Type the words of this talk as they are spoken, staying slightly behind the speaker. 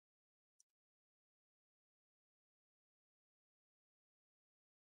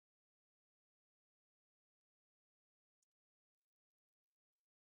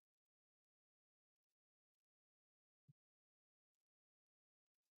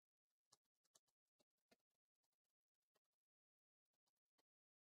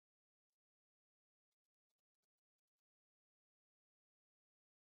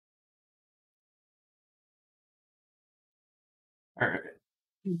All right.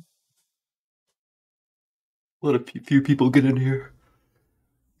 Let a few people get in here.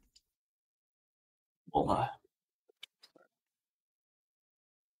 Well,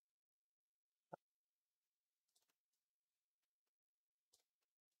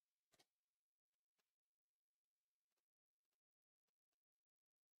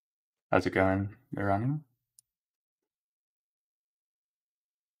 how's it going, Iranian?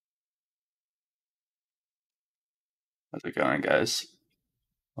 How's it going, guys?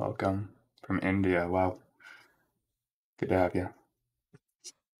 Welcome from India. Wow, good to have you.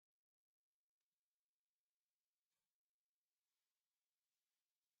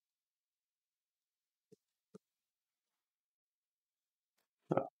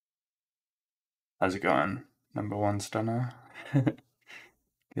 So, how's it going, number one stunner?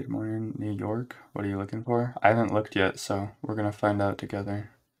 Good morning, New York. What are you looking for? I haven't looked yet, so we're gonna find out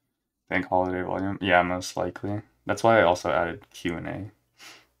together. Bank holiday volume? Yeah, most likely. That's why I also added Q&A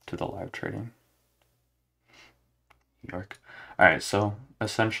to the live trading. New York. All right, so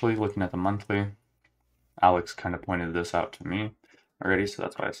essentially looking at the monthly, Alex kind of pointed this out to me already, so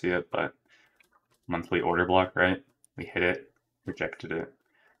that's why I see it, but monthly order block, right? We hit it, rejected it.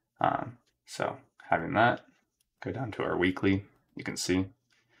 So having that, go down to our weekly, you can see,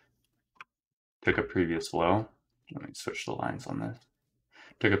 took a previous low. Let me switch the lines on this.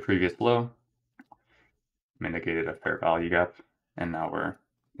 Took a previous low, mitigated a fair value gap, and now we're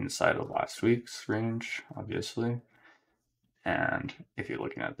inside of last week's range, obviously. And if you're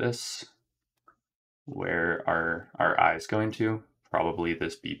looking at this, where are our eyes going to? Probably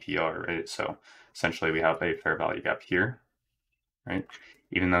this BPR, right? So essentially we have a fair value gap here, right?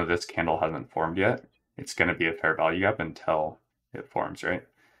 Even though this candle hasn't formed yet, it's going to be a fair value gap until it forms, right?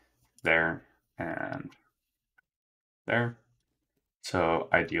 There and there. So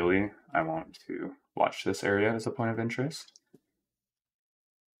ideally, I want to watch this area as a point of interest.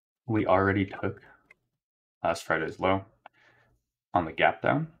 We already took last Friday's low on the gap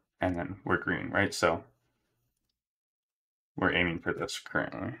down, and then we're green, right? So we're aiming for this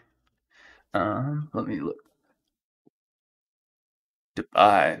currently. Let me look.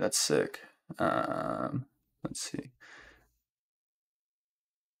 Dubai, that's sick. Let's see.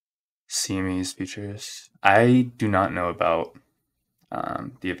 CME's features. I do not know about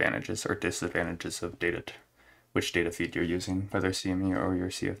the advantages or disadvantages of which data feed you're using, whether CME or your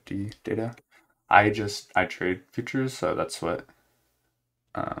CFD data. I trade futures, so that's what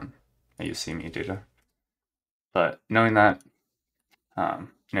I use CME data. But knowing that, and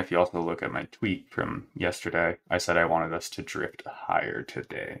if you also look at my tweet from yesterday, I said I wanted us to drift higher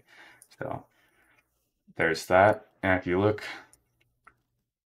today. So there's that. And if you look,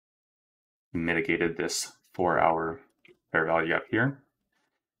 mitigated this 4-hour fair value up here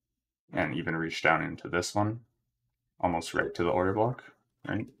and even reached down into this one, almost right to the order block,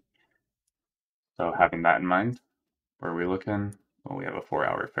 right? So having that in mind, where are we looking? Well, we have a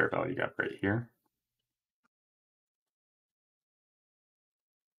 4-hour fair value gap right here,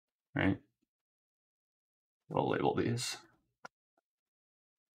 right? We'll label these.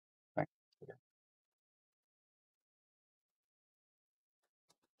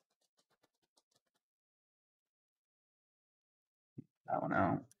 That one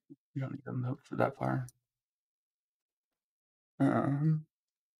out. You don't need them hook for that far.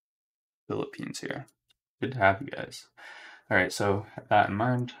 Philippines here. Good to have you guys. All right, so with that in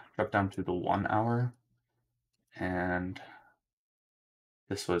mind, drop down to the 1 hour, and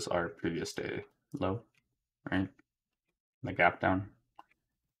this was our previous day low, right? The gap down,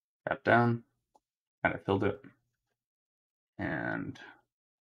 kind of filled it, and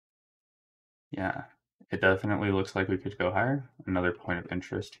yeah, it definitely looks like we could go higher. Another point of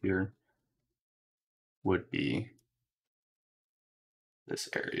interest here would be this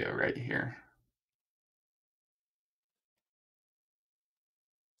area right here.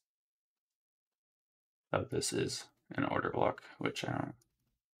 So this is an order block, which I don't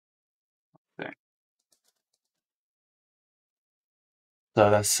think. So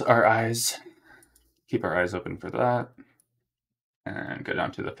that's our eyes. Keep our eyes open for that. And go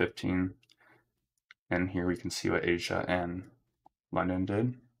down to the 15. And here we can see what Asia and London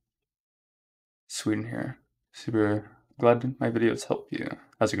did. Sweden here. Super glad my videos help you.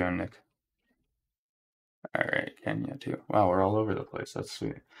 How's it going, Nick? All right, Kenya too. Wow, we're all over the place. That's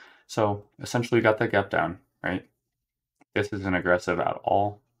sweet. So essentially, we got that gap down, right? This isn't aggressive at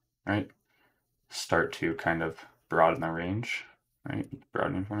all, right? Start to kind of broaden the range, right?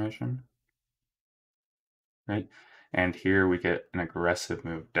 Broaden information, right? And here we get an aggressive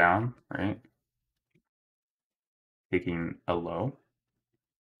move down, right? Taking a low.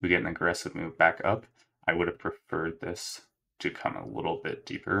 We get an aggressive move back up. I would have preferred this to come a little bit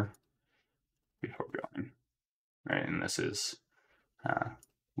deeper before going, right? And this is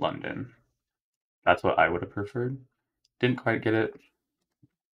London. That's what I would have preferred. Didn't quite get it,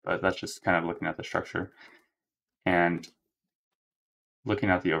 but that's just kind of looking at the structure. And looking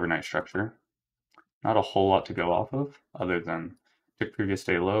at the overnight structure, not a whole lot to go off of other than the previous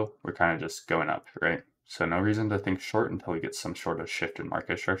day low, we're kind of just going up, right? So no reason to think short until we get some sort of shift in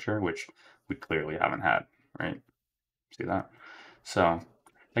market structure, which we clearly haven't had, right? See that? So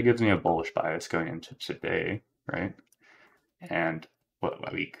that gives me a bullish bias going into today, right? And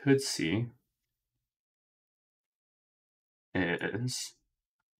what we could see is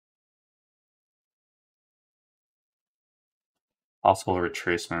possible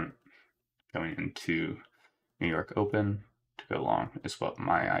retracement going into New York Open to go long is what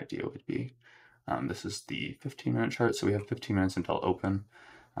my idea would be. This is the 15-minute chart, so we have 15 minutes until open.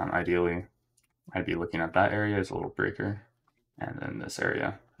 Ideally, I'd be looking at that area as a little breaker, and then this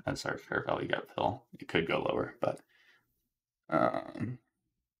area as our fair value gap fill. It could go lower, but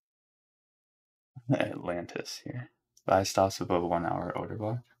Atlantis here. Buy stops above 1 hour order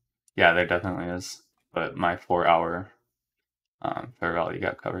block. Yeah, there definitely is, but my 4 hour fair value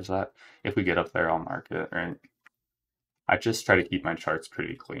gap covers that. If we get up there, I'll mark it, right? I just try to keep my charts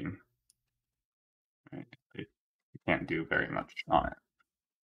pretty clean. Right? You can't do very much on it.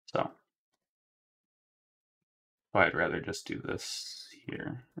 So I'd rather just do this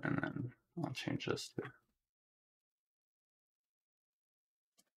here, and then I'll change this to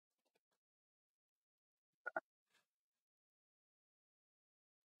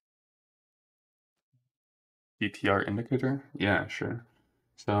BPR indicator. Yeah, sure.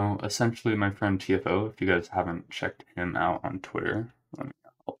 So essentially, my friend TFO, if you guys haven't checked him out on Twitter,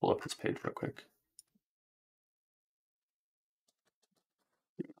 I'll pull up his page real quick.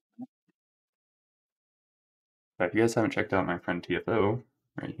 But if you guys haven't checked out my friend TFO,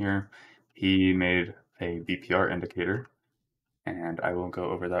 right here, he made a BPR indicator, and I will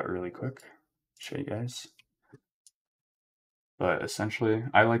go over that really quick, show you guys. But essentially,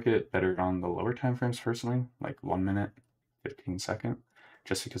 I like it better on the lower time frames personally, like 1 minute, 15 second,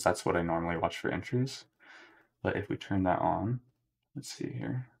 just because that's what I normally watch for entries. But if we turn that on, let's see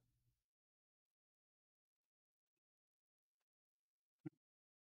here.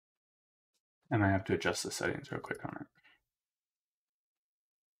 And I have to adjust the settings real quick on it.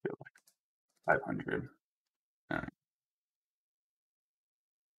 Feel like 500. I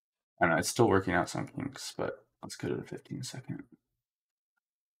don't know, it's still working out some kinks, but let's go to the 15 second.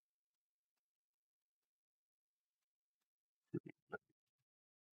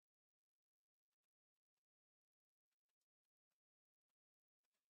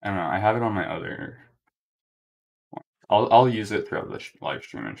 I don't know, I have it on my other one. I'll use it throughout the live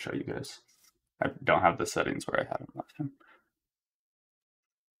stream and show you guys. I don't have the settings where I had them last time.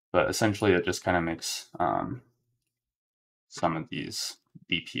 But essentially, it just kind of makes some of these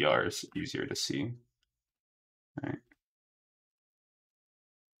BPRs easier to see, right?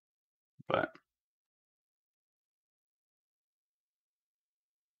 But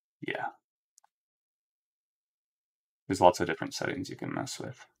yeah, there's lots of different settings you can mess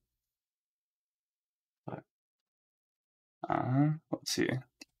with. But let's see.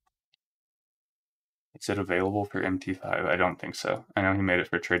 Is it available for MT5? I don't think so. I know he made it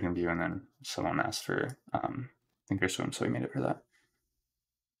for TradingView, and then someone asked for Thinkorswim, so he made it for that.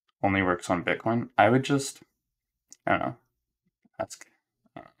 Only works on Bitcoin. I would just, I don't know, ask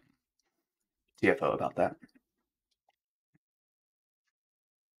TFO about that.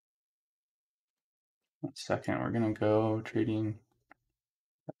 1 second, we're gonna go trading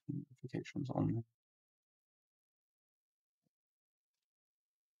notifications only.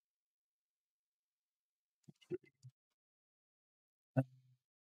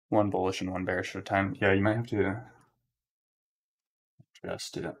 One bullish and one bearish at a time. Yeah, you might have to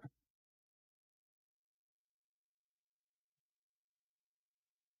adjust it.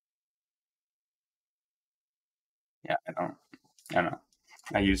 Yeah, I know.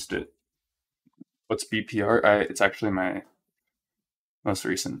 I used it. What's BPR? It's actually my most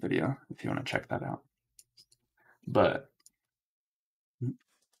recent video if you want to check that out. But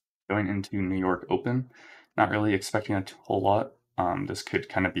going into New York Open, not really expecting a whole lot. This could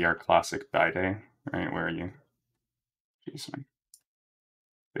kind of be our classic buy day, right? Where you, geez,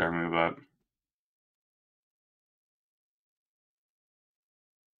 get our move up,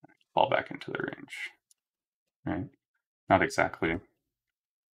 fall back into the range, right? Not exactly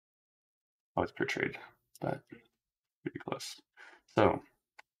how it's portrayed, but pretty close. So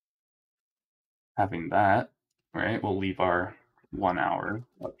having that, right, we'll leave our 1 hour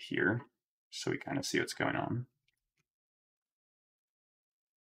up here so we kind of see what's going on.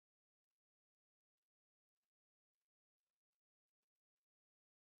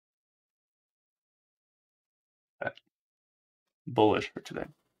 bullish for today.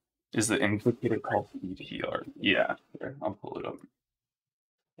 Is the indicator called BPR? Yeah, here, I'll pull it up.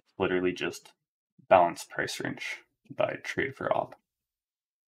 It's literally just balanced price range by trade for op.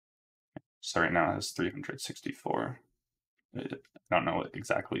 So right now it has 364. I don't know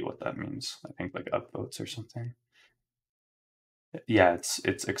exactly what that means. I think like upvotes or something. Yeah,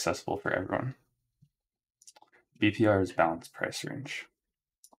 it's accessible for everyone. BPR is balanced price range.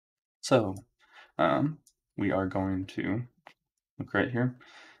 So we are going to look right here.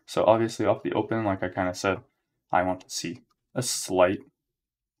 So obviously off the open, like I kind of said, I want to see a slight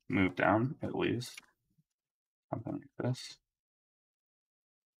move down at least. Something like this.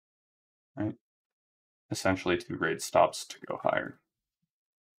 Right? Essentially 2 grade stops to go higher.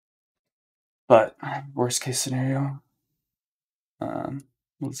 But worst case scenario,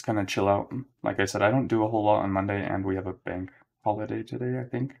 let's kind of chill out. Like I said, I don't do a whole lot on Monday, and we have a bank holiday today, I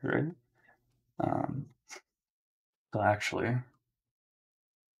think, right? So actually,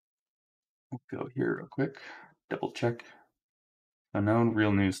 we'll go here real quick, double check. So no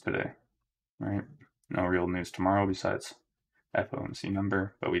real news today, right? No real news tomorrow besides FOMC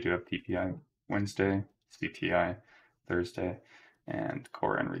number, but we do have PPI Wednesday, CPI Thursday, and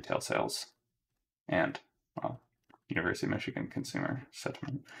core and retail sales, and well, University of Michigan consumer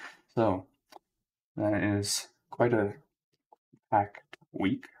sentiment. So that is quite a packed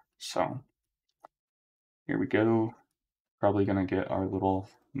week. So here we go. Probably gonna get our little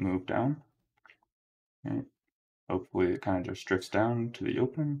move down. Right? Hopefully it kind of just drifts down to the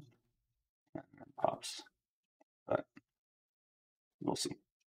open and then pops. But we'll see.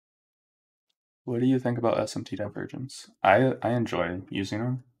 What do you think about SMT divergence? I enjoy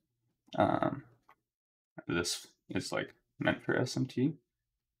using them. This is like meant for SMT,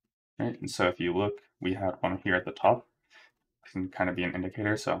 right? And so if you look, we had one here at the top. It can kind of be an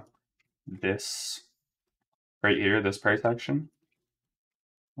indicator. So this right here, this price action.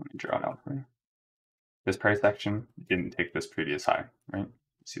 Let me draw it out for you. This price action didn't take this previous high, right?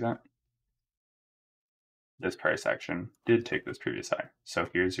 See that? This price action did take this previous high. So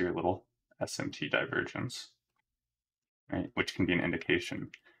here's your little SMT divergence, right? Which can be an indication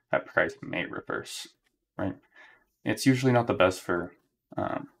that price may reverse, right? It's usually not the best for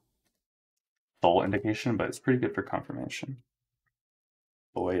full indication, but it's pretty good for confirmation.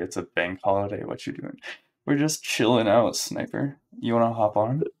 Boy, it's a bank holiday. What you doing? We're just chilling out, Sniper. You want to hop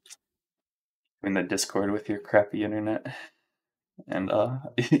on in the Discord with your crappy internet? And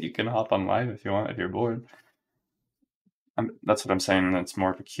you can hop on live if you want, if you're bored. That's what I'm saying. That's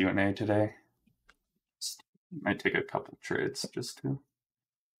more of a Q&A today. Might take a couple trades just to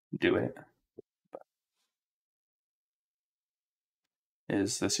do it.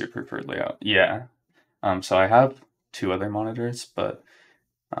 Is this your preferred layout? Yeah. So I have 2 other monitors, but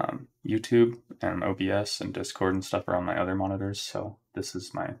YouTube and OBS and Discord and stuff are on my other monitors, so this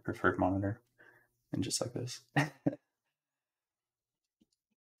is my preferred monitor. And just like this.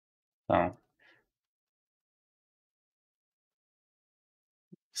 So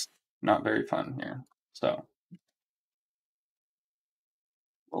it's not very fun here. So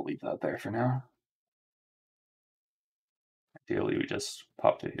we'll leave that there for now. Ideally, we just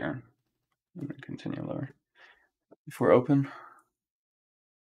popped it here and then continue lower. If we're open,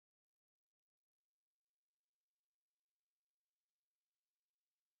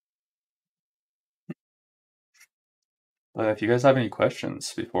 but if you guys have any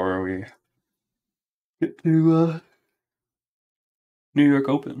questions before we get to New York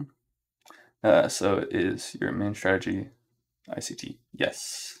Open, so is your main strategy ICT?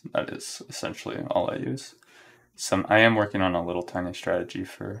 Yes, that is essentially all I use. I am working on a little tiny strategy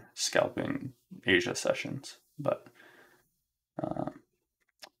for scalping Asia sessions, but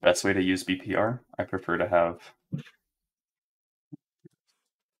best way to use BPR, I prefer to have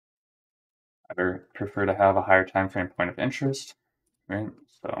a higher time frame point of interest, right?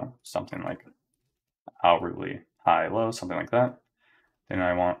 So something like hourly high low, something like that. Then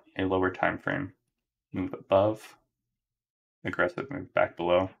I want a lower time frame move above, aggressive move back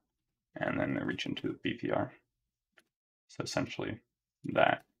below, and then reach into the BPR. So essentially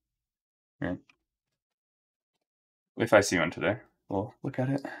that. Right? If I see one today, we'll look at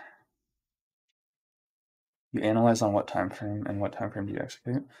it. You analyze on what time frame and what time frame do you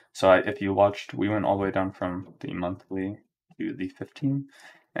execute. So if you watched, we went all the way down from the monthly to the 15,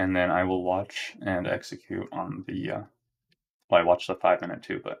 and then I will watch and execute on the. Well, I watched the 5-minute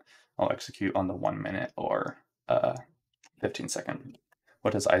too, but I'll execute on the 1 minute or 15-second.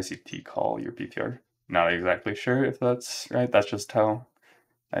 What does ICT call your BPR? Not exactly sure if that's right. That's just how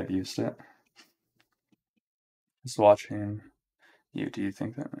I've used it. Just watching you. Do you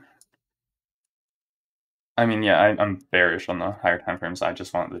think that? I mean, yeah, I'm bearish on the higher time frames. I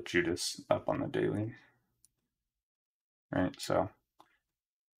just want the Judas up on the daily, right? So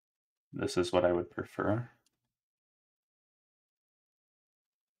this is what I would prefer,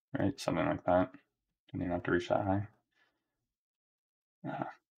 right? Something like that. Don't even have to reach that high.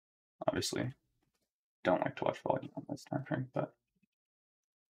 Obviously, don't like to watch volume on this time frame, but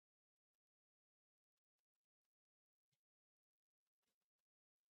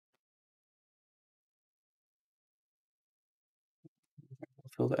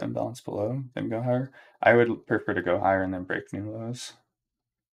feel the imbalance below, then go higher. I would prefer to go higher and then break new lows.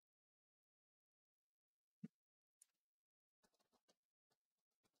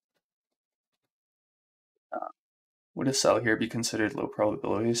 Would a sell here be considered low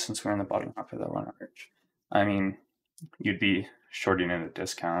probability since we're in the bottom half of that one arch? I mean, you'd be shorting at a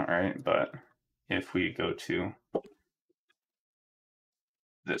discount, right? But if we go to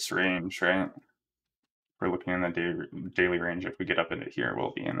this range, right? We're looking in the daily range. If we get up into here,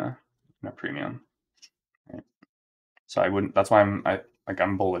 we'll be in a premium. Right? So I wouldn't. That's why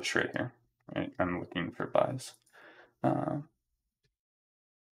I'm bullish right here. Right? I'm looking for buys.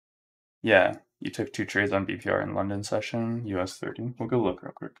 Yeah, you took 2 trades on BPR in London session, US 30. We'll go look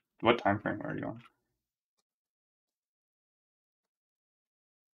real quick. What time frame are you on?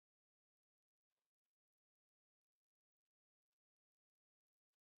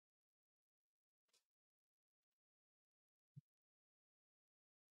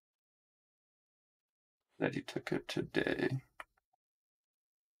 That you took it today.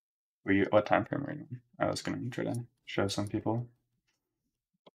 What time frame are you on? I was gonna try to show some people.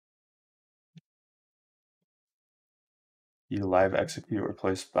 You live execute or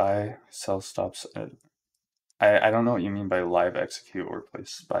place buy sell stops at. I don't know what you mean by live execute or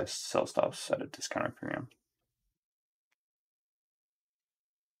place buy sell stops at a discounted premium.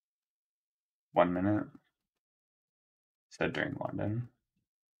 1 minute. Said during London.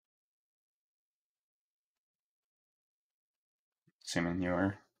 Assuming you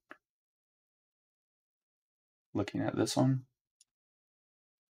are looking at this one.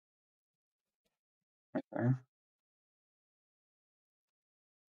 Right there.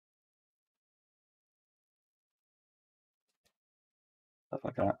 Stuff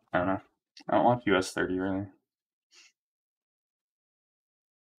like that. I don't know. I don't watch US 30 really.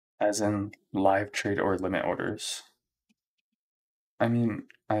 As in live trade or limit orders. I mean,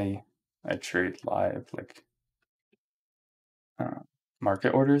 I trade live, like market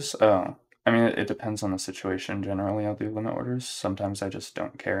orders. Oh, I mean, it depends on the situation. Generally, I'll do limit orders. Sometimes I just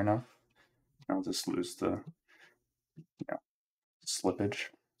don't care enough. I'll just lose the slippage.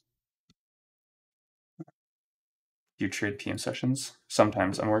 Do you trade PM sessions?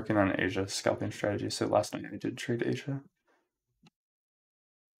 Sometimes. I'm working on Asia scalping strategy, so last night I did trade Asia.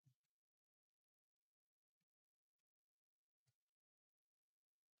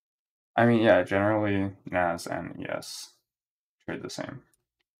 I mean, yeah, generally NAS and ES trade the same,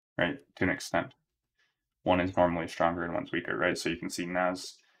 right? To an extent. One is normally stronger and one's weaker, right? So you can see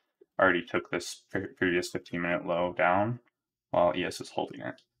NAS already took this previous 15-minute low down while ES is holding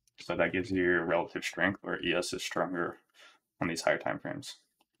it. So that gives you your relative strength where ES is stronger on these higher time frames,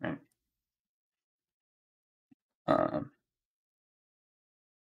 right?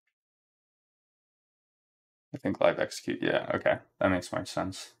 I think live execute, yeah, okay. That makes more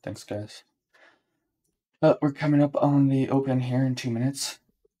sense. Thanks, guys. We're coming up on the open here in 2 minutes.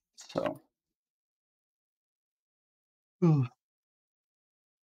 So. Is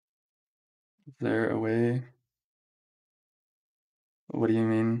there a way? What do you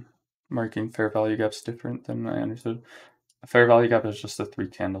mean? Marking fair value gaps different than I understood? A fair value gap is just a 3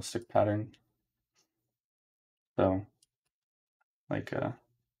 candlestick pattern. So, like,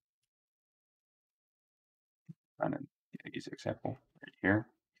 on an easy example right here,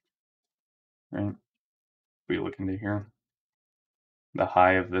 right? We look into here, the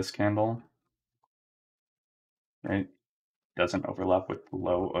high of this candle, right, doesn't overlap with the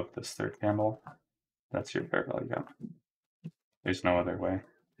low of this third candle. That's your fair value gap. There's no other way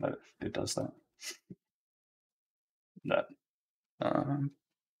that it does that.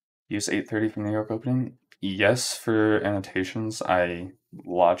 Use 8:30 for New York opening. Yes, for annotations, I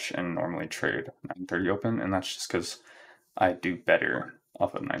watch and normally trade 9:30 open, and that's just because I do better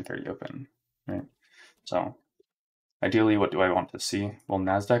off of 9:30 open, right? So ideally, what do I want to see? Well,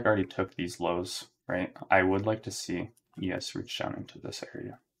 NASDAQ already took these lows, right? I would like to see ES reach down into this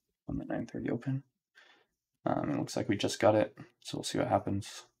area on the 9:30 open. It looks like we just got it, so we'll see what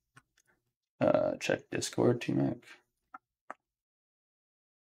happens. Check Discord, T-Mac.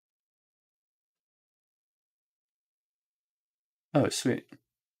 Oh, sweet.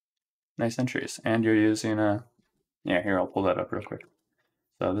 nice entries. And you're using yeah, here, I'll pull that up real quick.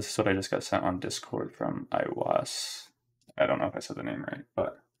 So this is what I just got sent on Discord from iWAS. I don't know if I said the name right,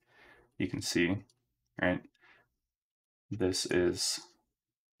 but you can see, right? This is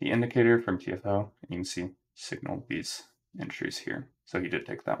the indicator from TFO. You can see signal these entries here. So he did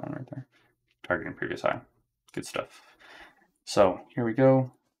take that one right there. Targeting previous high. Good stuff. So here we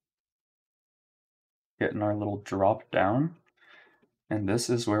go. Getting our little drop down. And this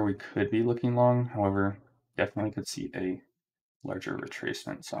is where we could be looking long. However, definitely could see a larger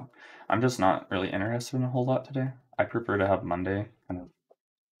retracement. So I'm just not really interested in a whole lot today. I prefer to have Monday kind of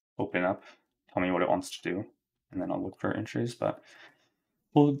open up, tell me what it wants to do, and then I'll look for entries. But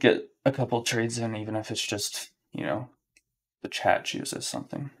we'll get a couple trades in, even if it's just, you know, the chat chooses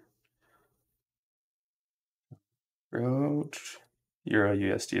something. Roach. Euro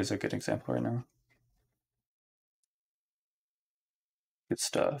USD is a good example right now. Good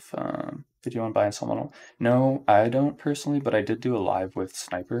stuff. Video on buy and sell model. No, I don't personally, but I did do a live with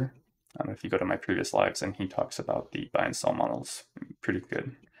Sniper. If you go to my previous lives, and he talks about the buy and sell models, pretty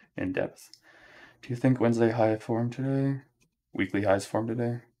good in depth. Do you think Wednesday high form today? Weekly highs form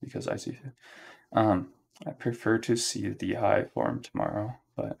today? Because I see. I prefer to see the high form tomorrow,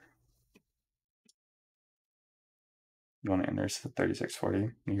 but you want to enter the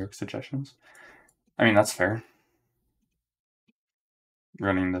 3640 New York suggestions? I mean, that's fair.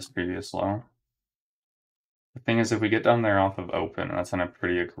 Running this previous low. The thing is, if we get down there off of open, that's on a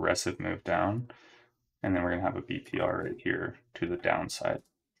pretty aggressive move down. And then we're going to have a BPR right here to the downside.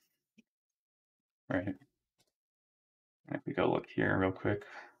 Right. And if we go look here real quick,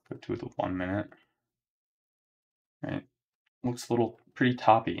 go to the 1 minute. Right. Looks a little pretty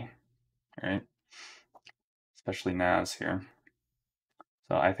toppy. Right. Especially NAS here.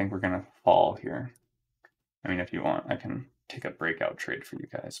 So I think we're going to fall here. I mean, if you want, I can take a breakout trade for you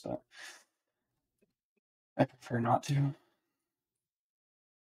guys, but I prefer not to.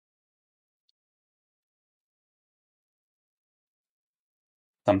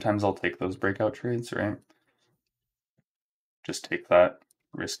 Sometimes I'll take those breakout trades, right? Just take that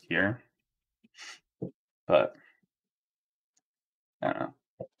risk here. But I don't know.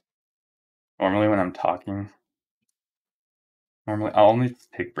 Normally when I'm talking, I'll only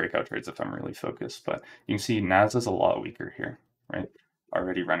take breakout trades if I'm really focused, but you can see NAS is a lot weaker here, right?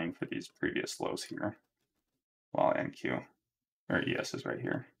 Already running for these previous lows here, while NQ or ES is right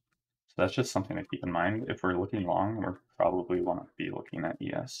here. So that's just something to keep in mind. If we're looking long, we're probably want to be looking at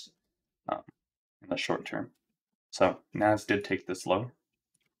ES in the short term. So NAS did take this low,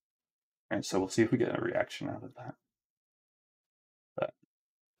 right? So we'll see if we get a reaction out of that. But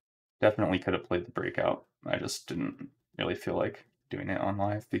definitely could have played the breakout. I just didn't really feel like doing it on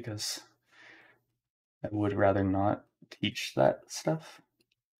live because I would rather not teach that stuff.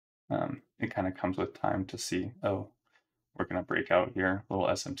 It kind of comes with time to see, oh, we're going to break out here, little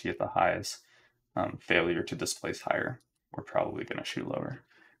SMT at the highs, failure to displace higher. We're probably going to shoot lower.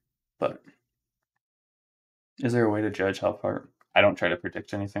 But is there a way to judge how far? I don't try to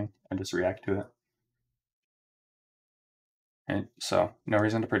predict anything. I just react to it. And so no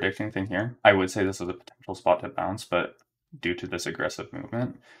reason to predict anything here. I would say this is a potential spot to bounce, but due to this aggressive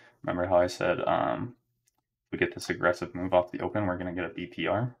movement, remember how I said if we get this aggressive move off the open, we're going to get a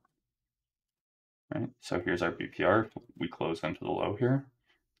BPR. Right? So here's our BPR. If we close into the low here,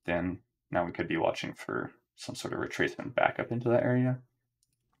 then now we could be watching for some sort of retracement back up into that area,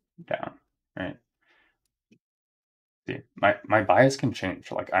 down, right? See, my bias can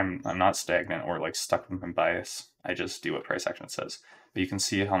change. Like I'm not stagnant or like stuck with my bias. I just do what price action says. But you can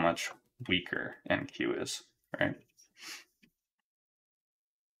see how much weaker NQ is, right?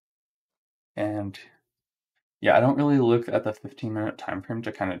 And yeah, I don't really look at the 15-minute time frame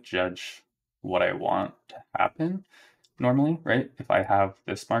to kind of judge what I want to happen normally, right? If I have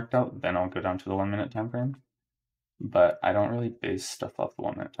this marked out, then I'll go down to the 1 minute time frame. But I don't really base stuff off the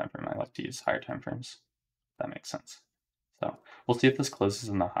 1 minute time frame. I like to use higher time frames. That makes sense. So we'll see if this closes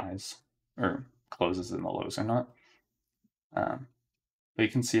in the highs or closes in the lows or not. But you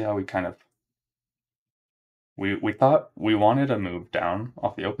can see how we kind of we thought we wanted a move down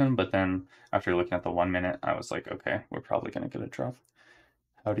off the open, but then after looking at the 1 minute, I was like, okay, we're probably gonna get a drop.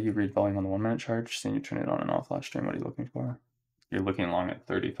 How do you read volume on the 1 minute chart? Seeing you turn it on and off last stream, what are you looking for? You're looking long at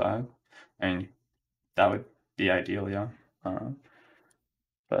 35. I mean, that would be ideal, yeah.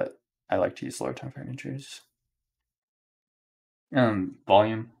 But I like to use lower time frame entries.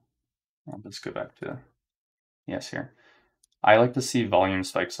 Volume. Let's go back to yes here. I like to see volume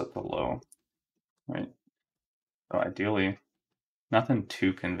spikes at the low, right? So ideally, nothing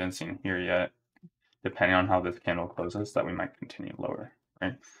too convincing here yet. Depending on how this candle closes, that we might continue lower,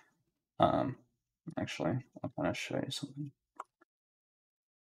 right? Actually, I'm gonna show you something.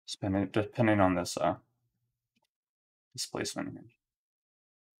 Depending on this displacement here.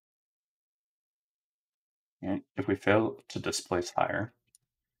 Right? If we fail to displace higher,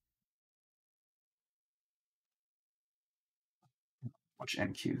 which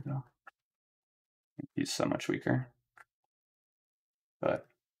NQ though, NQ's so much weaker, but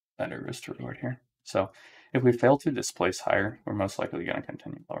better risk to reward here. So if we fail to displace higher, we're most likely going to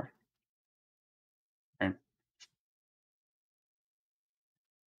continue lower. Right?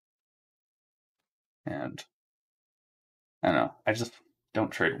 And I don't know, I just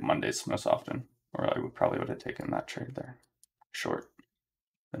don't trade Mondays most often, or I probably would have taken that trade there. Short.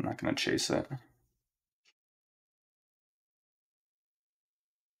 I'm not going to chase it.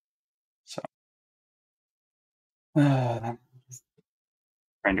 So, trying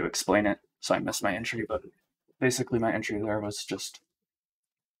to explain it, so I missed my entry, but basically my entry there was just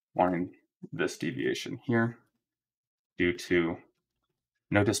wanting this deviation here due to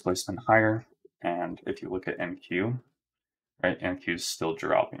no displacement higher, and if you look at NQ, right, NQ is still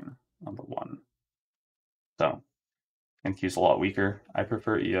dropping on the 1. So NQ is a lot weaker. I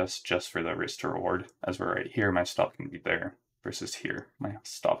prefer ES just for the risk to reward, as we're right here, my stop can be there, versus here, my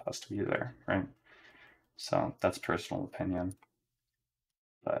stop has to be there, right? So that's personal opinion.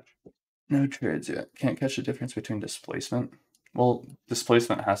 But no trades yet. Can't catch the difference between displacement. Well,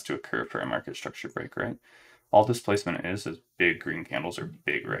 displacement has to occur for a market structure break, right? All displacement is big green candles or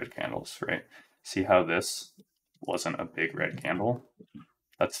big red candles, right? See how this wasn't a big red candle?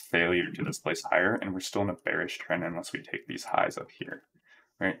 That's failure to displace higher, and we're still in a bearish trend unless we take these highs up here,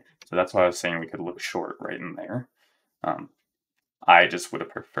 right? So that's why I was saying we could look short right in there. I just would have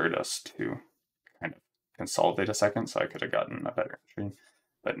preferred us to kind of consolidate a second so I could have gotten a better entry.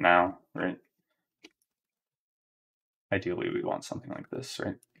 But now, right, ideally we want something like this,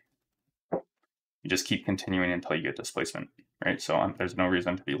 right? You just keep continuing until you get displacement, right? So there's no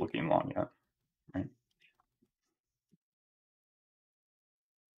reason to be looking long yet, right?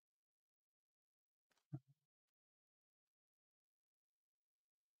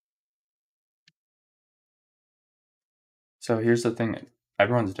 So here's the thing,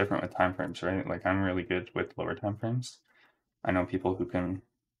 everyone's different with time frames, right? Like I'm really good with lower time frames. I know people who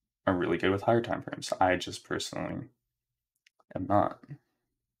are really good with higher time frames. I just personally am not.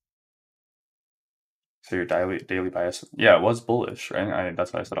 So your daily bias, yeah, it was bullish, right?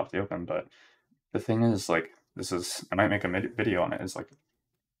 That's why I said off the open. But the thing is, like, I might make a video on it. Is like,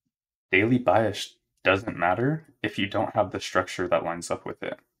 daily bias doesn't matter if you don't have the structure that lines up with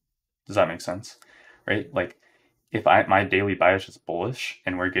it. Does that make sense? Right? Like, if my daily bias is bullish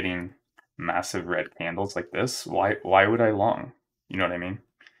and we're getting massive red candles like this, why would I long? You know what I mean?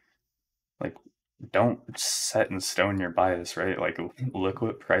 Like, don't set in stone your bias, right? Like, look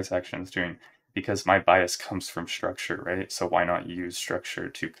what price action is doing, because my bias comes from structure, right? So why not use structure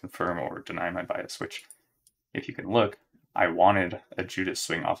to confirm or deny my bias? Which, if you can look, I wanted a Judas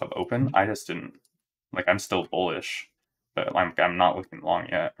swing off of open. I just didn't. Like, I'm still bullish, but I'm not looking long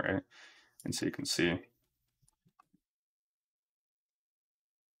yet, right? And so you can see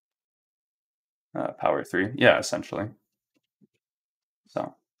power 3, yeah, essentially.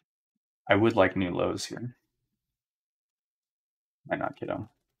 So I would like new lows here. Might not get them,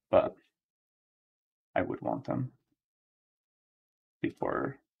 but I would want them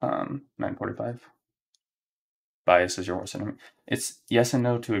before 9:45. Bias is your worst enemy. It's yes and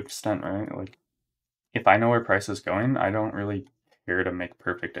no to an extent, right? Like, if I know where price is going, I don't really care to make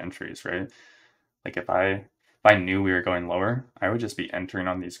perfect entries, right? Like, if I knew we were going lower, I would just be entering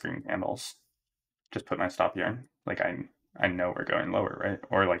on these green candles. Just put my stop here. Like, I know we're going lower, right?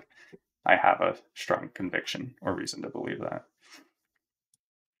 Or like, I have a strong conviction or reason to believe that.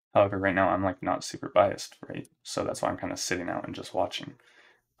 However, right now I'm like not super biased, right? So that's why I'm kind of sitting out and just watching.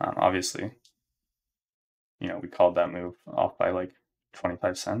 Obviously, we called that move off by like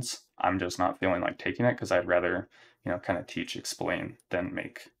 25 cents. I'm just not feeling like taking it because I'd rather, kind of explain than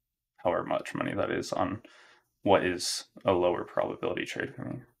make however much money that is on what is a lower probability trade for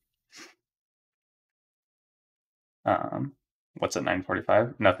me. What's at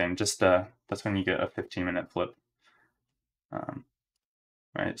 9:45? Nothing. Just that's when you get a 15-minute flip.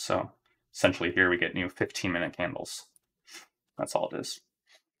 Right? So essentially here we get new 15-minute candles. That's all it is.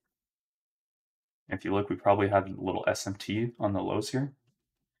 If you look, we probably had a little SMT on the lows here.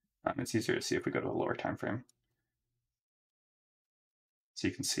 It's easier to see if we go to a lower time frame. So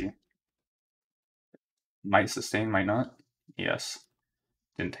you can see, might sustain, might not. Yes,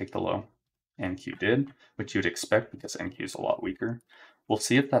 didn't take the low. NQ did, which you'd expect because NQ is a lot weaker. We'll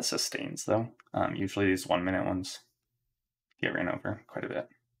see if that sustains though. Usually these 1-minute ones get ran over quite a bit.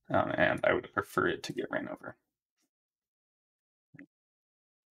 and I would prefer it to get ran over.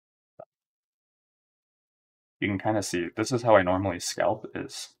 You can kind of see this is how I normally scalp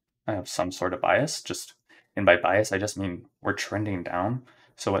is I have some sort of bias, just, and by bias I just mean we're trending down.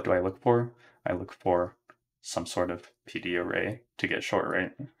 So what do I look for? I look for some sort of PD array to get short,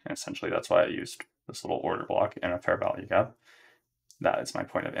 right? And essentially that's why I used this little order block and a fair value gap. That is my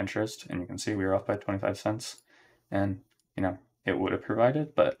point of interest, and you can see we were off by 25 cents, and you know it would have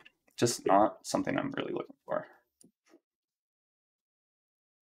provided, but just not something I'm really looking for.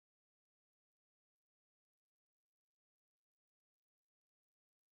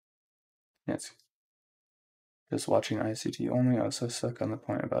 Yes. Just watching ICT only, I was so stuck on the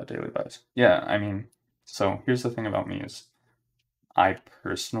point about daily bias. Yeah, I mean, so here's the thing about me is I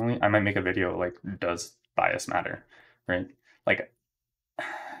personally, I might make a video like, does bias matter, right? Like,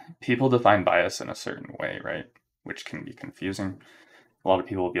 people define bias in a certain way, right? Which can be confusing. A lot of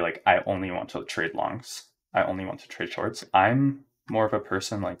people will be like, I only want to trade longs. I only want to trade shorts. I'm more of a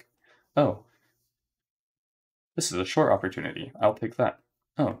person like, oh, this is a short opportunity. I'll take that.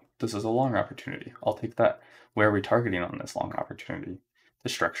 Oh, this is a long opportunity. I'll take that. Where are we targeting on this long opportunity? The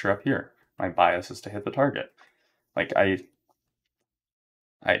structure up here. My bias is to hit the target. Like I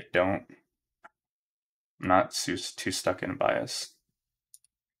don't, I'm not too stuck in bias.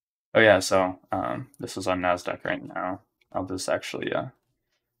 Oh yeah, so this is on NASDAQ right now. I'll just actually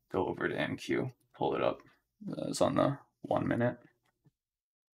go over to NQ, pull it up. It's on the 1 minute.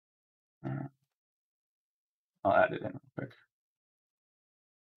 Uh, I'll add it in real quick.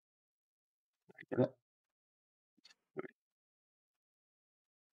 Get it?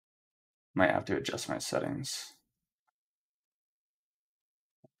 Might have to adjust my settings.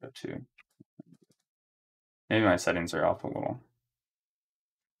 Go to, maybe my settings are off a little.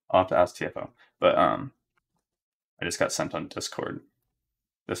 I'll have to ask TFO. But I just got sent on Discord.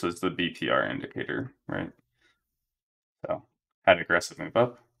 This is the BPR indicator, right? So had aggressive move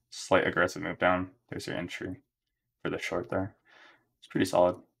up, slight aggressive move down. There's your entry for the short there. It's pretty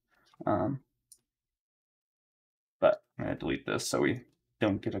solid. But I'm gonna delete this so we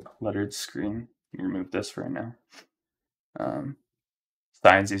don't get a cluttered screen. Remove this for right now.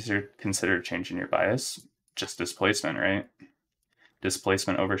 Signs you should consider changing your bias. Just displacement, right?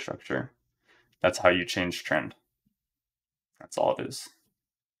 Displacement over structure. That's how you change trend. That's all it is.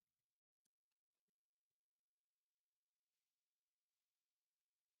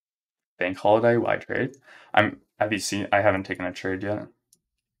 Bank holiday, why trade? Have you seen, I haven't taken a trade yet.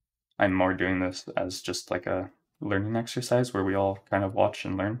 I'm more doing this as just like a learning exercise where we all kind of watch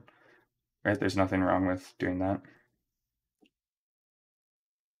and learn, right? There's nothing wrong with doing that.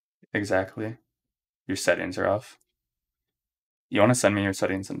 Exactly. Your settings are off. You want to send me your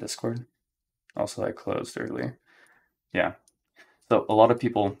settings in Discord? Also, I closed early. Yeah. So a lot of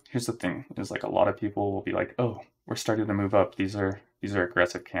people, here's the thing, is like a lot of people will be like, oh, we're starting to move up. These are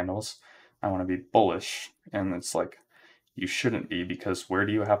aggressive candles. I want to be bullish. And it's like, you shouldn't be, because where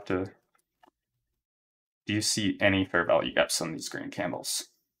do you have to, do you see any fair value gaps on these green candles?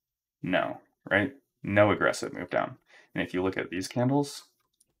 No, right? No aggressive move down. And if you look at these candles,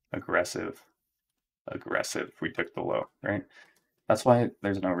 aggressive, aggressive, we took the low, right? That's why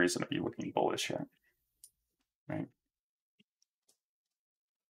there's no reason to be looking bullish yet, right?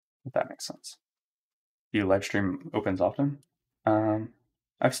 If that makes sense. Do you live stream opens often?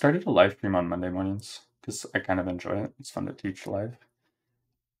 I've started a live stream on Monday mornings because I kind of enjoy it. It's fun to teach live.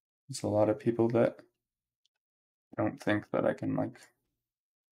 There's a lot of people that don't think that I can like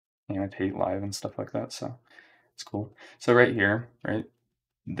annotate live and stuff like that, so it's cool. So right here, right,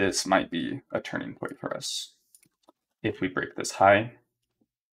 this might be a turning point for us. If we break this high,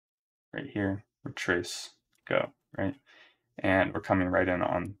 right here, retrace, go, right? And we're coming right in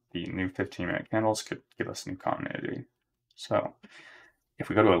on the new 15-minute candles, could give us new continuity. So if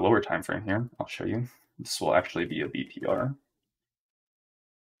we go to a lower time frame here, I'll show you. This will actually be a BPR.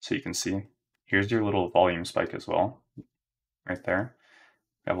 So you can see, here's your little volume spike as well, right there.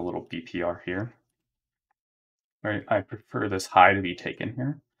 We have a little BPR here. Right, I prefer this high to be taken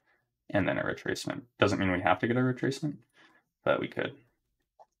here, and then a retracement. Doesn't mean we have to get a retracement, but we could.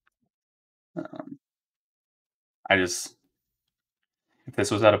 I just, if this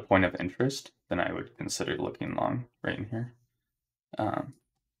was at a point of interest, then I would consider looking long right in here.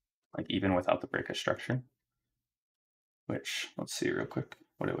 Like even without the break of structure, which, let's see real quick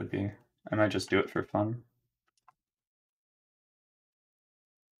what it would be. I might just do it for fun.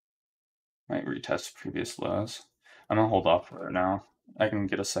 Might retest previous lows. I'm gonna hold off for now. I can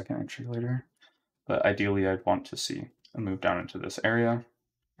get a second entry later, but ideally I'd want to see a move down into this area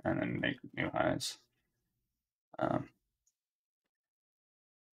and then make new highs.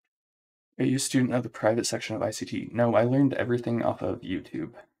 Are you a student of the private section of ICT? No, I learned everything off of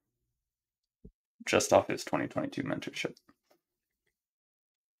YouTube. Just off his 2022 mentorship.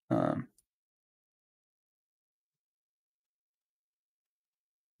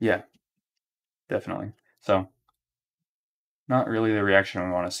 Yeah, definitely. So, not really the reaction we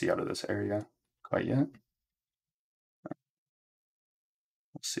want to see out of this area quite yet.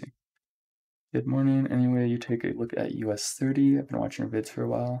 Let's see. Good morning. Anyway, you take a look at US 30. I've been watching your vids for a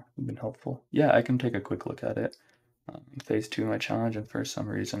while. You've been helpful. Yeah, I can take a quick look at it. Phase 2 of my challenge, and for some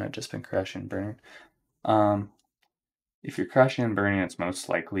reason I've just been crashing and burning. If you're crashing and burning, it's most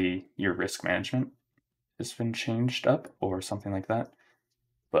likely your risk management has been changed up or something like that.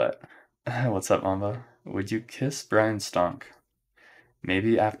 But what's up, Mamba? Would you kiss Brian Stonk?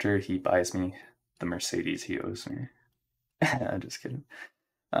 Maybe after he buys me the Mercedes he owes me. I'm just kidding.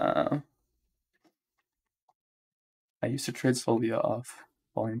 I used to trade Solia off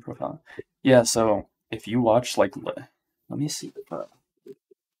volume profile. Yeah, so if you watch like, let me see.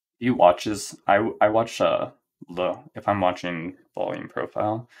 You watches I watch low. If I'm watching volume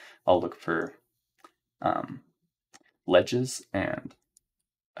profile, I'll look for ledges and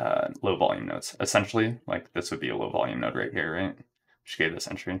low volume nodes. Essentially, like this would be a low volume node right here, right? Which gave this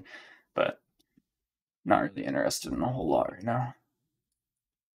entry, but not really interested in a whole lot right now.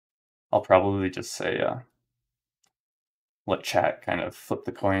 I'll probably just say let chat kind of flip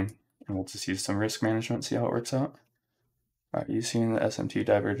the coin, and we'll just use some risk management, see how it works out. Are you seeing the SMT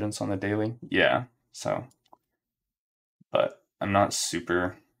divergence on the daily? Yeah, so, but I'm not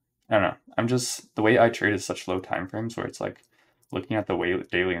super, I don't know. I'm just, the way I trade is such low time frames where it's like looking at the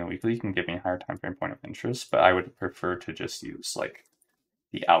daily and weekly can give me a higher time frame point of interest, but I would prefer to just use like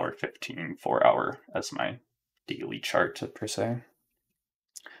the hour 15, 4 hour as my daily chart per se.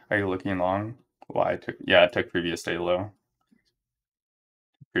 Are you looking long? Well, I took previous day low.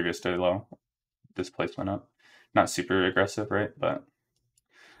 Displacement up. Not super aggressive, right? But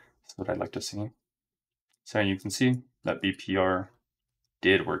that's what I'd like to see. So you can see that BPR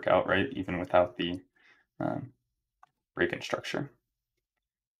did work out, right? Even without the break-in structure.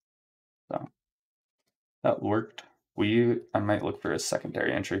 So that worked. I might look for a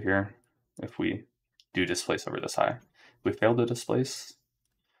secondary entry here if we do displace over this high. If we fail to displace,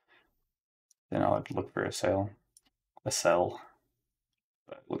 then I'll have to look for a sell.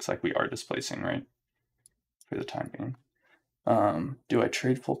 But it looks like we are displacing, right? For the time being. Do I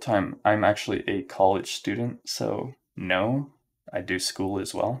trade full time? I'm actually a college student, so no, I do school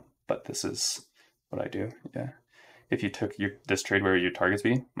as well, but this is what I do. Yeah. If you took this trade, where would your targets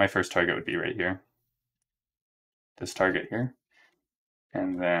be? My first target would be right here. This target here.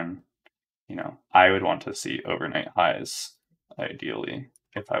 And then, I would want to see overnight highs, ideally,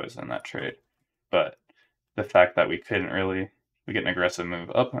 if I was in that trade. But the fact that we get an aggressive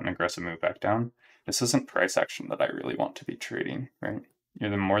move up and an aggressive move back down, this isn't price action that I really want to be trading, right?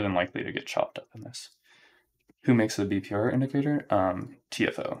 You're more than likely to get chopped up in this. Who makes the BPR indicator?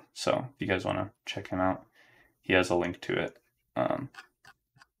 TFO. So if you guys want to check him out, he has a link to it.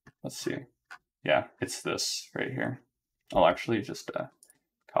 Let's see. Yeah, it's this right here. I'll actually just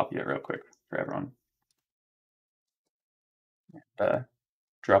copy it real quick for everyone.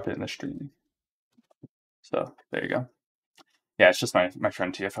 Drop it in the stream. So there you go. Yeah, it's just my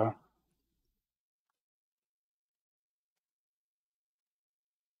friend TFO.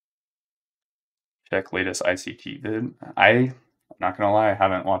 Check latest ICT vid. I'm not gonna lie, I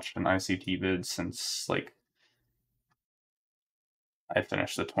haven't watched an ICT vid since like I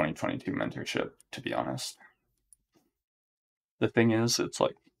finished the 2022 mentorship, to be honest. The thing is, it's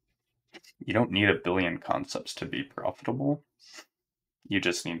like you don't need a billion concepts to be profitable. You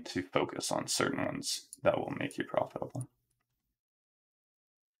just need to focus on certain ones that will make you profitable.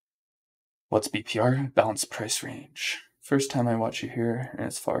 What's BPR? Balanced price range. First time I watch you here, and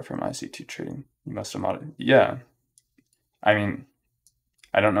it's far from ICT trading. You must have modded. Yeah. I mean,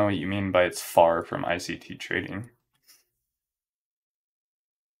 I don't know what you mean by it's far from ICT trading.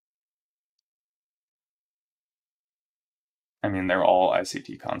 I mean, they're all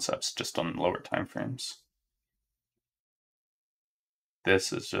ICT concepts, just on lower time frames.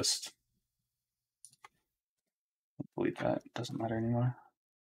 This is just, delete that, it doesn't matter anymore.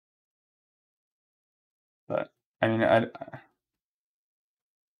 But, I mean, I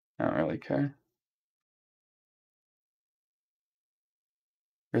don't really care.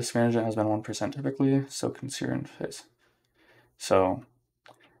 Risk management has been 1% typically, so consider in phase. So,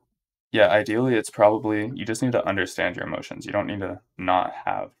 yeah, ideally it's probably, you just need to understand your emotions. You don't need to not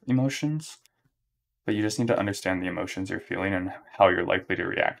have emotions, but you just need to understand the emotions you're feeling and how you're likely to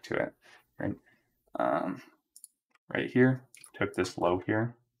react to it, right? Right here, took this low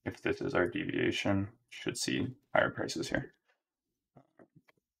here. if this is our deviation, should see higher prices here.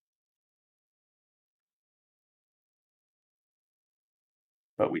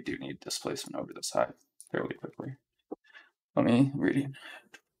 But we do need displacement over the side fairly quickly. Let me read it.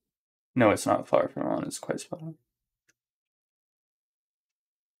 No, it's not far from on, it's quite spot on.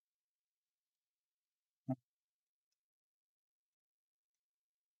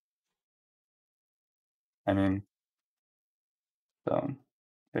 I mean, so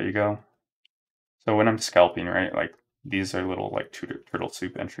there you go. So when I'm scalping, right, like these are little like turtle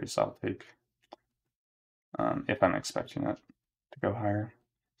soup entries I'll take if I'm expecting it to go higher.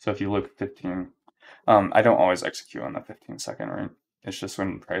 So if you look 15, I don't always execute on the 15-second, right? It's just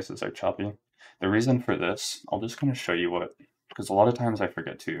when prices are choppy. The reason for this, I'll just kind of show you what, because a lot of times I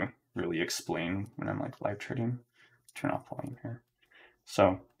forget to really explain when I'm like live trading. Turn off volume here.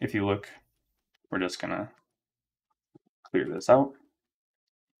 So if you look, we're just gonna clear this out.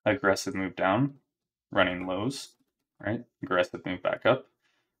 Aggressive move down, running lows, right? Aggressive move back up,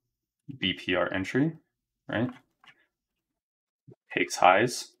 BPR entry, right? Takes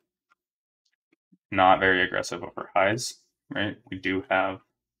highs, not very aggressive over highs, right? We do have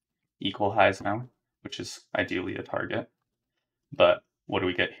equal highs now, which is ideally a target. But what do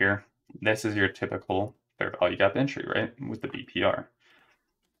we get here? This is your typical fair value gap entry, right? With the BPR.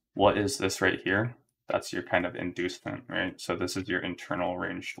 What is this right here? That's your kind of inducement, right? So this is your internal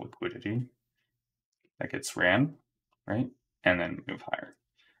range liquidity that gets ran, right? And then move higher.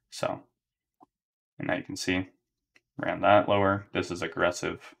 So, and now you can see, ran that lower. This is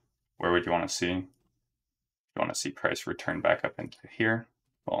aggressive. Where would you want to see? You want to see price return back up into here.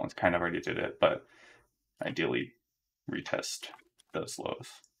 Well, it's kind of already did it, but ideally retest those lows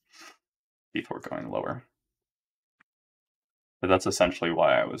before going lower. But that's essentially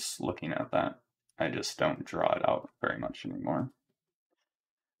why I was looking at that. I just don't draw it out very much anymore.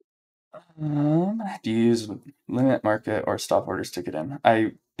 Do you use limit market or stop orders to get in?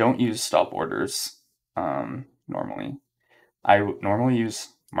 I don't use stop orders normally. I normally use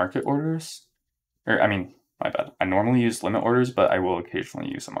market orders, or I mean, my bad. I normally use limit orders, but I will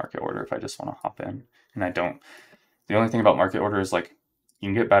occasionally use a market order if I just want to hop in. And I don't. The only thing about market order is like you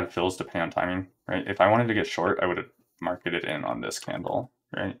can get bad fills depending on timing, right? If I wanted to get short, I would have marketed in on this candle,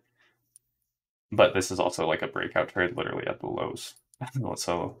 right? But this is also like a breakout trade literally at the lows.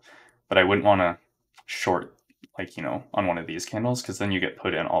 So, but I wouldn't want to short like, you know, on one of these candles because then you get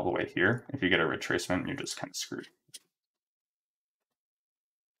put in all the way here. If you get a retracement, you're just kind of screwed.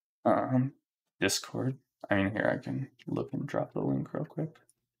 Discord. I mean, here I can look and drop the link real quick.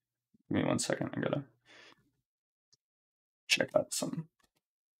 Give me 1 second. I gotta check out some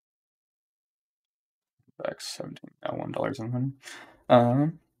X17 now $1 in money.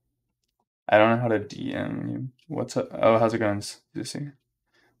 I don't know how to DM you. What's up? Oh, how's it going, Zusi?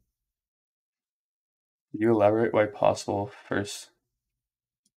 Could you elaborate why possible first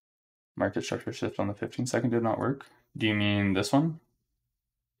market structure shift on the 15-second did not work? Do you mean this one?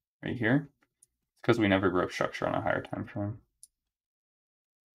 Right here? It's because we never broke structure on a higher time frame.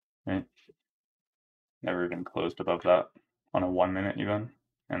 Right? Never even closed above that on a 1 minute even.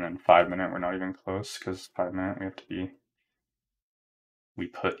 And then 5 minute, we're not even close because 5 minute we have to be, we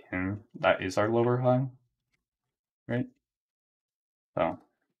put in, that is our lower high, right? So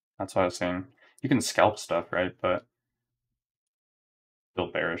that's why I was saying you can scalp stuff, right? But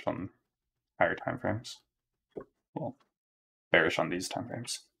still bearish on higher time frames. Well, bearish on these time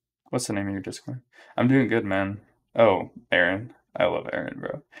frames. What's the name of your Discord? I'm doing good, man. Oh, Aaron. I love Aaron,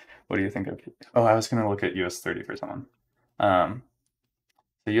 bro. What do you think of? Oh, I was gonna look at US 30 for someone.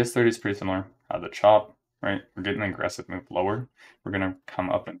 The US 30 is pretty similar. The chop, right? We're getting an aggressive move lower. We're gonna come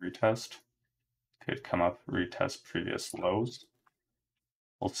up and retest. Could come up, retest previous lows.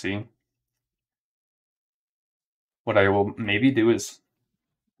 We'll see. What I will maybe do is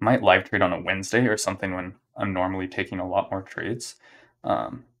might live trade on a Wednesday or something when I'm normally taking a lot more trades.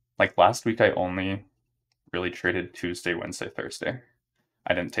 Like last week, I only really traded Tuesday, Wednesday, Thursday.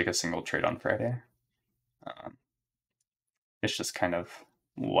 I didn't take a single trade on Friday. It's just kind of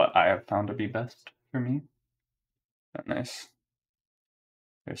what I have found to be best for me. But nice.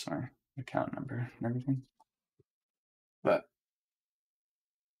 There's my account number and everything. But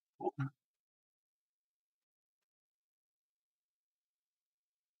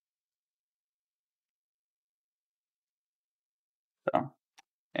so,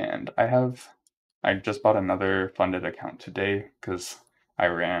 and I just bought another funded account today because I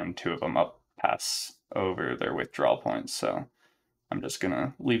ran 2 of them up past over their withdrawal points. So I'm just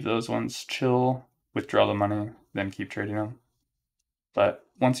gonna leave those ones chill, withdraw the money, then keep trading them. But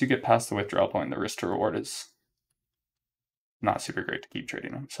once you get past the withdrawal point, the risk to reward is not super great to keep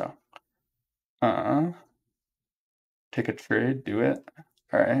trading them. So, take a trade, do it.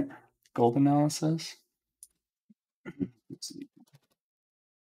 All right, gold analysis. Let's see.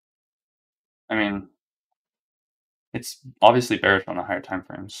 I mean, it's obviously bearish on the higher time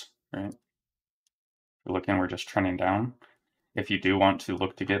frames, right? We're just trending down. If you do want to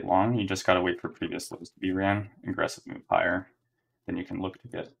look to get long, you just got to wait for previous lows to be ran, aggressive move higher. Then you can look to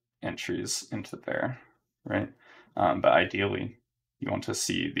get entries into there, right? But ideally, you want to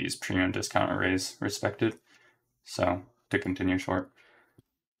see these premium discount arrays respected. So to continue short.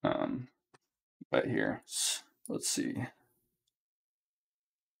 But here, let's see.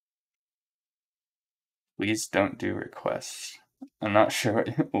 Please don't do requests. I'm not sure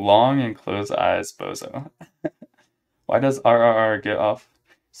what long and close eyes, bozo. Why does RRR get off?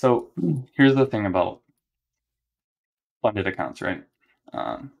 So here's the thing about funded accounts, right?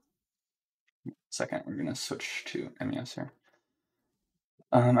 Second, we're gonna switch to MES here.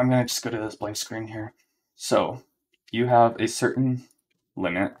 I'm gonna just go to this blank screen here. So you have a certain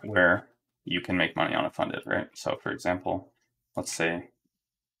limit where you can make money on a funded, right? So for example, let's say,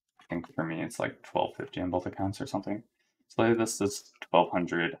 I think for me it's like $12.50 on both accounts or something. So this is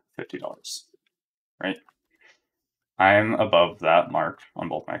 $1,250, right? I'm above that mark on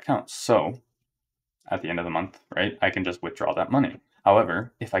both my accounts. So at the end of the month, right, I can just withdraw that money.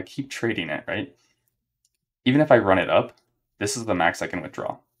 However, if I keep trading it, right, even if I run it up, this is the max I can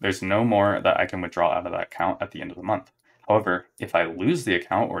withdraw. There's no more that I can withdraw out of that account at the end of the month. However, if I lose the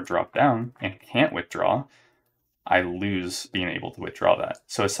account or drop down and can't withdraw, I lose being able to withdraw that.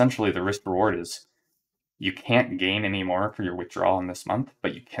 So essentially the risk reward is you can't gain any more for your withdrawal in this month,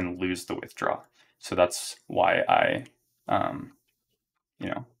 but you can lose the withdrawal. So that's why I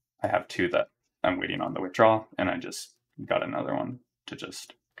I have two that I'm waiting on the withdrawal, and I just got another one to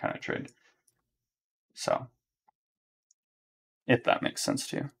just kind of trade. So if that makes sense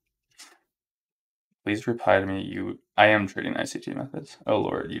to you. Please reply to me. I am trading ICT methods. Oh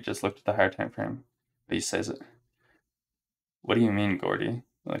lord, you just looked at the higher time frame. But he says it. What do you mean, Gordy?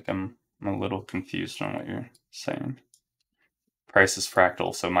 Like I'm a little confused on what you're saying. Price is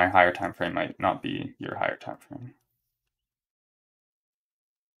fractal, so my higher time frame might not be your higher time frame.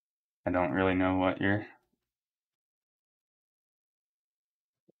 I don't really know what you're.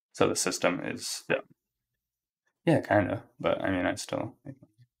 So the system is yeah, kind of. But I mean, I still.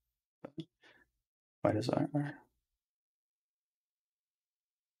 Why does that matter?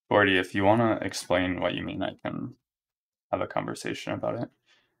 Gordy, if you want to explain what you mean, I can have a conversation about it.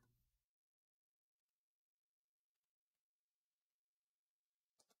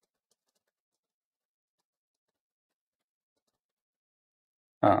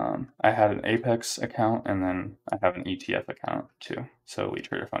 I had an Apex account and then I have an ETF account too. So Elite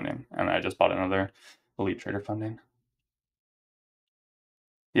Trader Funding. And I just bought another Elite Trader Funding.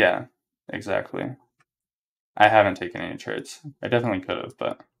 Yeah, exactly. I haven't taken any trades. I definitely could have,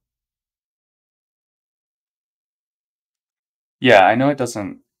 but yeah, I know it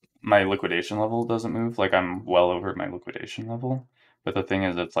doesn't, my liquidation level doesn't move. Like I'm well over my liquidation level. But the thing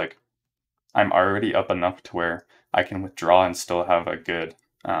is, it's like I'm already up enough to where I can withdraw and still have a good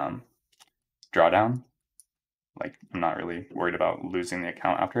drawdown. Like I'm not really worried about losing the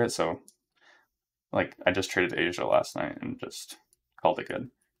account after it. So like I just traded Asia last night and just called it good.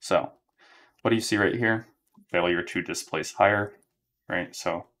 So what do you see right here? Failure to displace higher, right?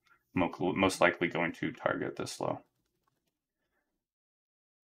 So most likely going to target this low.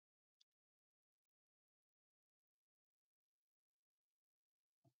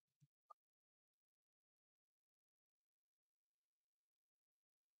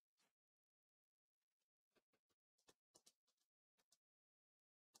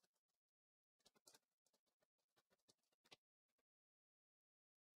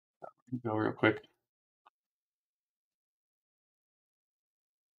 Go real quick.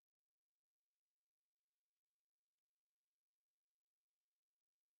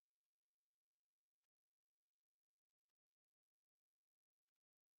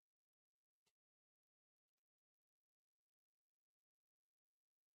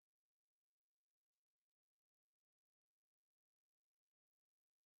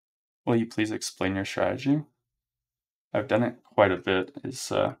 Will you please explain your strategy? I've done it quite a bit.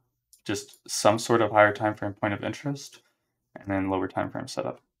 Is just some sort of higher time frame point of interest and then lower time frame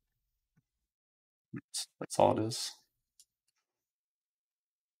setup. That's all it is.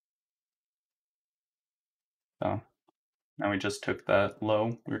 So now we just took that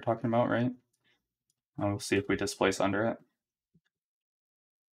low we were talking about, right? We'll see if we displace under it.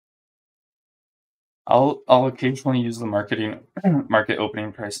 I'll occasionally use the market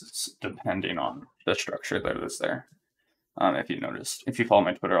opening prices depending on the structure that is there. If you noticed, if you follow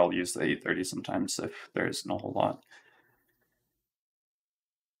my Twitter, I'll use the 830 sometimes if there isn't a whole lot.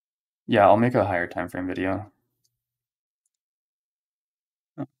 Yeah, I'll make a higher time frame video.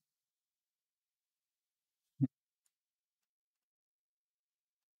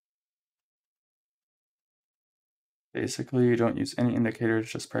 Basically, you don't use any indicators,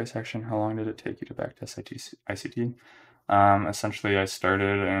 just price action. How long did it take you to backtest ICT? Essentially, I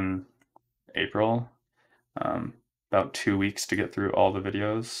started in April, about 2 weeks to get through all the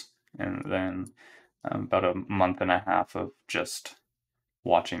videos, and then about a month and a half of just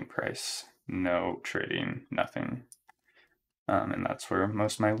watching price, no trading, nothing. And that's where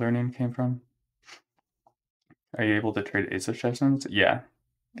most of my learning came from. Are you able to trade Asus sessions? Yeah.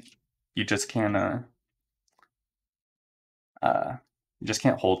 You just can't you just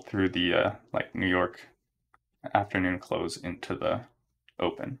can't hold through the like New York afternoon close into the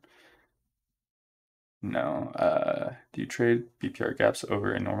open. No. Do you trade BPR gaps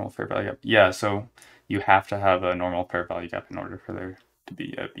over a normal fair value gap? Yeah, so you have to have a normal fair value gap in order for there to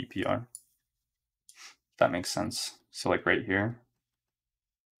be a BPR. That makes sense. So like right here,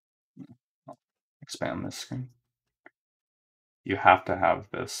 I'll expand this screen. You have to have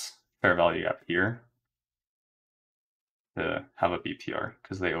this fair value gap here to have a BPR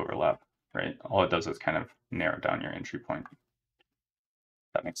because they overlap, right? All it does is kind of narrow down your entry point.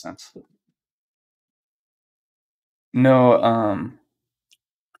 That makes sense. No,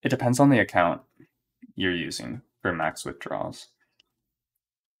 it depends on the account you're using for max withdrawals,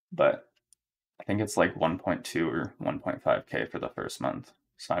 but I think it's like 1.2 or 1.5K for the first month.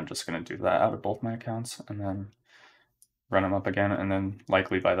 So I'm just going to do that out of both my accounts and then run them up again. And then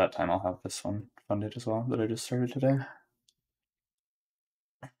likely by that time, I'll have this one funded as well that I just started today.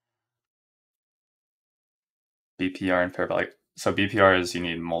 BPR and fair value. So BPR is you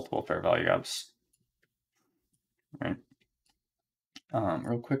need multiple fair value gaps, right?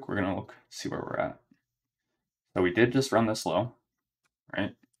 Real quick, we're going to see where we're at. So we did just run this low,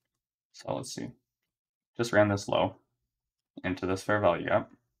 right? So let's see. Just ran this low into this fair value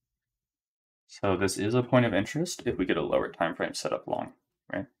gap. So this is a point of interest if we get a lower time frame set up long,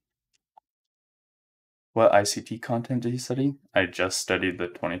 right? What ICT content did you study? I just studied the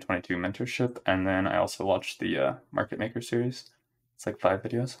 2022 mentorship, and then I also watched the Market Maker series. It's like 5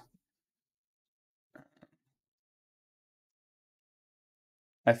 videos.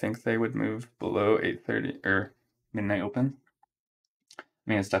 I think they would move below 8:30 or midnight open. I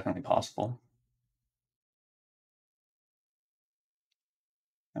mean, it's definitely possible.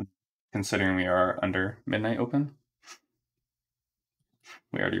 And considering we are under midnight open,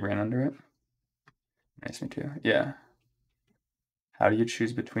 we already ran under it. Nice, me too. Yeah. How do you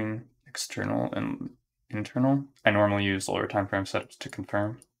choose between external and internal? I normally use lower time frame setups to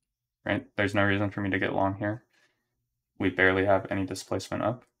confirm, right? There's no reason for me to get long here. We barely have any displacement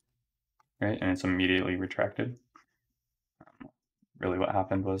up, right? And it's immediately retracted. Really what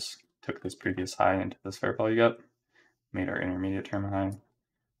happened was took this previous high into this fair value gap, made our intermediate term high,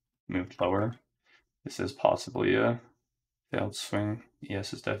 moved lower. This is possibly a failed swing.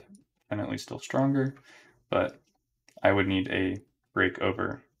 ES is definitely still stronger, but I would need a break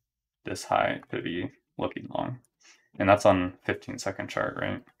over this high to be looking long. And that's on 15-second chart,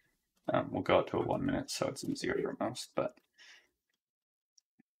 right? We'll go out to a 1 minute, so it's easier for most, but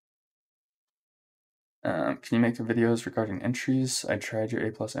can you make videos regarding entries? I tried your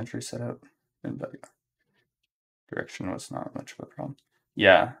A+ entry setup, and direction was not much of a problem.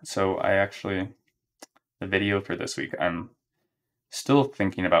 Yeah, so I actually, the video for this week, I'm still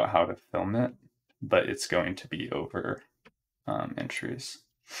thinking about how to film it, but it's going to be over entries.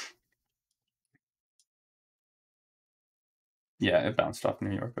 Yeah, it bounced off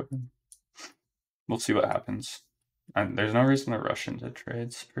New York Open. We'll see what happens. There's no reason to rush into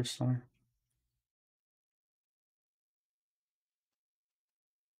trades, personally.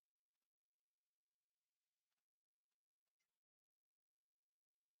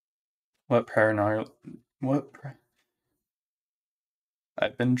 What prior what?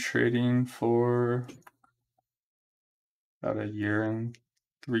 I've been trading for about 1.75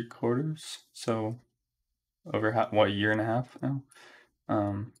 years, so over what, 1.5 years now.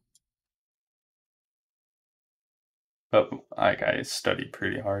 But like I studied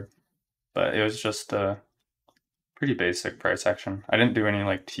pretty hard, but it was just a pretty basic price action. I didn't do any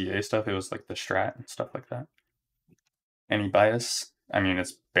like TA stuff. It was like the strat and stuff like that. Any bias? I mean,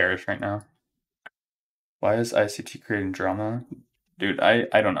 it's bearish right now. Why is ICT creating drama? Dude, I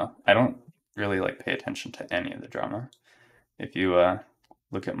don't know. I don't really like pay attention to any of the drama. If you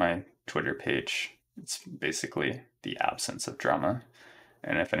look at my Twitter page, it's basically the absence of drama.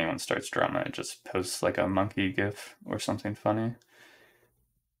 And if anyone starts drama, it just posts like a monkey gif or something funny.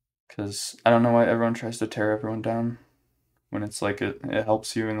 Because I don't know why everyone tries to tear everyone down when it's like it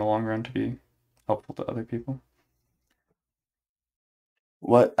helps you in the long run to be helpful to other people.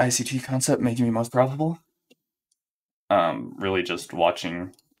 What ICT concept made me most profitable? Really just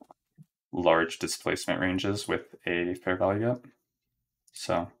watching large displacement ranges with a fair value gap.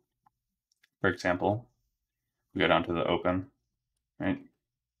 So, for example, we go down to the open, right?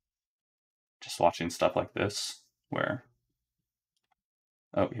 Just watching stuff like this, where,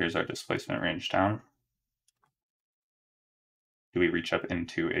 oh, here's our displacement range down. Do we reach up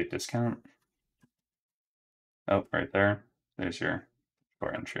into a discount? Oh, right there. There's your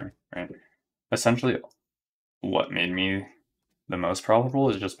short entry, right? Essentially, what made me the most profitable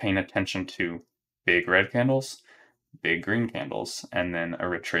is just paying attention to big red candles, big green candles, and then a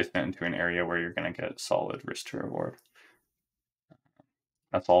retracement into an area where you're going to get solid risk to reward.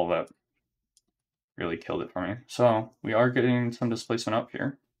 That's all that really killed it for me. So we are getting some displacement up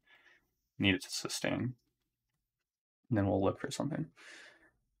here. Need it to sustain. And then we'll look for something.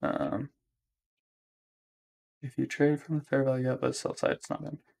 If you trade from the fair value gap, but sell side, it's not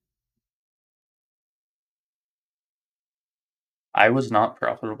in. I was not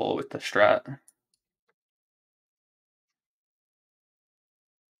profitable with the strat.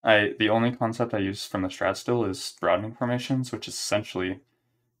 The only concept I use from the strat still is broadening formations, which is essentially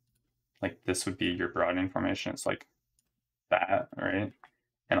like this would be your broadening formation. It's like that, right?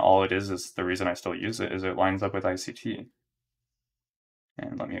 And all it is the reason I still use it is it lines up with ICT.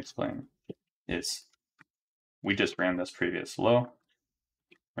 And let me explain. Is we just ran this previous low,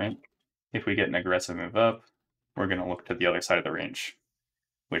 right? If we get an aggressive move up, we're going to look to the other side of the range,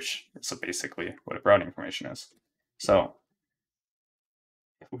 which is basically what a broadening formation is. So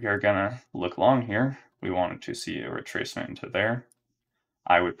if we are going to look long here, we wanted to see a retracement into there.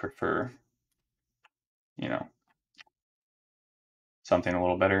 I would prefer, you know, something a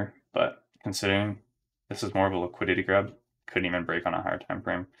little better, but considering this is more of a liquidity grab, couldn't even break on a higher time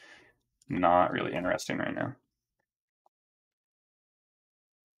frame, not really interesting right now.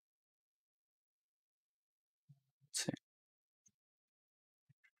 Let's see.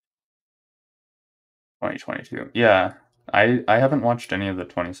 2022. Yeah, I haven't watched any of the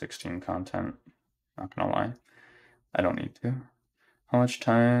 2016 content, not gonna lie. I don't need to. How much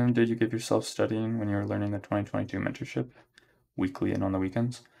time did you give yourself studying when you were learning the 2022 mentorship, weekly and on the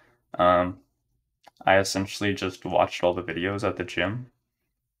weekends? I essentially just watched all the videos at the gym.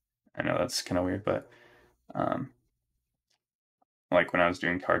 I know that's kind of weird, but like when I was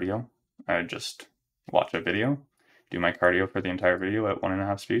doing cardio, I would just watch a video, do my cardio for the entire video at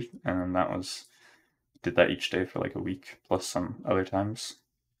 1.5 speed, and then did that each day for like a week plus some other times.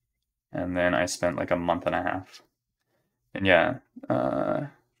 And then I spent like a month and a half. And yeah,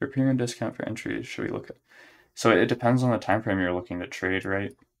 for premium discount for entries, should we look at? So it depends on the time frame you're looking to trade,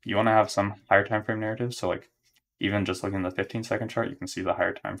 right? You want to have some higher time frame narratives. So like even just looking at the 15-second chart, you can see the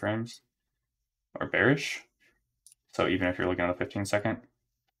higher time frames are bearish. So even if you're looking at the 15-second,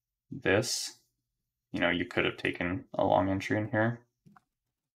 this, you could have taken a long entry in here,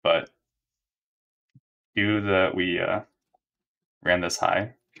 but due that we ran this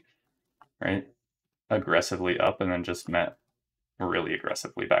high, right, aggressively up and then just met really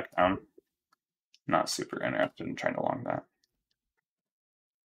aggressively back down, not super interested in trying to long that.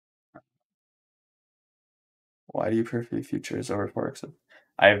 Why do you prefer futures over forex?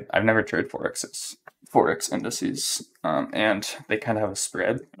 I've never traded forex indices, and they kind of have a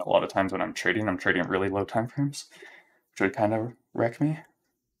spread. A lot of times when I'm trading at really low time frames, which would kind of wreck me.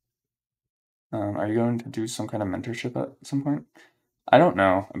 Are you going to do some kind of mentorship at some point? I don't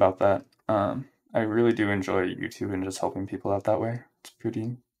know about that. I really do enjoy YouTube and just helping people out that way. It's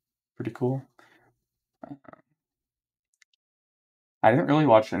pretty cool. I didn't really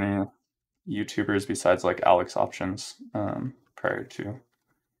watch any YouTubers besides like Alex Options prior to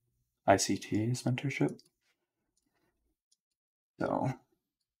ICT's mentorship. So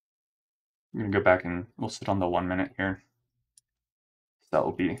I'm gonna go back and we'll sit on the 1 minute here. That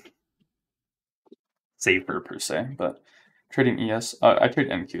will be safer per se, but trading ES, I trade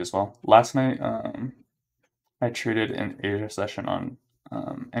NQ as well. Last night, I traded an Asia session on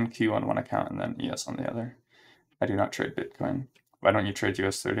NQ on one account and then ES on the other. I do not trade Bitcoin. Why don't you trade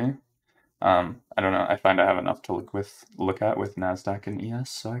US30? I don't know. I find I have enough to look at with Nasdaq and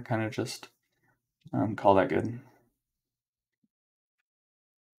ES, so I kind of just call that good.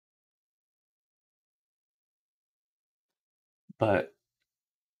 But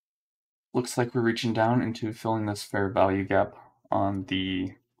looks like we're reaching down into filling this fair value gap on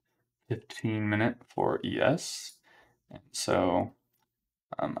the 15 minute for ES. And so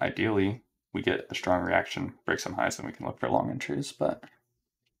Ideally, we get a strong reaction, break some highs, and we can look for long entries, but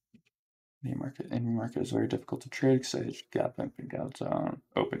the market is very difficult to trade because I hit gap and big out zone,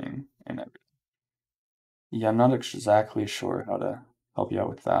 opening, and everything. Yeah, I'm not exactly sure how to help you out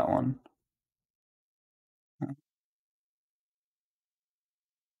with that one.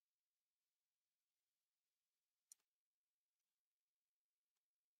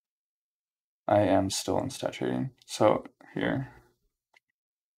 I am still in stat trading. So here,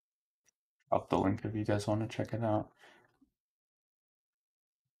 drop the link if you guys want to check it out.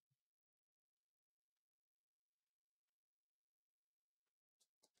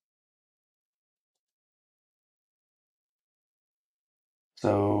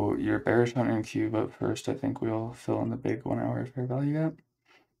 So you're bearish on NQ, but first I think we'll fill in the big 1 hour fair value gap.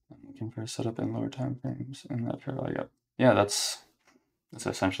 I'm looking for a setup in lower time frames in that fair value gap. Yeah, that's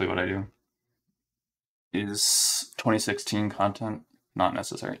essentially what I do. Is 2016 content not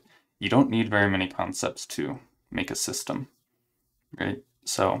necessary? You don't need very many concepts to make a system, right?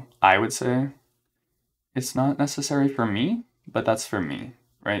 So I would say it's not necessary for me, but that's for me,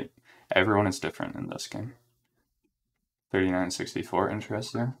 right? Everyone is different in this game. 39.64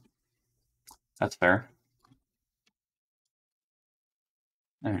 interest there. That's fair.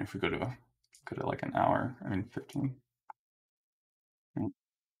 I mean, if we go to like an hour, I mean 15.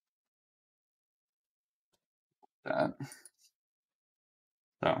 That.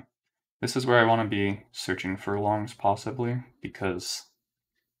 So this is where I want to be searching for longs possibly because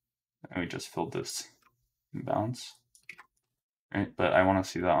we just filled this imbalance, right? But I want to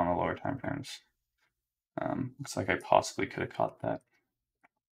see that on the lower time frames. Looks like I possibly could have caught that.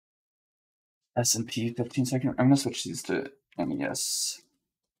 S&P 15-second. I'm gonna switch these to MES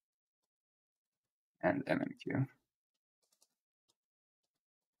and MMQ.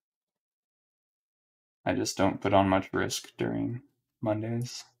 I just don't put on much risk during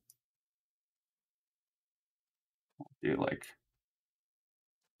Mondays. I'll do like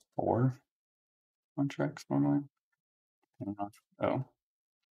 4 contracts normally. Oh,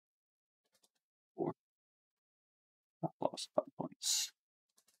 4. Stop loss 5 points.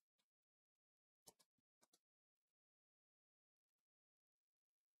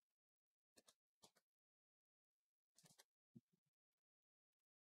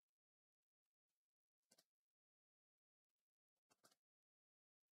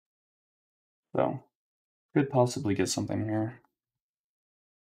 So could possibly get something here.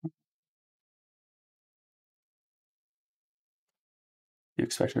 You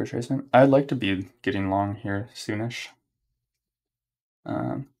expect a retracement? I'd like to be getting long here soonish.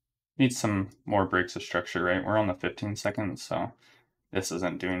 Need some more breaks of structure, right? We're on the 15 seconds, so this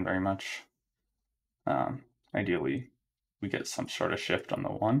isn't doing very much. Ideally, we get some sort of shift on the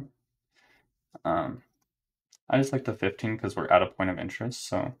 1. I just like the 15 because we're at a point of interest,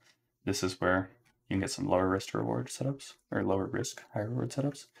 so this is where you can get some lower risk to reward setups, or lower risk, higher reward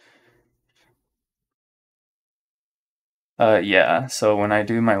setups. Yeah, so when I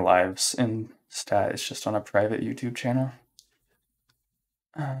do my lives in Stat, it's just on a private YouTube channel.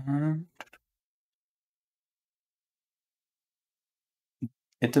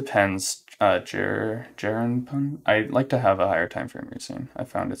 It depends, Jaren Pun. I like to have a higher time frame routine. I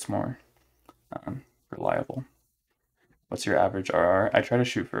found it's more reliable. What's your average RR? I try to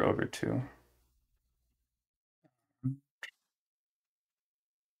shoot for over 2.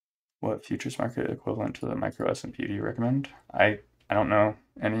 What futures market equivalent to the micro S&P do you recommend? I don't know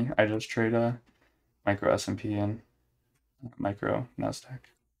any. I just trade micro S&P and micro Nasdaq.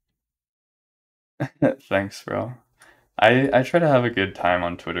 Thanks, bro. I try to have a good time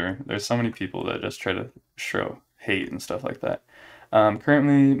on Twitter. There's so many people that just try to show hate and stuff like that.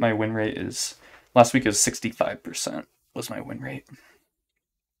 Currently, my win rate is last week is 65% was my win rate,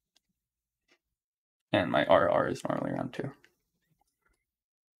 and my RR is normally around 2. At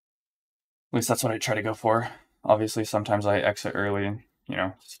least that's what I try to go for. Obviously, sometimes I exit early. You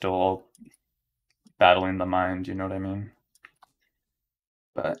know, still battling the mind. You know what I mean?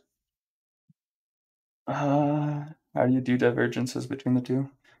 But how do you do divergences between the two?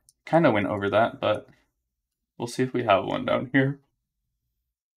 Kind of went over that, but we'll see if we have one down here.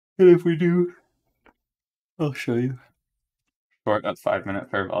 And if we do, I'll show you. Short at 5-minute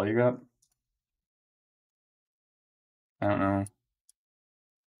fair value gap. I don't know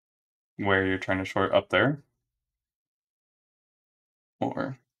where you're trying to short up there.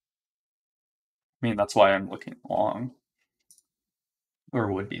 Or, I mean, that's why I'm looking long.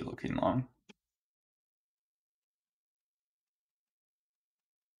 Or would be looking long.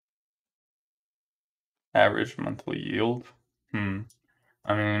 Average monthly yield. I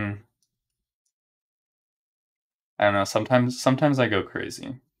mean, I don't know, sometimes I go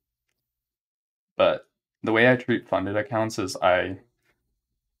crazy. But the way I treat funded accounts is I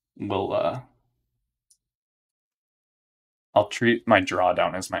will I'll treat my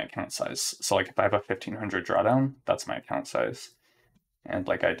drawdown as my account size. So like if I have a 1500 drawdown, that's my account size. And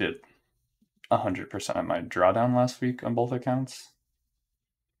like I did 100% of my drawdown last week on both accounts.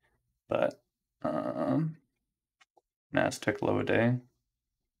 But Nas took low a day.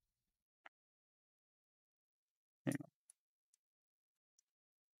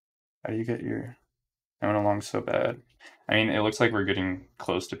 How do you get your I went along so bad? I mean, it looks like we're getting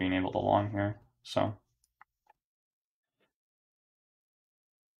close to being able to long here. So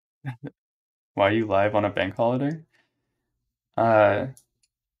why are you live on a bank holiday? Uh,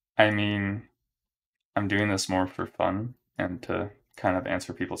 I mean, I'm doing this more for fun and to kind of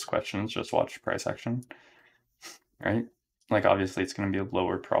answer people's questions. Just watch price action, right? Like obviously it's going to be a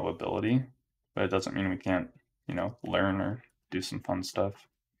lower probability, but it doesn't mean we can't, learn or do some fun stuff.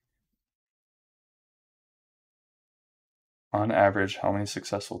 On average, how many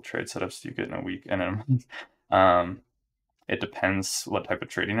successful trade setups do you get in a week and in a month? It depends what type of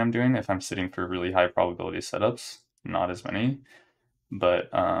trading I'm doing. If I'm sitting for really high probability setups, not as many. But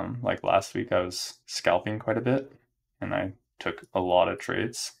like last week, I was scalping quite a bit, and I took a lot of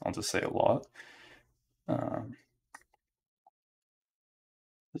trades. I'll just say a lot. Um,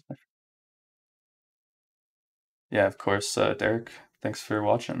 yeah, of course, Derek. Thanks for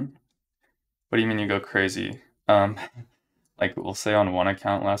watching. What do you mean you go crazy? Like we'll say on one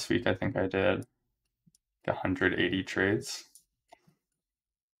account last week, I think I did 180 trades,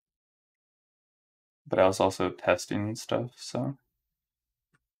 but I was also testing stuff. So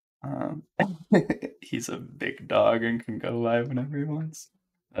um, he's a big dog and can go live whenever he wants.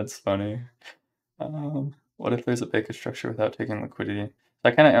 That's funny. What if there's a bacon structure without taking liquidity?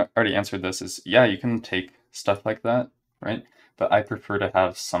 I kind of already answered this. Is yeah, you can take stuff like that, right? But I prefer to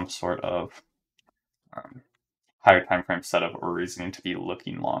have some sort of um, higher time frame setup or reasoning to be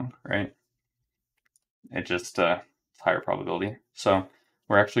looking long, right? It just it's higher probability. So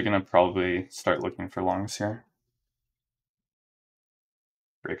we're actually going to probably start looking for longs here.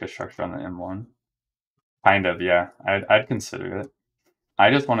 Break a structure on the M1. Kind of, yeah. I'd consider it.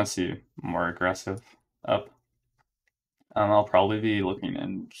 I just want to see more aggressive up. I'll probably be looking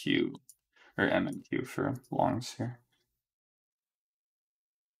in Q or M and Q for longs here.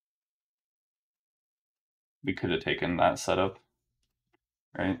 We could have taken that setup,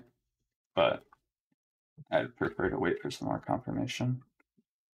 right? But I'd prefer to wait for some more confirmation.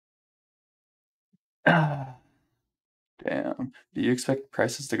 Damn. Do you expect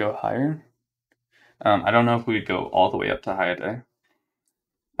prices to go higher? I don't know if we'd go all the way up to high a day.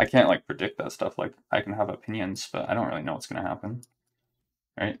 I can't like predict that stuff. Like I can have opinions, but I don't really know what's going to happen,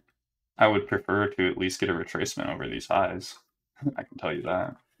 right? I would prefer to at least get a retracement over these highs. I can tell you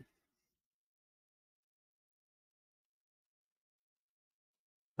that.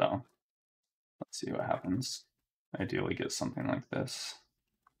 So let's see what happens. Ideally, get something like this.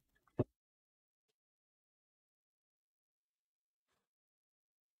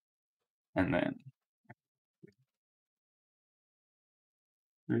 And then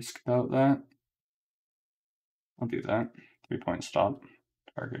risk about that. I'll do that. 3-point stop,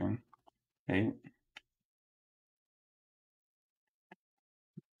 targeting 8.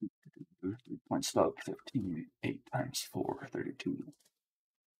 3-point stop, 15. 8 times 4, 32.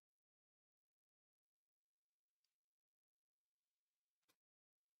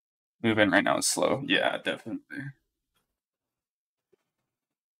 Moving right now is slow. Yeah, definitely.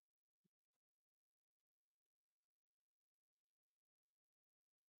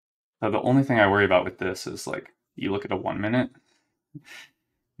 So the only thing I worry about with this is like you look at a 1 minute,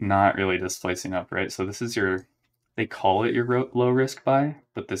 not really displacing up, right? So this is your, they call it your low risk buy,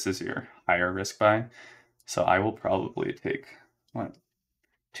 but this is your higher risk buy. So I will probably take what,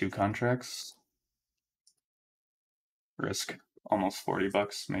 2 contracts, risk almost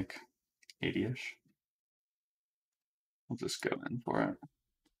 $40, make 80-ish. We'll just go in for it.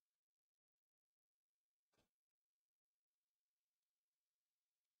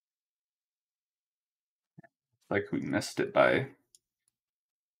 Like we missed it by a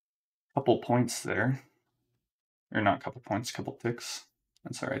couple points there. Or not a couple points, couple ticks.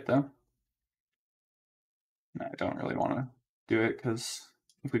 That's alright though. No, I don't really want to do it because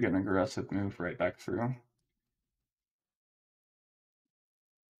if we get an aggressive move right back through.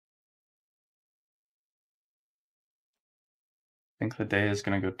 I think the day is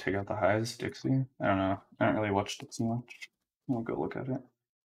going to go take out the highs, Dixie. I don't know. I don't really watch Dixie much. We'll go look at it.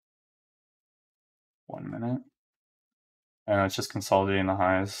 1 minute. It's just consolidating the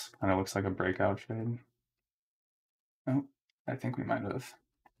highs. Kind of looks like a breakout trade. Oh, I think we might have.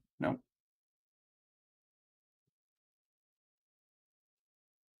 Nope.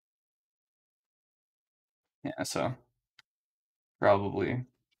 Yeah, so probably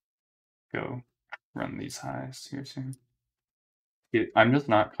go run these highs here soon. I'm just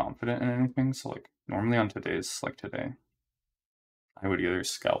not confident in anything, so like normally on today's like today, I would either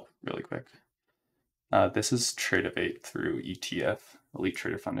scalp really quick. This is Trade of 8 through ETF, Elite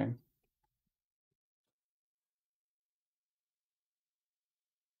Trader Funding.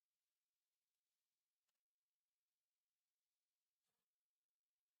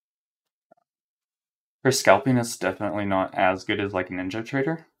 For scalping, it's definitely not as good as like Ninja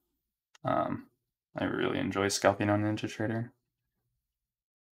Trader. I really enjoy scalping on Ninja Trader.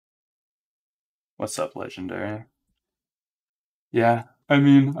 What's up, Legendary? Yeah, I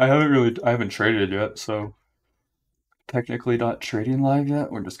mean, I haven't traded yet, so technically not trading live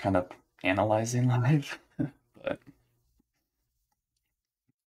yet. We're just kind of analyzing live, but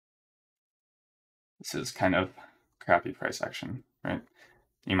this is kind of crappy price action, right?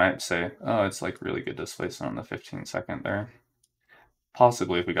 You might say, oh, it's like really good displacement on the 15-second there.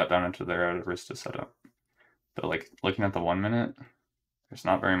 Possibly if we got down into there, I would have risked a setup. But like looking at the 1 minute, there's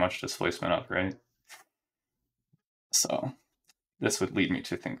not very much displacement up, right? So this would lead me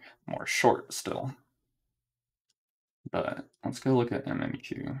to think more short still. But let's go look at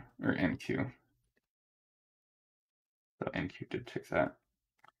MNQ or NQ. So NQ did take that.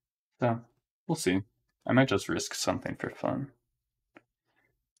 So we'll see. I might just risk something for fun.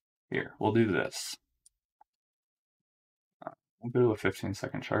 Here, we'll do this. We'll go to a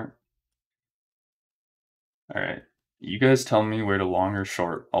 15-second chart. All right. You guys tell me where to long or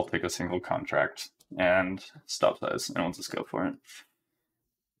short. I'll take a single contract and stop size, and we'll just go for it.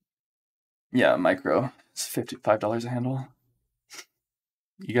 Yeah, micro. It's $55 a handle.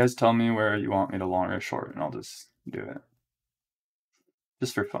 You guys tell me where you want me to long or short, and I'll just do it.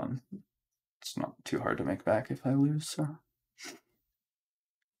 Just for fun. It's not too hard to make back if I lose, so.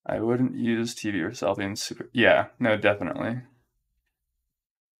 I wouldn't use TV or selfie super. Yeah, no, definitely.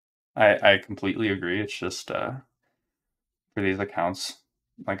 I completely agree. It's just for these accounts,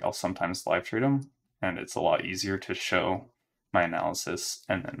 like I'll sometimes live trade them, and it's a lot easier to show my analysis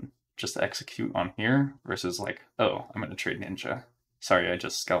and then just execute on here versus like, oh, I'm gonna trade Ninja. Sorry, I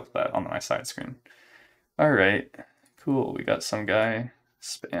just scalped that on my side screen. All right, cool. We got some guy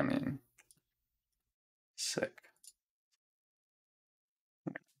spamming. Sick.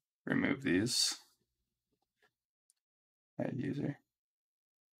 Remove these. Add user.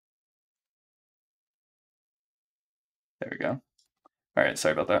 There we go. All right,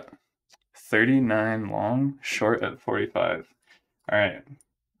 sorry about that. 39 long, short at 45. All right,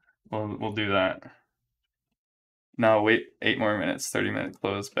 we'll do that. No, wait 8 more minutes, 30-minute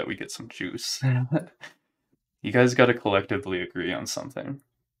close, bet we get some juice. You guys got to collectively agree on something.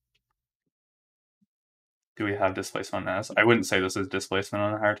 Do we have displacement on NAS? I wouldn't say this is displacement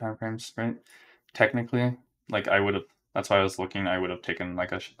on the higher time frames, right? Technically, like I would have, that's why I was looking, I would have taken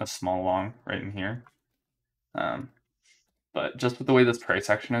like a small long right in here. But just with the way this price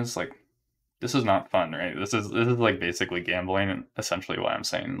action is, like, this is not fun, right? This is like basically gambling, and essentially why I'm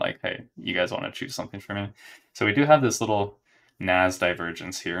saying like, hey, you guys want to choose something for me. So we do have this little NAS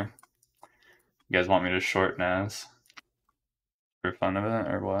divergence here. You guys want me to short NAS for fun of it,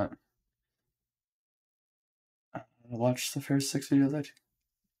 or what? Watch the first 6 videos.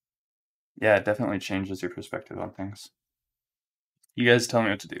 Yeah, it definitely changes your perspective on things. You guys tell me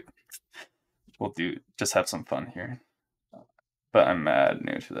what to do. We'll just have some fun here. But I'm mad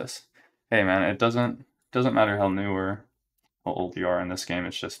new to this. Hey man, it doesn't matter how new or how old you are in this game.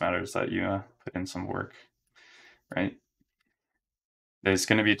 It just matters that you put in some work, right? There's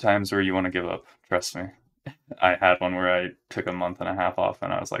gonna be times where you want to give up. Trust me. I had one where I took a month and a half off,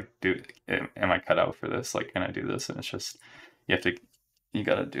 and I was like, dude, am I cut out for this? Like, can I do this? And it's just you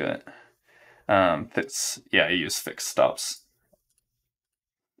gotta do it. I use fixed stops.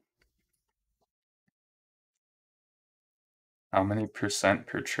 How many percent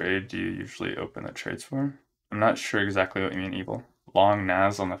per trade do you usually open the trades for? I'm not sure exactly what you mean, Evil. Long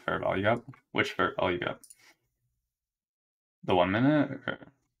NAS on the fair value gap? Which fair value gap? The 1 minute? Or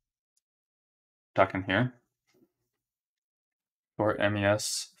talking here? Or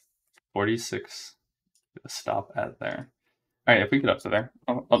MES 46. Stop at there. Alright, if we get up to there,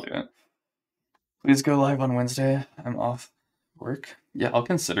 I'll do it. Please go live on Wednesday. I'm off work. Yeah, I'll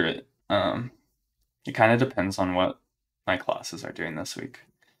consider it. It kind of depends on what my classes are doing this week.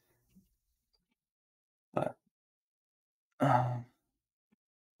 But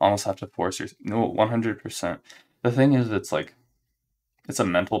almost have to force your no 100%. The thing is, it's like it's a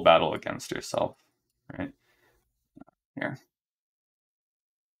mental battle against yourself, right? Here.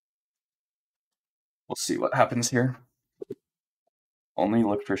 We'll see what happens here. Only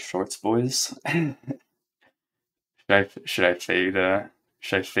look for shorts, boys. Should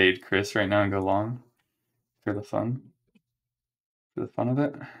I fade Chris right now and go long for the fun? For the fun of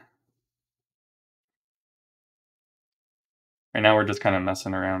it? Right now we're just kind of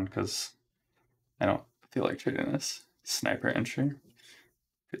messing around because I don't feel like trading this sniper entry.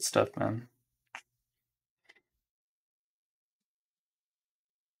 Good stuff, man.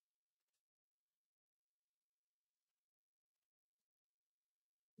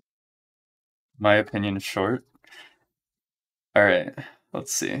 My opinion is short. All right,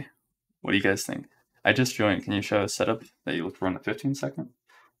 let's see. What do you guys think? I just joined. Can you show a setup that you look for in the 15 second?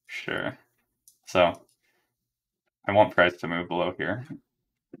 Sure. So I want price to move below here,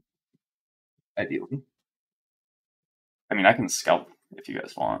 ideally. I mean, I can scalp if you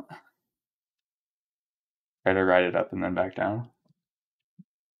guys want. Try to ride it up and then back down.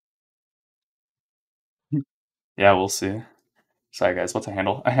 Yeah, we'll see. Sorry, guys. What's a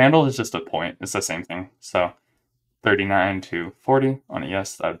handle? A handle is just a point. It's the same thing. So 39 to 40 on a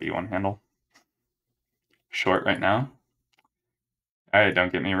yes, that would be one handle. Short right now. All right,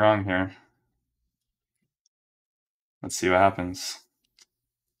 don't get me wrong here. Let's see what happens.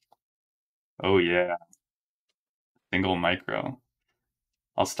 Oh, yeah. Single micro.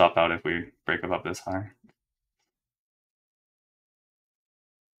 I'll stop out if we break above this high.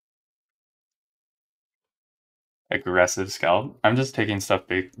 Aggressive scalp. I'm just taking stuff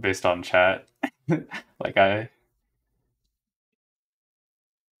based on chat. Like I'm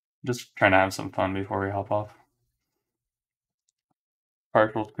just trying to have some fun before we hop off.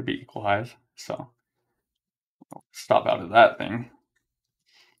 Partials could be equal highs, so I'll stop out of that thing.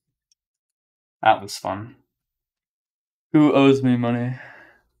 That was fun. Who owes me money?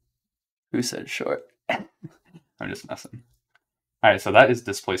 Who said short? I'm just messing. All right, so that is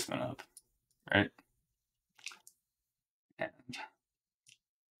displacement up, right? And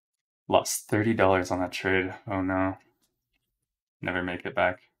lost $30 on that trade. Oh no. Never make it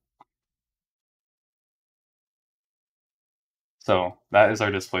back. So that is our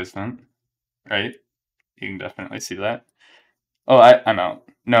displacement, right? You can definitely see that. Oh, I'm out.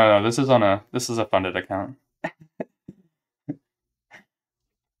 No, this is a funded account.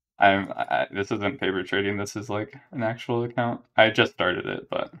 This isn't paper trading. This is like an actual account. I just started it,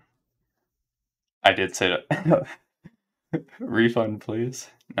 but I did say that refund, please.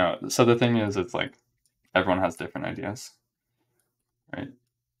 No. So the thing is, it's like everyone has different ideas, right?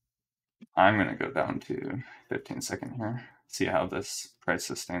 I'm gonna go down to 15 second here. See how this price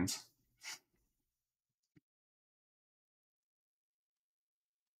sustains.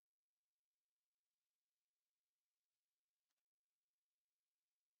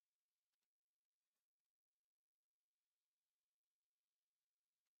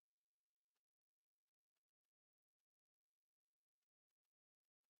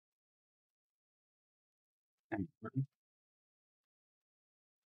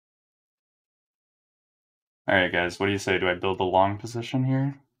 All right, guys. What do you say? Do I build a long position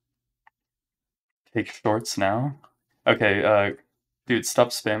here? Take shorts now. Okay, dude, stop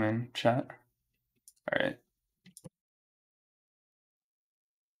spamming chat. All right.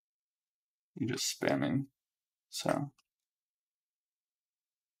 You're just spamming. So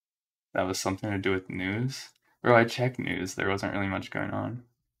that was something to do with news. Bro, I checked news. There wasn't really much going on.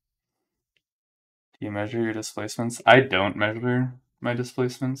 Do you measure your displacements? I don't measure my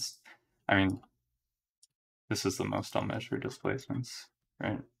displacements. I mean, this is the most I'll measure displacements,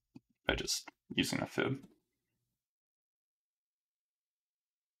 right? By just using a fib.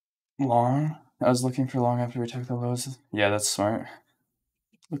 Long. I was looking for long after we took the lows. Yeah, that's smart.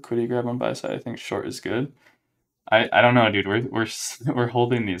 Liquidity grab on buy side. I think short is good. I don't know, dude. We're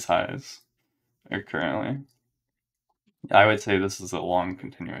holding these highs currently. I would say this is a long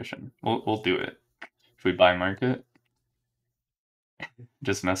continuation. We'll do it. If we buy market,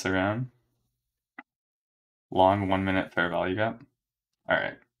 just mess around. Long 1 minute fair value gap. All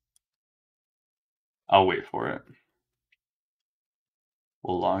right. I'll wait for it.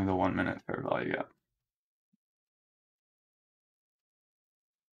 We'll long the 1 minute fair value gap.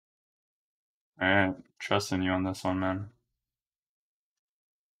 All right. Trusting you on this one, man.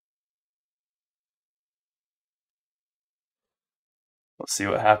 Let's see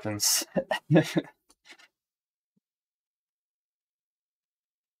what happens.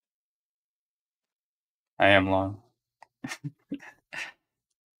 I am long.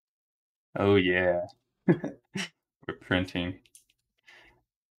 Oh yeah. We're printing.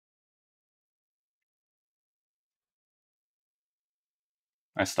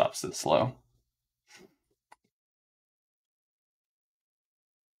 My stop's this low.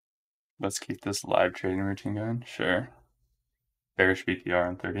 Let's keep this live trading routine going. Sure. Bearish BPR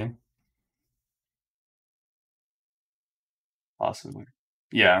on 30. Possibly.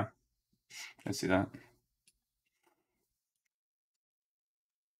 Yeah, I see that.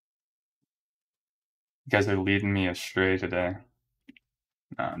 You guys are leading me astray today.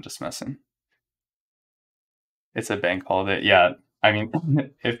 No, I'm just messing. It's a bank holiday. Yeah, I mean,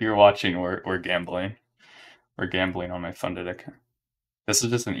 if you're watching, we're gambling. We're gambling on my funded account. This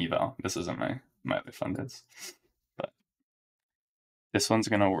is just an eval. This isn't my other fundeds. But this one's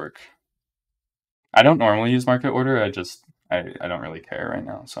gonna work. I don't normally use market order. I don't really care right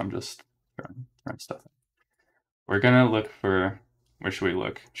now, so I'm just throwing stuff. We're gonna look for, where should we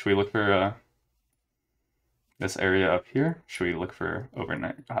look? Should we look for this area up here? Should we look for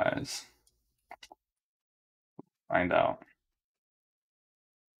overnight highs? Find out.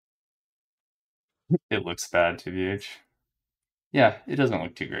 It looks bad to VH. Yeah, it doesn't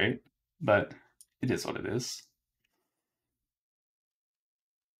look too great, but it is what it is.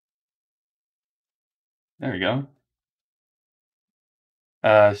 There we go.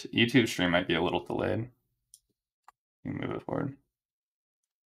 YouTube stream might be a little delayed. You can move it forward.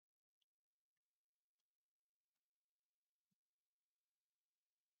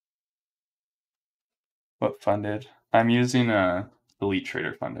 What funded? I'm using Elite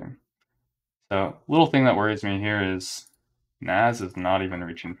Trader funding. So little thing that worries me here is NAS is not even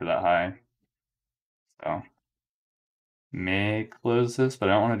reaching for that high. So may close this, but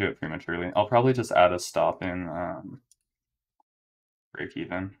I don't want to do it prematurely. I'll probably just add a stop in break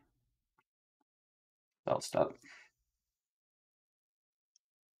even. I'll stop.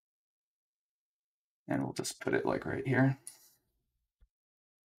 And we'll just put it like right here.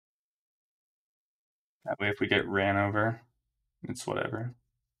 That way if we get ran over, it's whatever.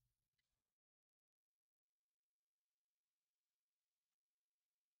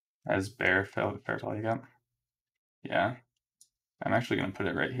 As fair value gap. Yeah. I'm actually going to put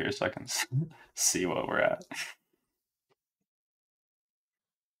it right here so I can see what we're at.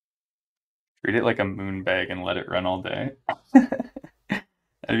 Treat it like a moon bag and let it run all day. That'd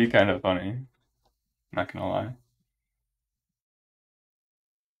be kind of funny. Not gonna lie.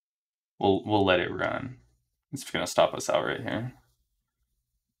 We'll let it run. It's gonna stop us out right here.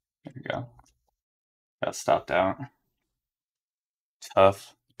 There we go. Got stopped out.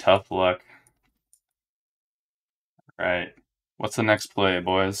 Tough luck. Right. What's the next play,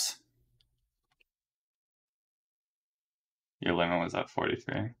 boys? Your limit was at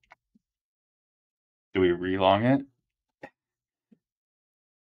 43. Do we relong it?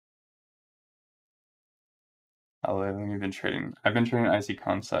 How long have you been trading? I've been trading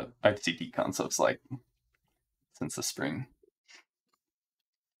ICD concepts like since the spring.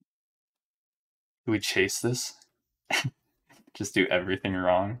 Do we chase this? Just do everything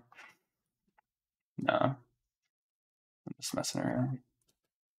wrong? No. I'm just messing around.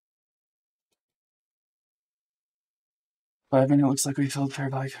 5 minute looks like we filled fair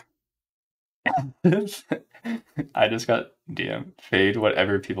value. I just got DM fade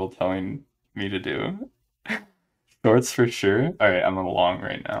whatever people telling me to do. Shorts for sure. All right, I'm a long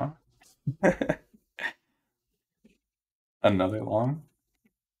right now. Another long.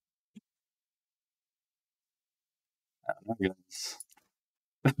 Oh, yes.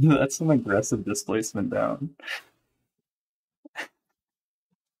 That's some aggressive displacement down.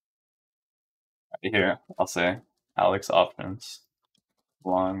 Right here, I'll say Alex options,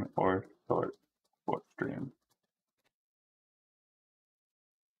 long or short, fourth stream.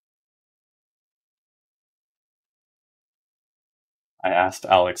 I asked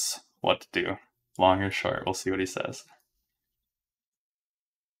Alex what to do, long or short. We'll see what he says.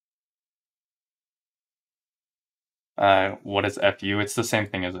 What is FU? It's the same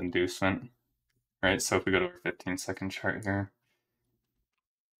thing as inducement, right? So if we go to our 15-second chart here,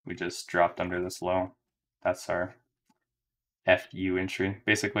 we just dropped under this low. That's our FU entry.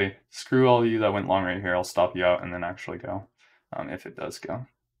 Basically, screw all you that went long right here. I'll stop you out and then actually go, if it does go.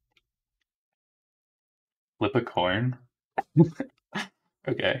 Flip a coin.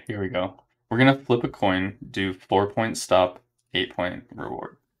 Okay, here we go. We're gonna flip a coin, do 4-point stop, 8-point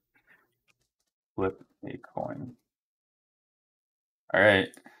reward. Flip a coin. All right.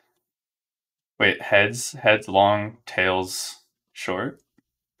 Wait, heads long, tails short.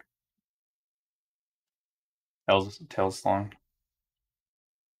 Tails long.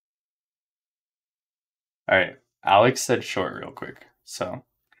 All right. Alex said short real quick, so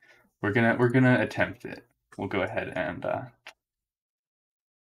we're gonna attempt it. We'll go ahead and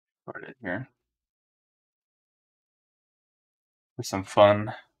start it here for some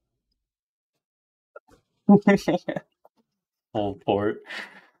fun. Full port.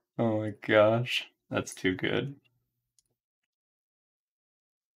 Oh my gosh. That's too good.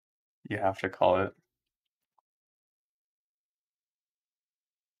 You have to call it.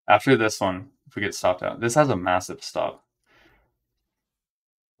 After this one, if we get stopped out, this has a massive stop.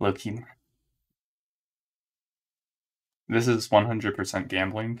 Low-key. This is 100%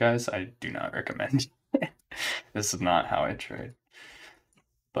 gambling, guys. I do not recommend. This is not how I trade.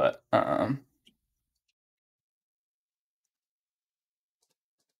 But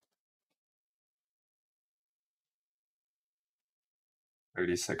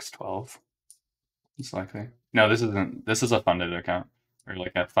 3612 is likely. No, this isn't. This is a funded account or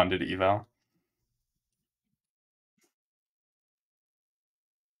like a funded eval.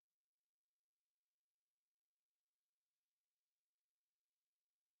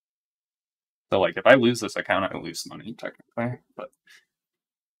 So like if I lose this account, I lose money technically, but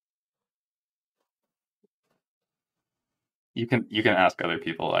you can ask other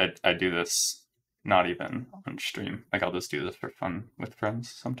people. I do this not even on stream. Like I'll just do this for fun with friends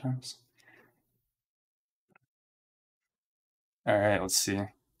sometimes. All right, let's see.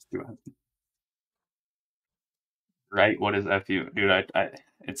 Let's do it. Right? What is FU, dude?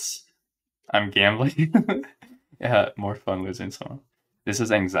 I'm gambling. Yeah, more fun losing someone. This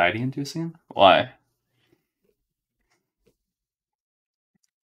is anxiety inducing. Why?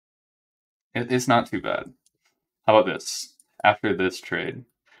 It's not too bad. How about this? After this trade,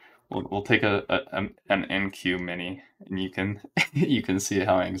 we'll take an NQ mini, and you can you can see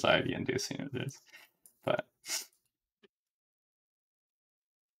how anxiety inducing it is. But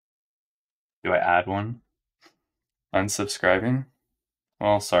do I add one? Unsubscribing?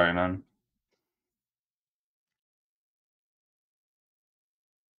 Well, sorry, man.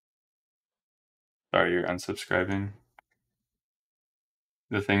 Sorry, you're unsubscribing.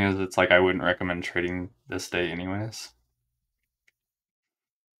 The thing is, it's like I wouldn't recommend trading this day anyways.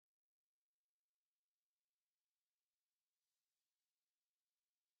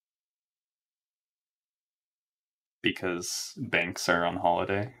 Because banks are on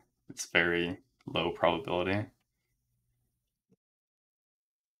holiday. It's very low probability.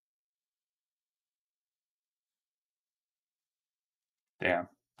 Damn,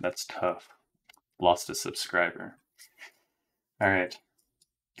 that's tough. Lost a subscriber. Alright.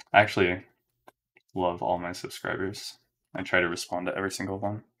 I actually love all my subscribers. I try to respond to every single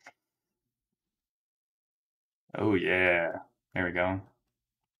one. Oh yeah. There we go.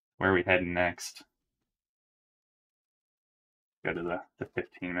 Where are we heading next? Go to the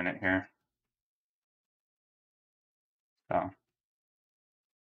 15-minute here. So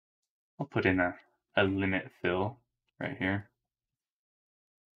I'll put in a limit fill right here.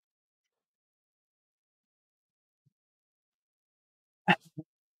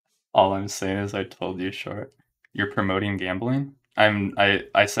 All I'm saying is I told you short. You're promoting gambling?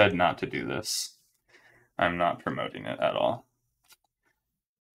 I said not to do this. I'm not promoting it at all.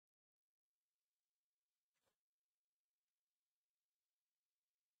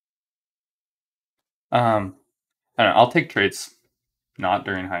 I don't know, I'll take trades not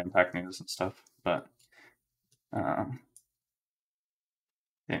during high impact news and stuff, but dang,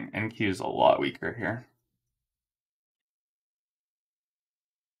 NQ is a lot weaker here.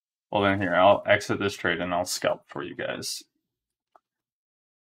 Well then here, I'll exit this trade and I'll scalp for you guys.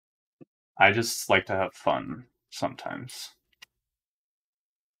 I just like to have fun sometimes.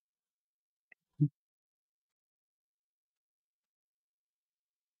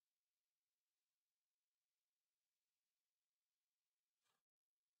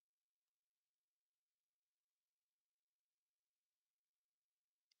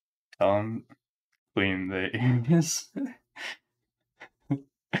 Tell them clean the areas.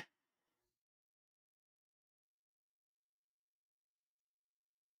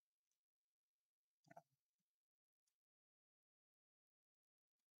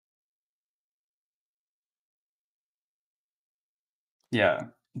 Yeah,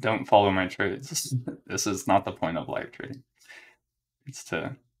 don't follow my trades. This is not the point of live trading. It's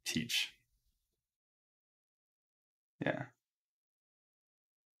to teach. Yeah.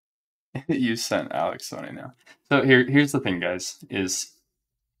 You sent Alex money now. So here's the thing, guys, is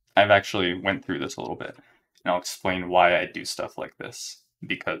I've actually went through this a little bit, and I'll explain why I do stuff like this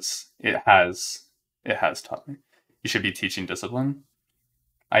because it has taught me. You should be teaching discipline.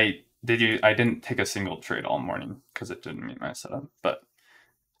 I didn't take a single trade all morning because it didn't meet my setup, but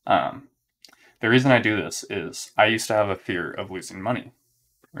um, the reason I do this is I used to have a fear of losing money,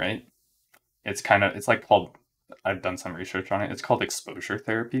 right? It's like called, I've done some research on it. It's called exposure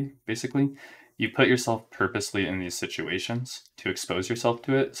therapy, basically. You put yourself purposely in these situations to expose yourself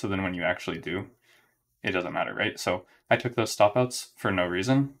to it. So then when you actually do, it doesn't matter, right? So I took those stop outs for no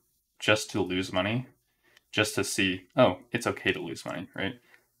reason. just to lose money, just to see, oh, it's okay to lose money, right?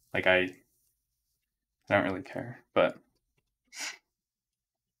 Like I don't really care. But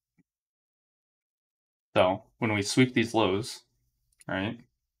so when we sweep these lows, right,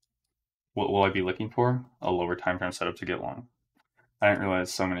 what will I be looking for? A lower time frame setup to get long. I didn't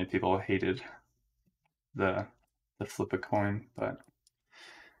realize so many people hated the flip a coin, but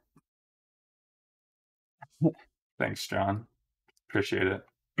thanks, John. Appreciate it.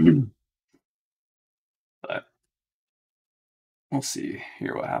 But we'll see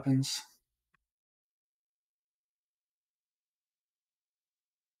here what happens.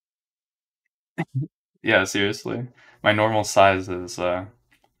 Yeah, seriously. My normal size is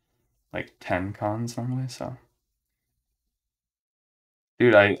like 10 cons normally, so.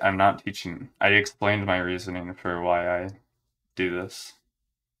 Dude, I'm not teaching. I explained my reasoning for why I do this.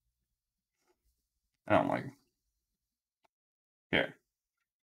 And I'm like, here.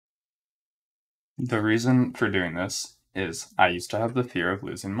 The reason for doing this is I used to have the fear of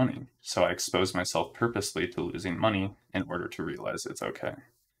losing money, so I exposed myself purposely to losing money in order to realize it's okay.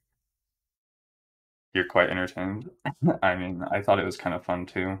 You're quite entertained. I mean, I thought it was kind of fun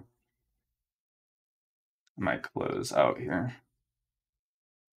too. I might close out here.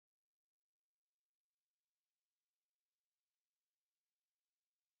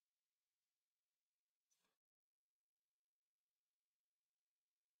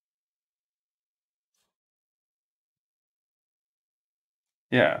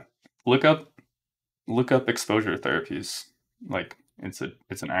 Yeah. Look up exposure therapies. Like it's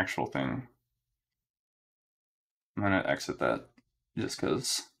an actual thing. I'm gonna exit that just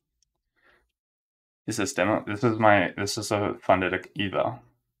because. Is this demo? This is a funded eval.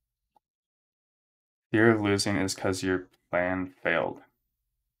 Fear of losing is because your plan failed.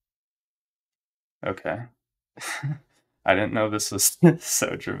 Okay. I didn't know this was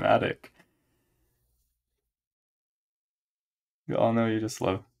so dramatic. You all know you just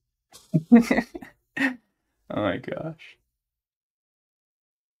love. Oh my gosh.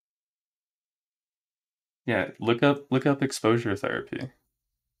 Yeah, look up exposure therapy.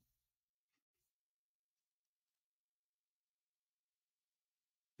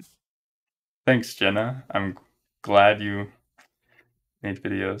 Thanks, Jenna. I'm glad you made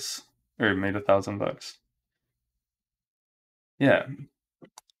videos or made $1,000. Yeah,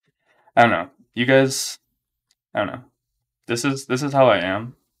 I don't know. You guys, I don't know. This is how I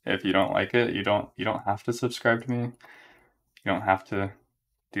am. If you don't like it, you don't have to subscribe to me. You don't have to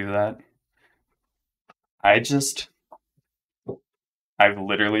do that. I just I've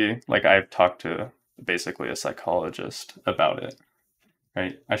literally like I've talked to basically a psychologist about it,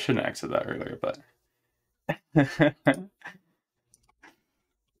 right? I shouldn't exit that earlier, but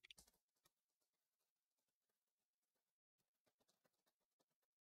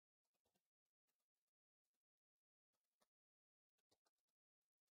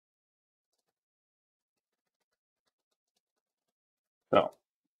so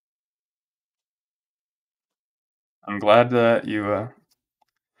I'm glad that you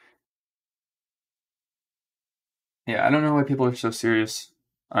yeah, I don't know why people are so serious.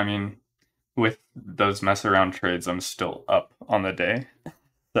 I mean, with those mess around trades, I'm still up on the day.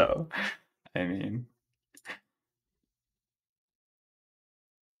 So, I mean,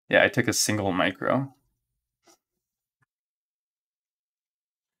 yeah, I took a single micro.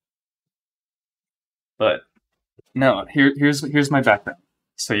 But no, here's my background,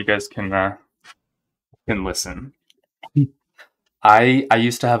 so you guys can listen. I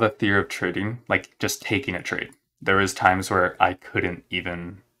used to have a fear of trading, like just taking a trade. There was times where I couldn't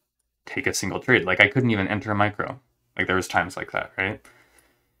even take a single trade. Like I couldn't even enter a micro. Like there was times like that, right?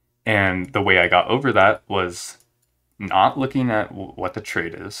 And the way I got over that was not looking at what the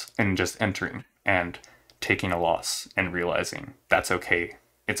trade is and just entering and taking a loss and realizing that's okay.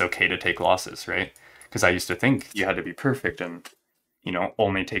 It's okay to take losses, right? Because I used to think you had to be perfect and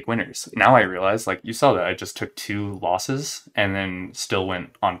only take winners. Now I realize, like you saw that I just took 2 losses and then still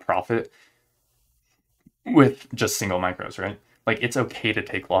went on profit with just single micros, right? Like it's okay to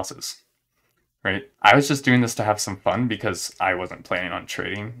take losses, right? I was just doing this to have some fun because I wasn't planning on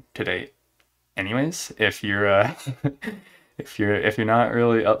trading today anyways. If you're if you're not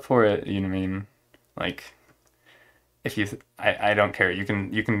really up for it, you know what I mean? Like if you I don't care. You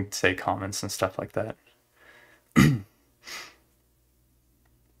can say comments and stuff like that.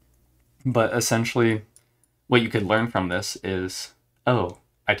 But essentially what you could learn from this is, oh,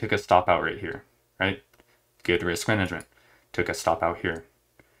 I took a stop out right here, right? Good risk management. Took a stop out here.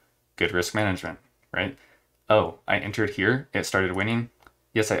 Good risk management, right? Oh, I entered here, it started winning.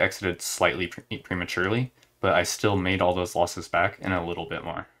 Yes, I exited slightly prematurely, but I still made all those losses back and a little bit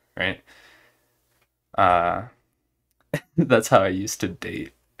more, right? Uh, that's how I used to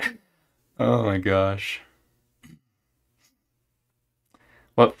date. Oh my gosh.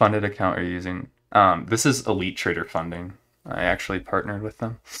 What funded account are you using? This is Elite Trader Funding. I actually partnered with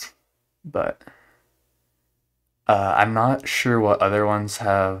them, but I'm not sure what other ones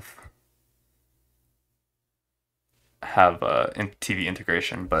have in TV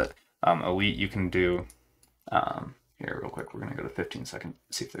integration, but Elite you can do. Here, real quick, we're gonna go to 15 seconds,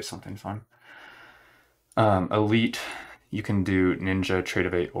 see if there's something fun. Elite, you can do Ninja,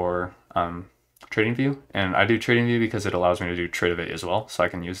 Tradeovate, or TradingView, and I do TradingView because it allows me to do Tradeovate as well, so I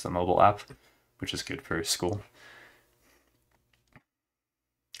can use the mobile app, which is good for school.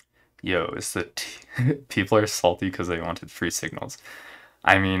 Yo, is the people are salty because they wanted free signals.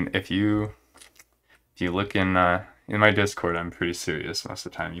 I mean, if you look in my Discord, I'm pretty serious most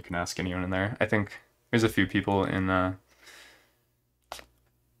of the time. You can ask anyone in there. I think there's a few people in the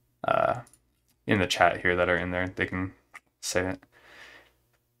chat here that are in there. They can say it.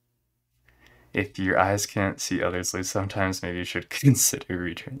 If your eyes can't see others lose sometimes, maybe you should consider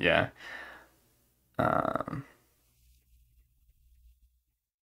return. Yeah. Um,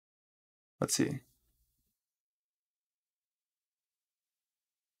 let's see.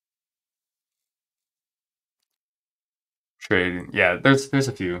 Trade. Yeah, there's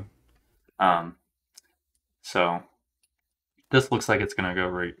a few. Um, so this looks like it's gonna go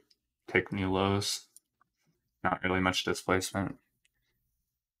right, take new lows. Not really much displacement.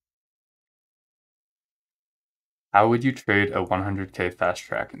 How would you trade a 100K fast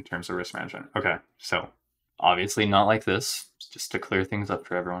track in terms of risk management? Okay, so obviously not like this, just to clear things up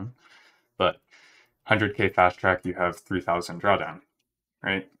for everyone. But 100K fast track, you have 3,000 drawdown,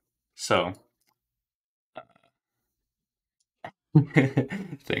 right? So,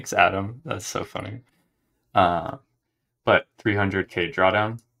 thanks, Adam. That's so funny. But 300K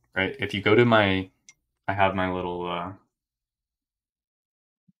drawdown, right? If you go to I have my little,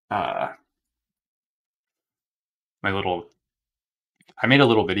 uh, my little, I made a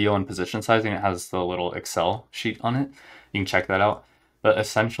little video on position sizing. It has the little Excel sheet on it. You can check that out. But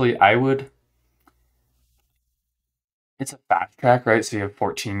essentially, it's a fast track, right? So you have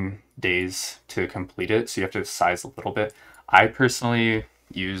 14 days to complete it. So you have to size a little bit. I personally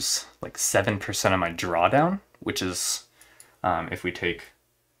use like 7% of my drawdown, which is if we take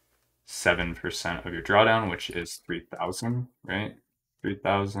 7% of your drawdown, which is 3,000, right?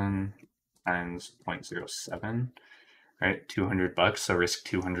 3,000 times 0.07, right? $200. So risk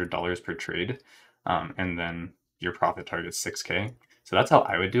 $200 per trade. And then your profit target is 6K. So that's how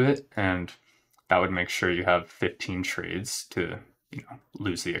I would do it. And that would make sure you have 15 trades to,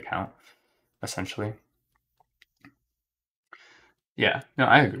 lose the account, essentially. Yeah, no,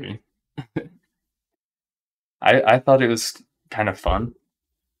 I agree. I thought it was kind of fun,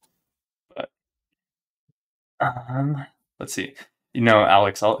 but um, let's see.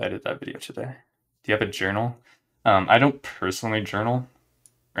 Alex, I'll edit that video today. Do you have a journal? I don't personally journal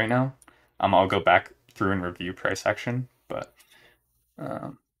right now. I'll go back through and review price action, but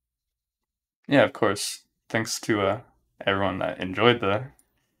um, yeah, of course. Thanks to everyone that enjoyed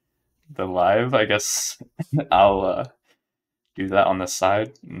the live. I guess I'll do that on the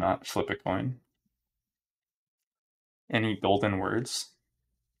side, not flip a coin. Any golden words?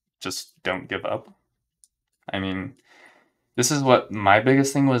 Just don't give up. I mean, this is what my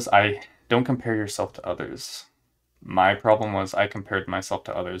biggest thing was. I don't compare yourself to others. My problem was I compared myself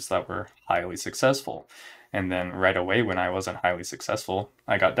to others that were highly successful. And then right away, when I wasn't highly successful,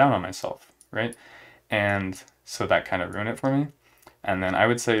 I got down on myself, right? And so that kind of ruined it for me. And then I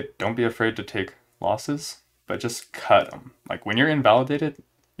would say, don't be afraid to take losses, but just cut them. Like when you're invalidated,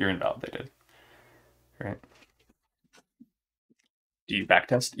 right? Do you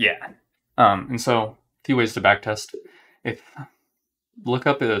backtest? Yeah. And so a few ways to backtest. If look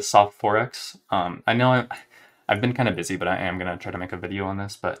up a soft forex. I know I've been kind of busy, but I am gonna try to make a video on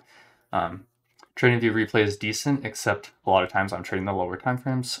this. But TradingView replay is decent, except a lot of times I'm trading the lower time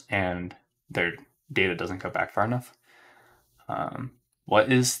frames and their data doesn't go back far enough.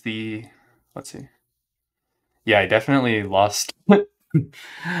 What is the? Let's see. Yeah, I definitely lost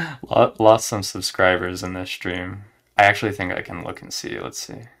lost some subscribers in this stream. I actually think I can look and see. Let's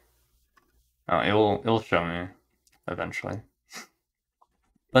see. Oh, it'll show me eventually.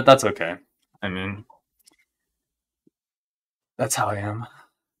 But that's okay. I mean, that's how I am.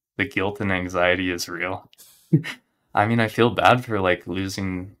 The guilt and anxiety is real. I mean, I feel bad for like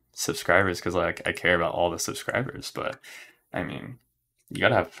losing subscribers because like I care about all the subscribers, but I mean, you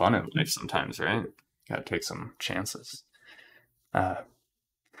gotta have fun in life sometimes, right? You gotta take some chances. Uh,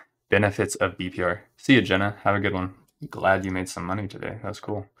 benefits of BPR. See you, Jenna. Have a good one. Glad you made some money today. That's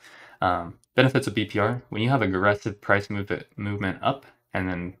cool. Benefits of BPR: when you have aggressive price movement up and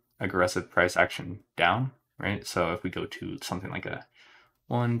then aggressive price action down, right? So if we go to something like a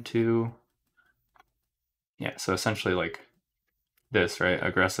 1, 2, yeah. So essentially like this, right?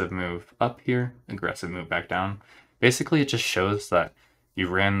 Aggressive move up here, aggressive move back down. Basically, it just shows that you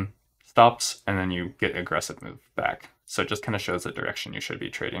ran stops and then you get aggressive move back. So it just kind of shows the direction you should be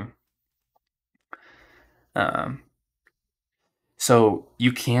trading. So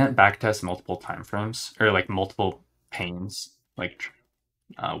you can't backtest multiple time frames or like multiple panes, like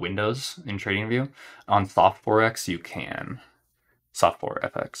windows in TradingView. On Soft4x, you can.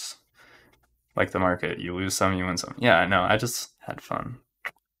 Soft4FX. Like the market, you lose some, you win some. Yeah, I know. I just had fun.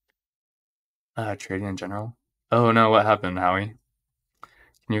 Trading in general. Oh no, what happened, Howie?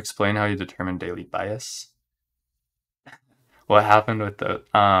 Can you explain how you determine daily bias? What happened with the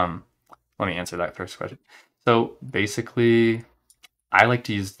let me answer that first question. So basically I like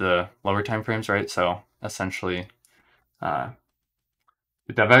to use the lower time frames, right? So essentially the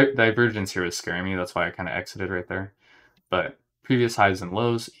divergence here is scaring me. That's why I kind of exited right there. But previous highs and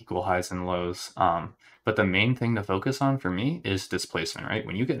lows equal highs and lows. But the main thing to focus on for me is displacement, right?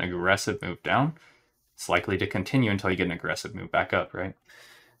 When you get an aggressive move down, it's likely to continue until you get an aggressive move back up, right?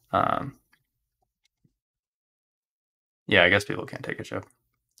 Yeah, I guess people can't take a joke.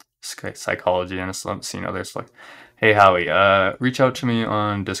 Psychology and a slump, seeing others like, hey Howie, reach out to me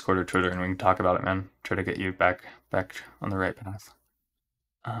on Discord or Twitter and we can talk about it, man. Try to get you back on the right path.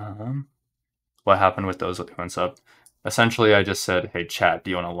 What happened with those that went up? Essentially, I just said, hey chat, do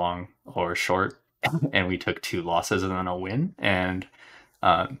you want a long or short? And we took 2 losses and then a win, and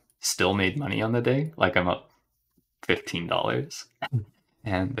still made money on the day. Like I'm up $15,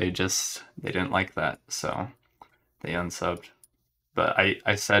 and they didn't like that, so they unsubbed. But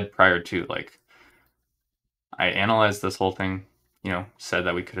I said prior to, like, I analyzed this whole thing, said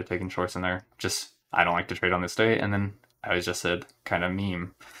that we could have taken shorts in there. Just, I don't like to trade on this day, and then I was just said kind of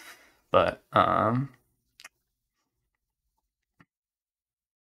meme. But are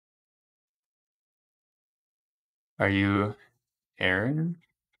you Aaron?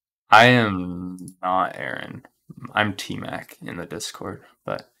 I am not Aaron. I'm T-Mac in the Discord.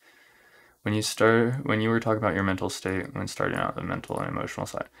 But when you were talking about your mental state when starting out, the mental and emotional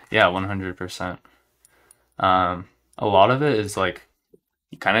side, yeah, 100%. A lot of it is like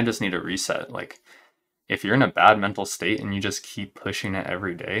you kind of just need a reset. Like if you're in a bad mental state and you just keep pushing it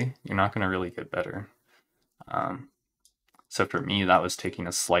every day, you're not going to really get better. So for me, that was taking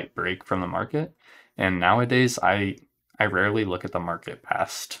a slight break from the market. And nowadays, I rarely look at the market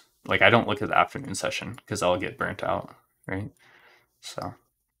past, like I don't look at the afternoon session because I'll get burnt out, right? So,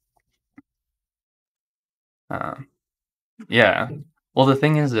 yeah. Well, the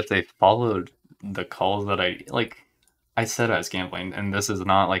thing is, if they followed the calls that I said I was gambling, and this is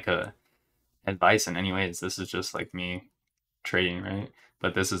not like a advice in any ways. This is just like me trading, right?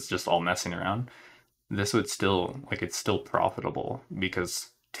 But this is just all messing around. This would still, like, it's still profitable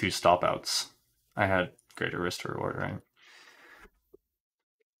because 2 stop outs. I had greater risk to reward, right?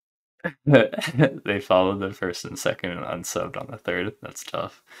 They followed the first and second and unsubbed on the third. That's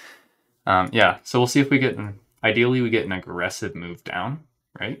tough. Yeah, so we'll see if we get ideally we get an aggressive move down,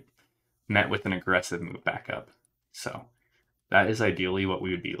 right? Met with an aggressive move back up. So that is ideally what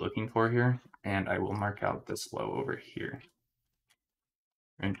we would be looking for here. And I will mark out this low over here.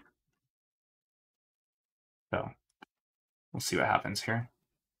 Right? So we'll see what happens here.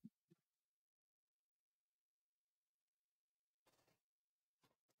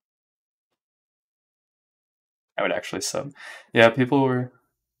 I would actually sub. Yeah, people were.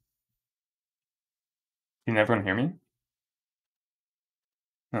 Can everyone hear me?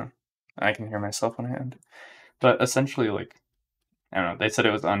 No. I can hear myself when I end. But essentially, like, I don't know, they said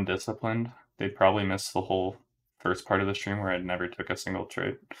it was undisciplined. They probably missed the whole first part of the stream where I never took a single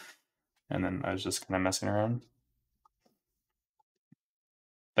trade. And then I was just kind of messing around.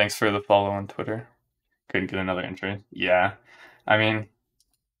 Thanks for the follow on Twitter. Couldn't get another entry. Yeah. I mean,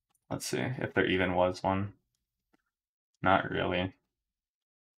 let's see if there even was one. Not really.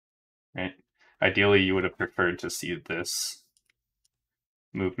 Right? Ideally, you would have preferred to see this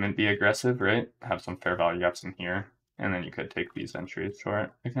movement be aggressive, right? Have some fair value gaps in here, and then you could take these entries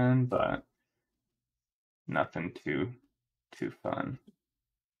short again, but nothing too fun.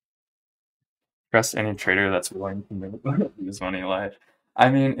 Trust any trader that's willing to lose money live. I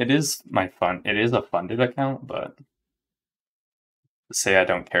mean, it is a funded account, but to say I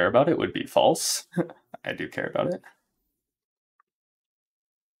don't care about it would be false. I do care about it.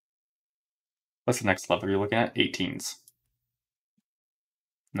 What's the next level you're looking at? 18s.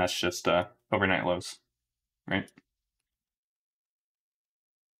 And that's just overnight lows, right?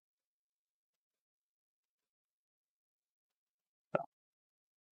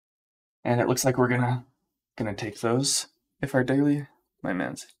 And it looks like we're gonna take those if our daily, my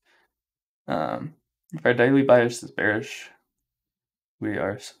man's, if our daily bias is bearish, we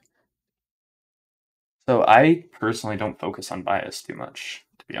are. So I personally don't focus on bias too much,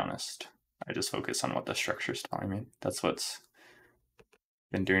 to be honest. I just focus on what the structure's telling me. That's what's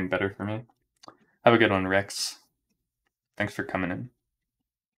been doing better for me. Have a good one, Rex. Thanks for coming in.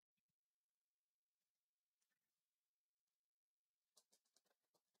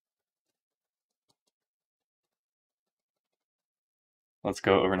 Let's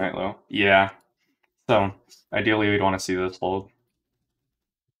go overnight low. Yeah. So ideally we'd want to see this hold.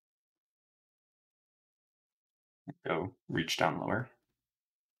 Go reach down lower.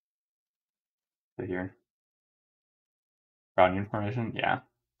 To here. Broad formation? Yeah.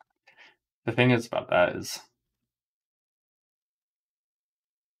 The thing is about that is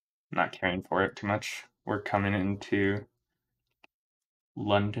I'm not caring for it too much. We're coming into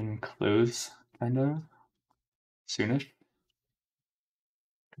London close, kind of, soonish.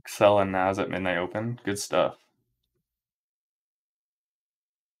 Excel and NAS at midnight open. Good stuff.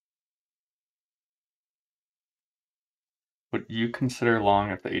 Would you consider long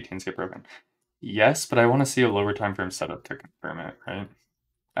if the 18s get broken? Yes, but I want to see a lower time frame setup to confirm it, right?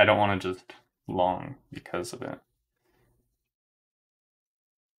 I don't want to just long because of it.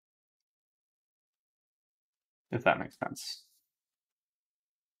 If that makes sense.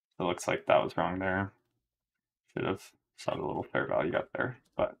 It looks like that was wrong there. Should have saw a little fair value up there,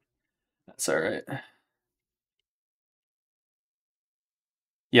 but that's all right.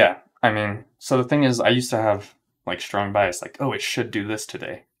 Yeah, I mean, so the thing is, I used to have like strong bias, like, oh, it should do this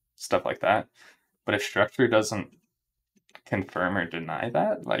today, stuff like that. But if structure doesn't confirm or deny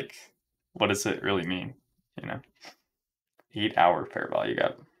that, like, what does it really mean? You know, 8 hour fair value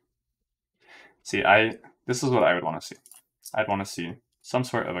gap. See, this is what I would want to see. I'd want to see some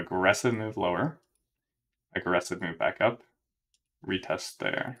sort of aggressive move lower, aggressive move back up, retest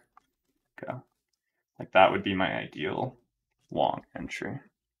there. Go. Like that would be my ideal long entry.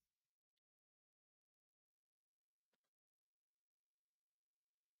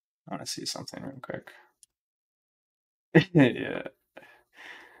 I want to see something real quick. Yeah.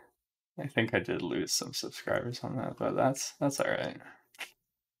 I think I did lose some subscribers on that, but that's all right.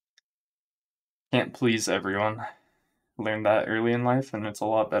 Can't please everyone. Learned that early in life, and it's a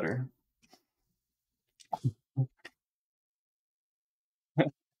lot better.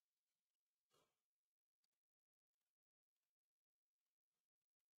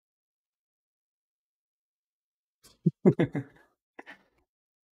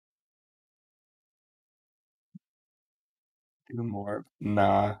 Do more.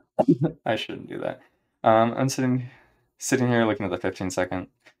 Nah, I shouldn't do that. I'm sitting here looking at the 15-second.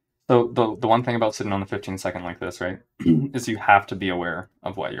 So the one thing about sitting on the 15-second like this, right, is you have to be aware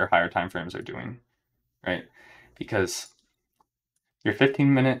of what your higher time frames are doing, right? Because your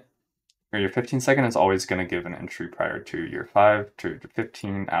 15-minute or your 15-second is always going to give an entry prior to your 5 to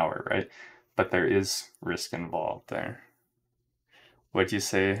 15 hour, right? But there is risk involved there. What'd you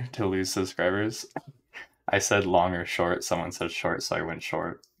say to lose subscribers? I said long or short. Someone said short, so I went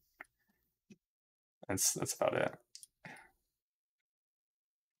short. That's about it.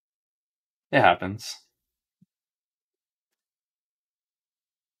 It happens.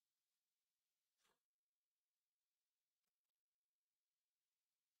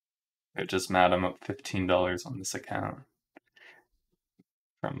 They're just mad I'm up $15 on this account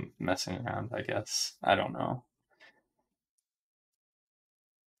from messing around, I guess. I don't know.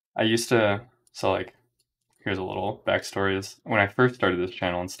 I used to, so like, here's a little backstory is when I first started this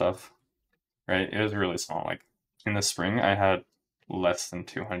channel and stuff, right, it was really small. Like in the spring, I had less than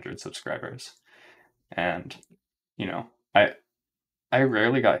 200 subscribers. And, you know, I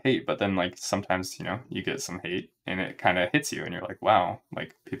rarely got hate, but then like sometimes, you get some hate and it kind of hits you and you're like, wow,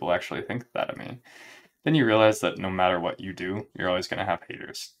 like people actually think that of me. Then you realize that no matter what you do, you're always going to have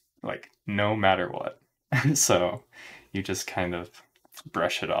haters. Like no matter what. So you just kind of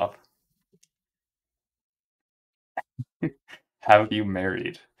brush it off. Have you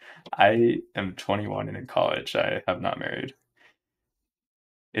married? I am 21 and in college. I have not married.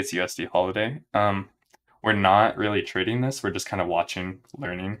 It's USD holiday. We're not really trading this. We're just kind of watching,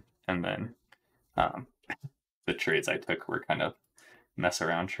 learning, and then um, the trades I took were kind of mess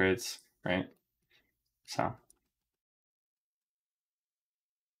around trades, right? So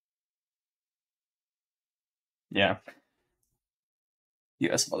yeah,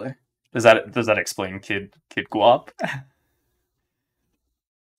 US holiday. Does that explain kid guap?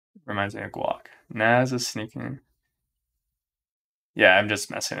 Reminds me of guac. Naz is sneaking. Yeah, I'm just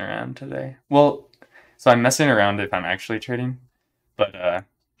messing around today. Well, so I'm messing around if I'm actually trading, but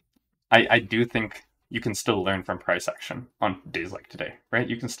I do think you can still learn from price action on days like today, right?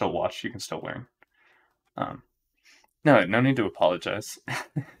 You can still watch, you can still learn. Um, no need to apologize.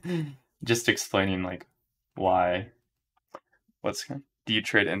 Just explaining like why. Do you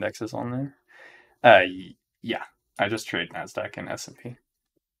trade indexes on there? Yeah, I just trade Nasdaq and S&P.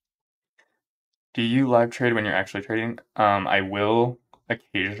 Do you live trade when you're actually trading? I will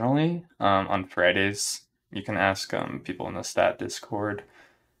occasionally. On Fridays, you can ask people in the Stat Discord.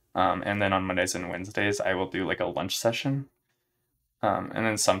 And then on Mondays and Wednesdays, I will do like a lunch session. And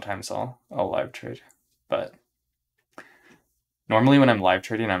then sometimes I'll live trade. But normally when I'm live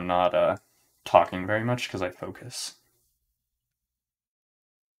trading, I'm not talking very much because I focus.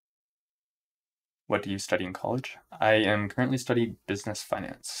 What do you study in college? I am currently studying business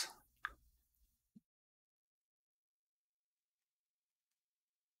finance.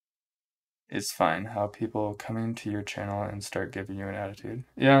 It's fine how people come into your channel and start giving you an attitude.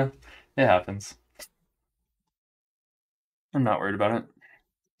 Yeah, it happens. I'm not worried about it.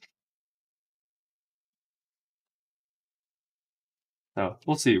 So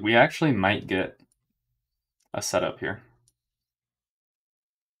we'll see. We actually might get a setup here.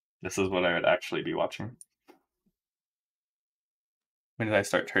 This is what I would actually be watching. When did I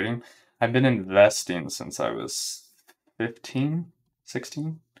start trading? I've been investing since I was 15,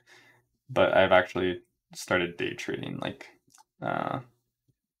 16, but I've actually started day trading like about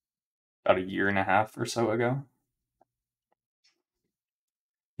a year and a half or so ago.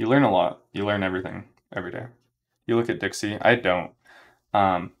 You learn a lot. You learn everything every day. You look at Dixie. I don't.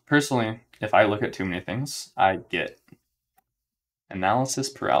 Personally, if I look at too many things, I get analysis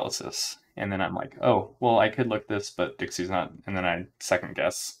paralysis. And then I'm like, oh, well, I could look this, but Dixie's not. And then I second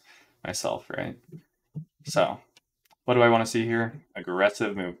guess myself, right? So, what do I want to see here?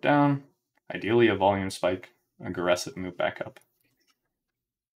 Aggressive move down, ideally a volume spike, aggressive move back up.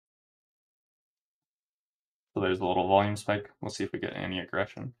 So there's a little volume spike. We'll see if we get any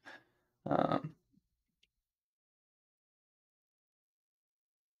aggression.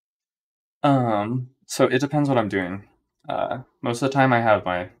 So it depends what I'm doing. Most of the time I have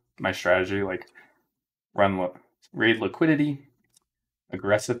my strategy like raid liquidity,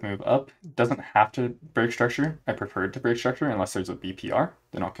 aggressive move up. It doesn't have to break structure. I prefer it to break structure unless there's a BPR.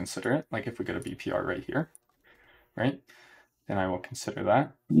 Then I'll consider it. Like if we get a BPR right here, right? Then I will consider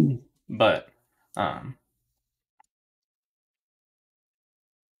that. But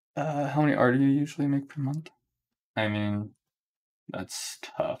how many R do you usually make per month? I mean, that's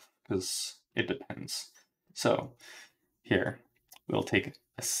tough because it depends. So here, we'll take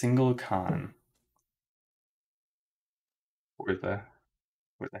a single con for the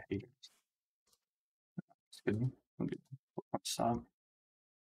haters. It's good. We'll do stop.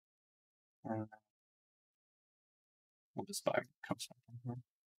 And we'll just buy come.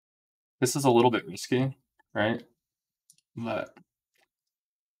 This is a little bit risky, right? But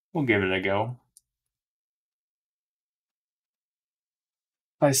we'll give it a go.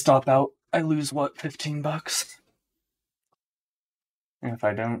 If I stop out, I lose what, 15 bucks? And if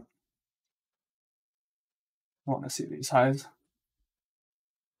I don't, I want to see these highs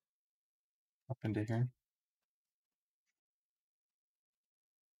up into here.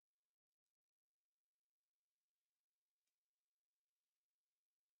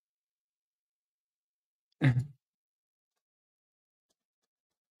 I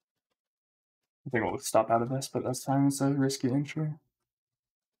think we'll stop out of this, but this time it's a risky entry.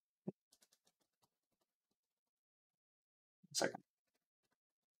 Second.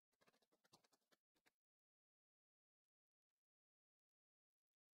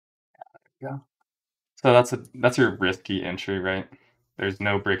 Yeah. So that's your risky entry, right? There's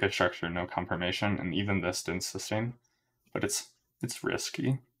no break of structure, no confirmation, and even this didn't sustain. But it's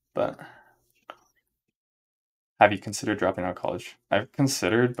risky. But have you considered dropping out of college? I've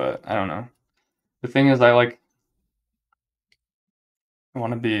considered, but I don't know. The thing is, I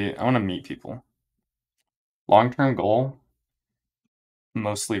want to meet people. Long-term goal,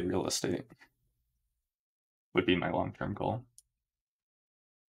 mostly real estate would be my long-term goal.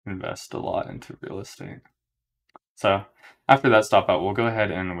 Invest a lot into real estate. So after that stop out, we'll go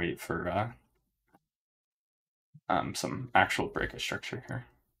ahead and wait for some actual break of structure here.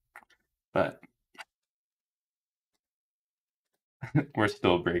 But we're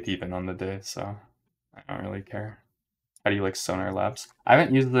still break even on the day, so I don't really care. How do you like Sonar Labs? I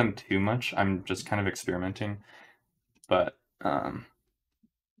haven't used them too much. I'm just kind of experimenting. But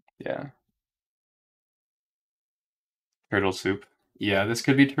yeah. Turtle soup. Yeah, this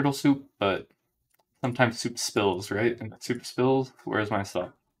could be turtle soup, but sometimes soup spills, right? And if soup spills, where's my stuff?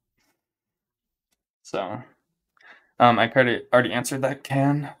 So I already answered that.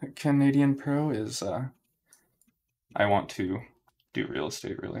 Canadian Pro is I want to do real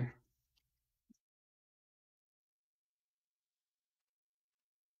estate really.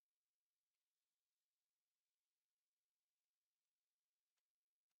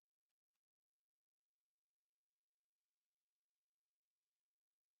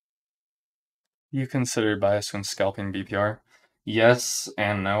 You consider bias when scalping BPR? Yes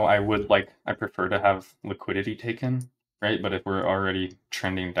and no. I prefer to have liquidity taken, right? But if we're already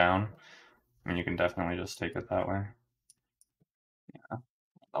trending down, I mean, you can definitely just take it that way. Yeah.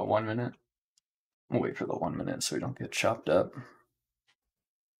 A 1 minute. We'll wait for the 1 minute so we don't get chopped up.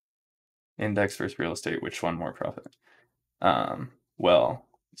 Index versus real estate, which one more profit? Well,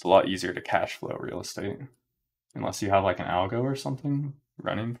 it's a lot easier to cash flow real estate unless you have like an algo or something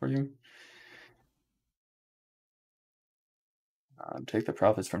running for you. Take the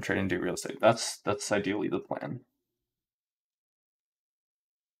profits from trading do real estate. That's ideally the plan.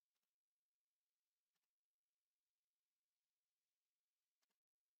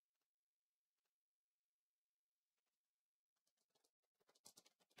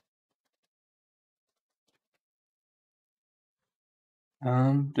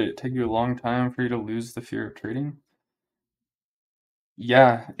 Did it take you a long time for you to lose the fear of trading?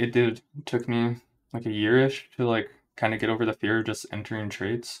 Yeah, it did. It took me like a year-ish to like kind of get over the fear of just entering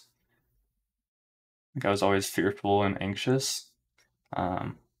trades. Like I was always fearful and anxious.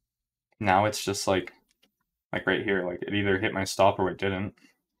 Um, Now it's just like right here, like it either hit my stop or it didn't.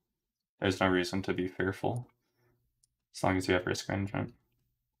 There's no reason to be fearful as long as you have risk management.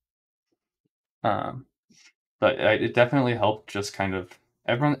 Um, but it definitely helped just kind of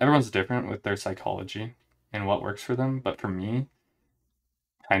everyone's different with their psychology and what works for them. But for me,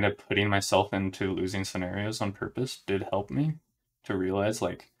 kind of putting myself into losing scenarios on purpose did help me to realize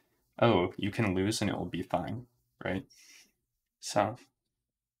like, oh, you can lose and it will be fine, right? So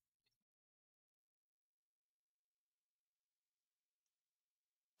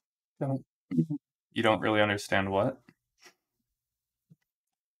don't you don't really understand what?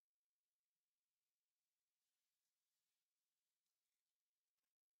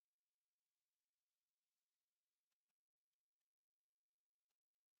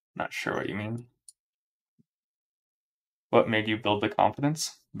 Not sure what you mean. What made you build the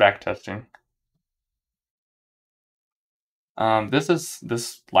confidence? Backtesting.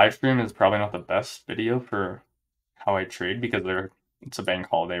 This live stream is probably not the best video for how I trade because it's a bank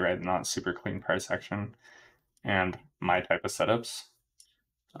holiday, right? Not super clean price action and my type of setups.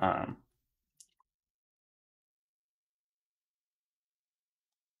 Um,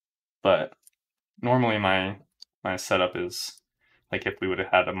 but normally my setup is like if we would have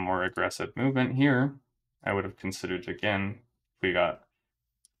had a more aggressive movement here, I would have considered again if we got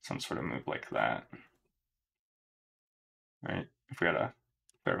some sort of move like that, right? If we had a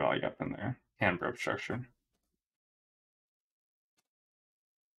fair value up in there and broke structure.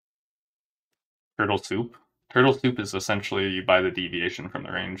 Turtle soup. Turtle soup is essentially you buy the deviation from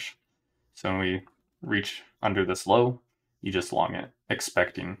the range. So when we reach under this low, you just long it,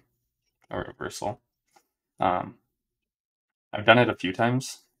 expecting a reversal. Um, I've done it a few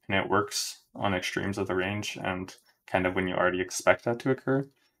times, and it works on extremes of the range and kind of when you already expect that to occur.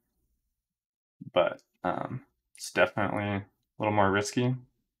 But it's definitely a little more risky,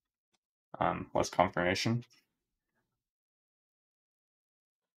 less confirmation.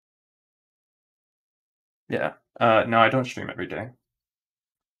 Yeah. No, I don't stream every day.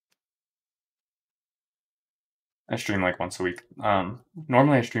 I stream like once a week.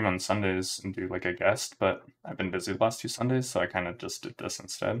 Normally I stream on Sundays and do like a guest, but I've been busy the last 2 Sundays, so I kind of just did this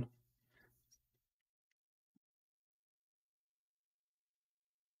instead.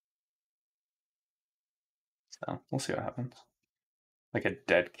 So we'll see what happens. Like a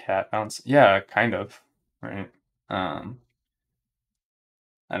dead cat bounce. Yeah, kind of. Right. Um,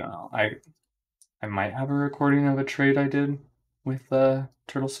 I don't know. I might have a recording of a trade I did with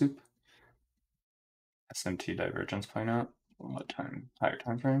turtle soup. SMT divergence playing out. What time? Higher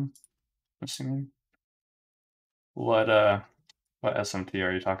time frame? I'm assuming. What uh what SMT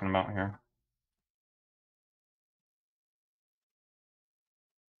are you talking about here?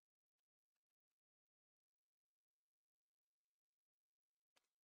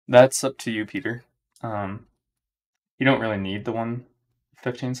 That's up to you, Peter. Um, you don't really need the one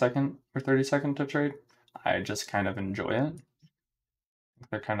 15-second or 30-second to trade. I just kind of enjoy it.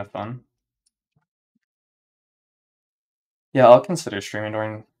 They're kind of fun. Yeah, I'll consider streaming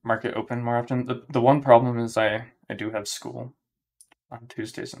during market open more often. The one problem is I do have school on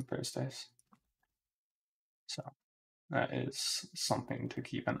Tuesdays and Thursdays. So that is something to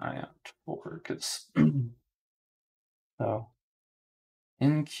keep an eye out for because So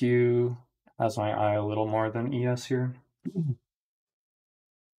NQ has my eye a little more than ES here.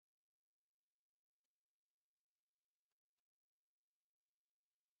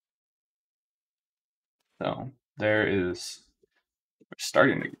 So there is, we're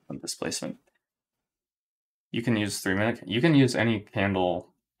starting to get some displacement. You can use 3 minute, you can use any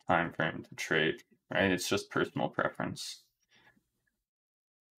candle time frame to trade, right? It's just personal preference.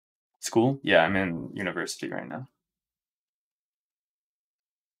 School? Yeah, I'm in university right now.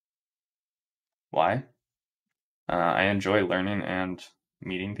 Why? I enjoy learning and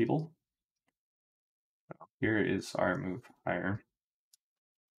meeting people. Here is our move higher.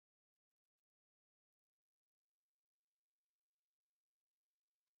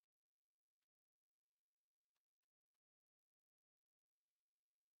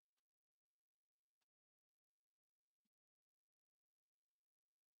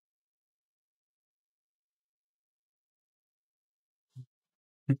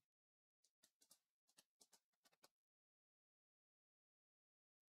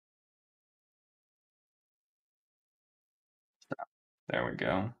 There we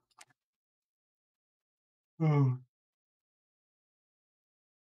go.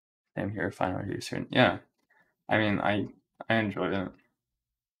 Same here, final year soon. Yeah, I mean, I enjoy it.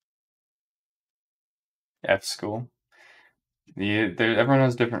 F school. Everyone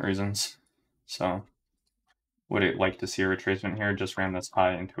has different reasons. So, would it like to see a retracement here? Just ran this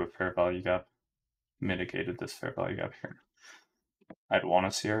high into a fair value gap, mitigated this fair value gap here. I'd want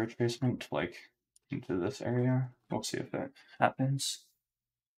to see a retracement like into this area. We'll see if it happens.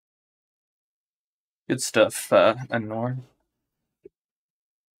 Good stuff, Anor.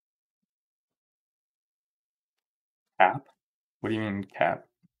 Cap? What do you mean cap?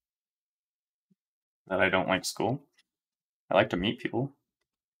 That I don't like school? I like to meet people.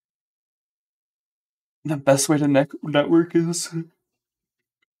 The best way to network is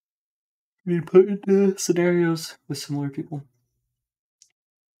be put into scenarios with similar people.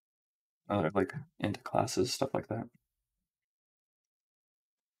 Like into classes, stuff like that.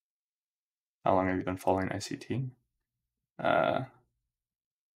 How long have you been following ICT? I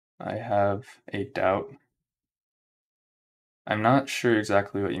have a doubt. I'm not sure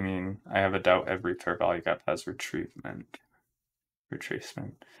exactly what you mean. I have a doubt every fair value gap has retracement.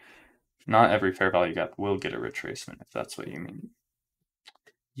 Not every fair value gap will get a retracement, if that's what you mean.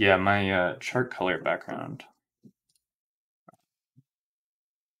 Yeah, my chart color background.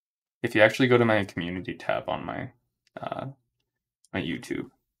 If you actually go to my community tab on my my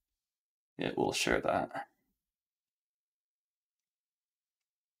YouTube, it will share that.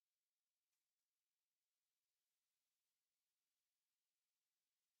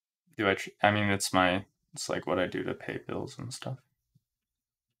 I mean, it's like what I do to pay bills and stuff.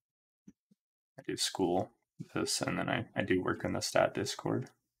 I do school, this, and then I do work in the stat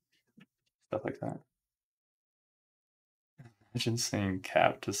Discord, stuff like that. Imagine saying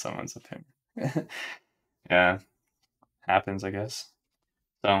cap to someone's opinion. Yeah, happens, I guess.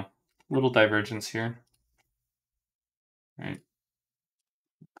 So, little divergence here. Right,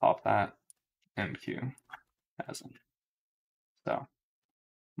 pop that, MQ hasn't. So,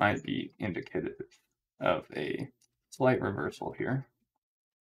 might be indicative of a slight reversal here.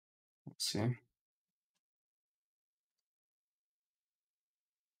 Let's see.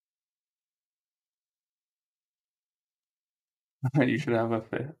 You should have a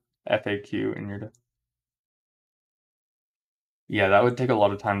FAQ in your. Yeah, that would take a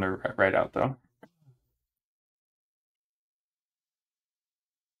lot of time to write out, though.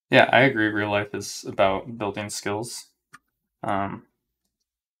 Yeah, I agree. Real life is about building skills. That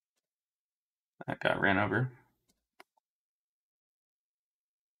got ran over.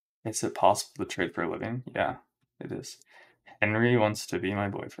 Is it possible to trade for a living? Yeah, it is. Henry wants to be my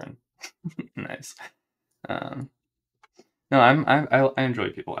boyfriend. Nice. No, I enjoy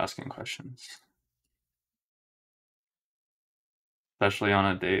people asking questions, especially on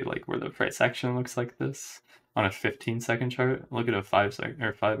a day like where the price action looks like this. On a 15-second chart, look at a 5-second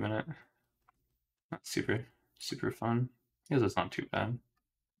or 5-minute. That's super fun. I guess it's not too bad.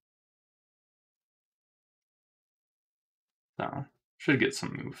 So should get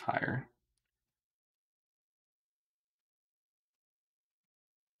some move higher.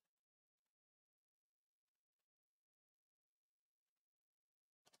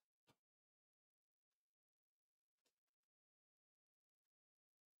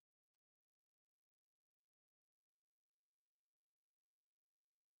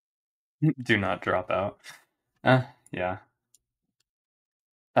 Do not drop out. Yeah.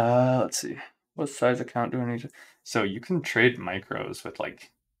 Let's see. What size account do I need to? So you can trade micros with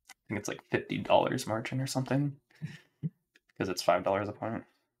like, I think it's like $50 margin or something. Because it's $5 a point.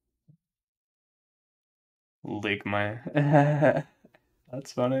 Ligma.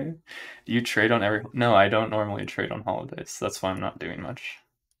 That's funny. You trade on every... No, I don't normally trade on holidays. That's why I'm not doing much.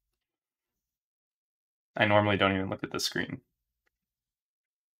 I normally don't even look at the screen.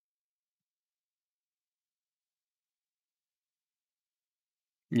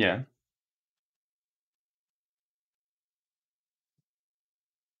 Yeah.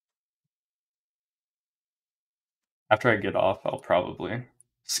 After I get off, I'll probably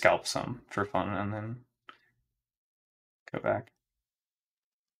scalp some for fun and then go back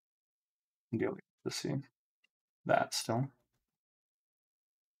and be able to see that still.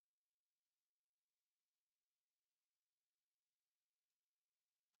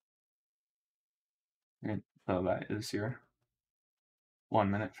 And so that is your 1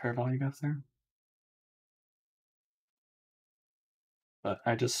 minute fair value gap there. But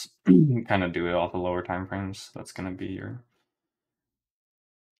I just kind of do it off the lower time frames. That's going to be your...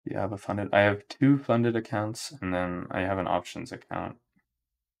 You have a funded... I have 2 funded accounts, and then I have an options account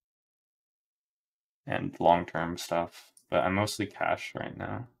and long-term stuff. But I'm mostly cash right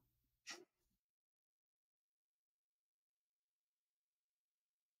now.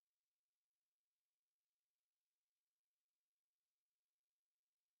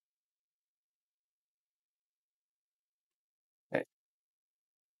 Hey,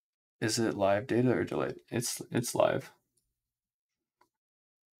 is it live data or delayed? It's live.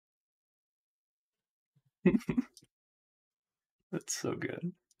 That's so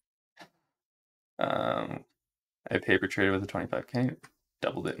good. I paper traded with a 25K,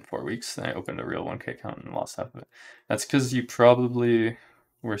 doubled it in 4 weeks. Then I opened a real 1K account and lost half of it. That's because you probably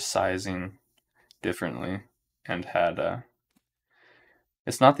were sizing differently and had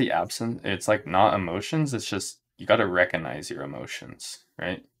it's not the absence, it's like not emotions, it's just you got to recognize your emotions,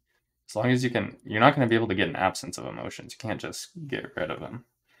 right? As long as you can, you're not going to be able to get an absence of emotions. You can't just get rid of them.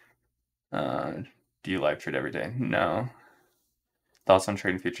 Do you live trade every day? No. Thoughts on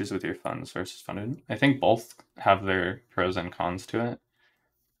trading futures with your funds versus funded? I think both have their pros and cons to it.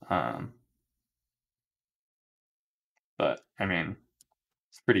 But I mean,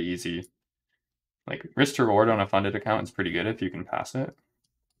 it's pretty easy. Like risk to reward on a funded account is pretty good if you can pass it,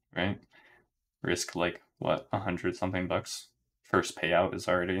 right? Risk like what, 100 something bucks. First payout is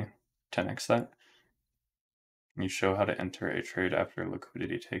already 10x that. You show how to enter a trade after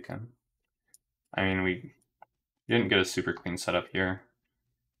liquidity taken. I mean, we didn't get a super clean setup here,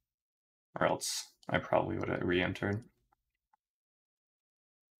 or else I probably would have re-entered.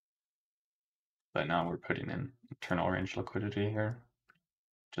 But now we're putting in internal range liquidity here.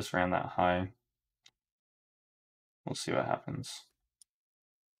 Just ran that high. We'll see what happens.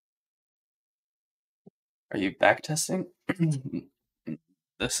 Are you back testing?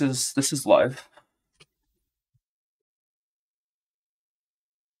 This is live.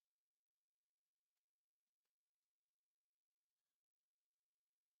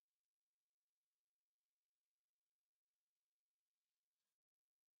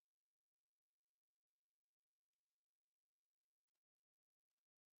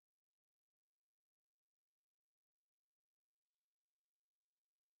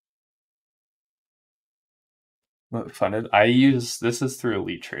 What funded? I use this is through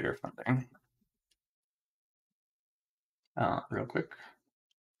Elite Trader funding. Real quick,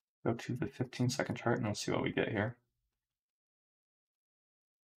 go to the 15-second chart and we'll see what we get here.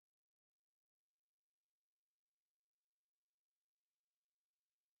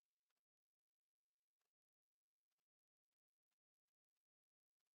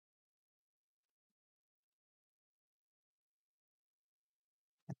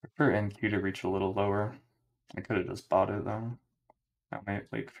 I prefer NQ to reach a little lower. I could have just bought it though. I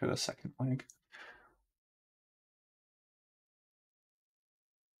might wait for the second leg.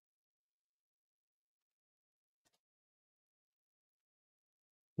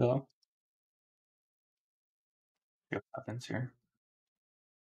 So, see what happens here.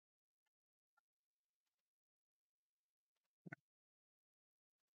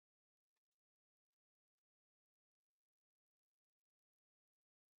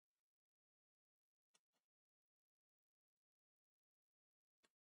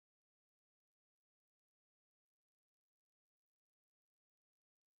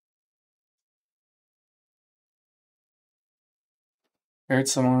 I heard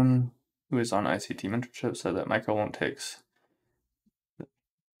someone who is on ICT mentorship said that Michael won't take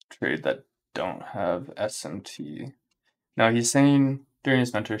trade that don't have SMT. Now he's saying during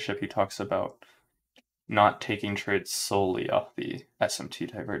his mentorship he talks about not taking trades solely off the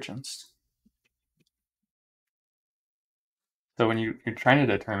SMT divergence. So when you're trying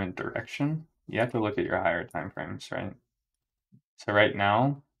to determine direction, you have to look at your higher time frames, right? So right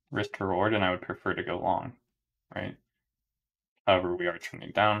now, risk to reward, and I would prefer to go long, right? However, we are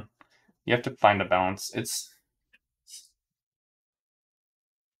trending down. You have to find a balance. It's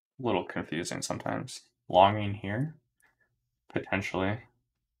a little confusing sometimes. Longing here, potentially.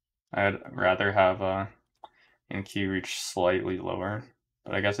 I'd rather have NQ reach slightly lower,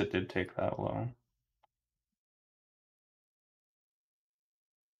 but I guess it did take that low.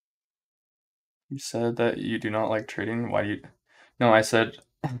 You said that you do not like trading. Why do you? No, I said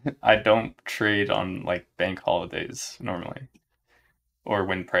I don't trade on like bank holidays normally, or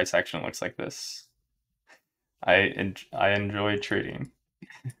when price action looks like this. I enjoy trading.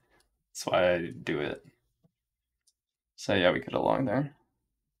 That's why I do it. So yeah, we could along there.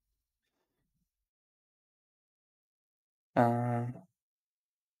 Uh,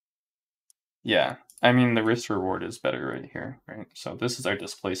 yeah, I mean the risk reward is better right here, right? So this is our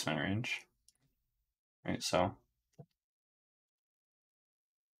displacement range, right? So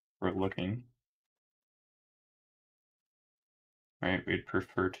we're looking, right? We'd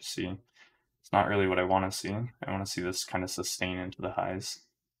prefer to see. It's not really what I want to see. I want to see this kind of sustain into the highs,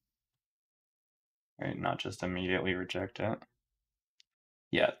 right? Not just immediately reject it.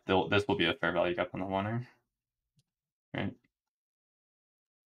 Yeah, this will be a fair value gap on the 1R, right?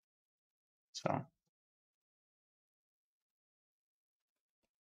 So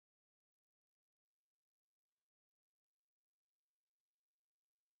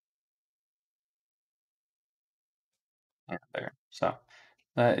yeah, there. So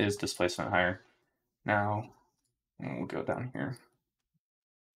that is displacement higher. Now we'll go down here.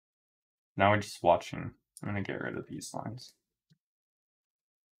 Now we're just watching. I'm gonna get rid of these lines.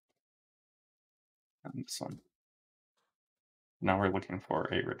 And this one. Now we're looking for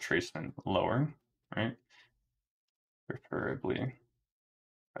a retracement lower, right? Preferably,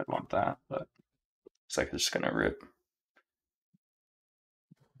 I'd want that, but looks like it's just gonna rip.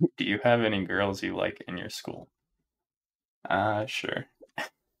 Do you have any girls you like in your school? Sure.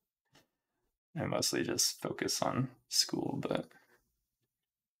 I mostly just focus on school, but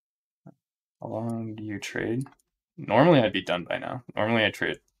how long do you trade? Normally I'd be done by now. Normally I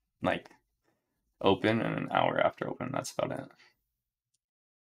trade like open and an hour after open. That's about it.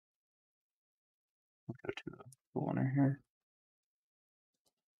 I'll go to the winner here.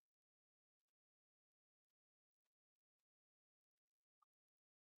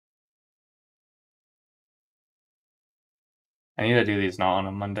 I need to do these not on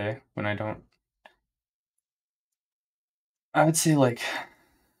a Monday when I don't. I would say like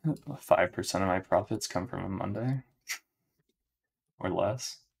 5% of my profits come from a Monday or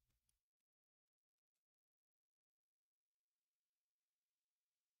less.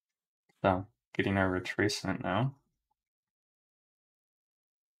 So getting our retracement now.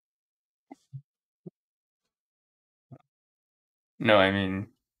 No, I mean,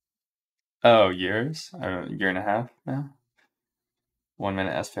 oh, years? A year and a half now? 1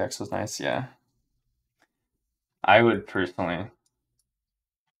 minute SPX was nice, yeah. I would personally,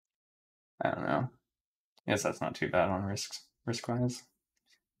 I don't know. I guess that's not too bad on risk wise.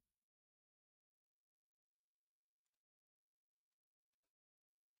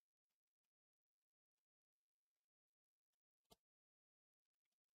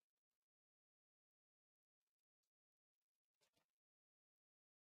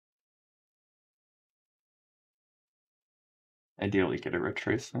 Ideally get a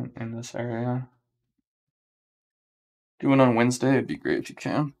retracement in this area. Do one on Wednesday, it'd be great if you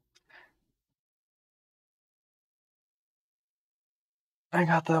can. I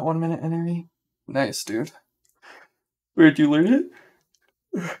got that 1 minute NRE. Nice, dude. Where'd you learn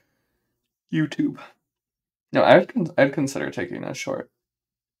it? YouTube. No, I'd consider taking a short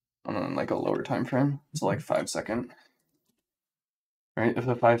on like a lower time frame. So like 5 second. Right? If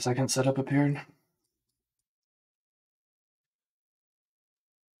the 5 second setup appeared.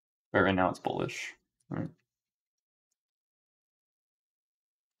 But right now it's bullish. Right?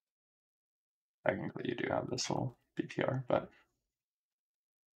 Technically you do have this little BPR, but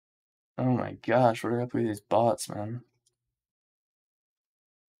oh my gosh, what are up with these bots, man?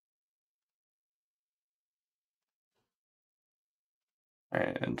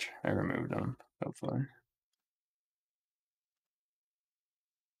 Alright, and I removed them, hopefully.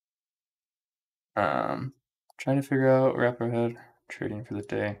 Trying to figure out wrap ahead, trading for the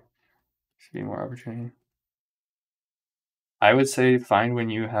day. Should be more opportunity. I would say find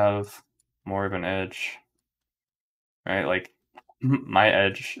when you have more of an edge. Right? Like my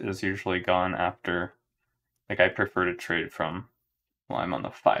edge is usually gone after, like I prefer to trade from, well, I'm on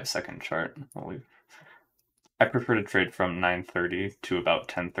the 5 second chart. I prefer to trade from 9:30 to about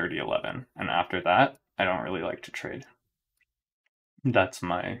 10:30, 11. And after that, I don't really like to trade. That's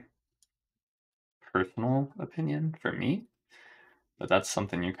my personal opinion for me, but that's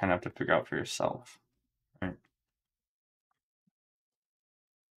something you kind of have to figure out for yourself, right?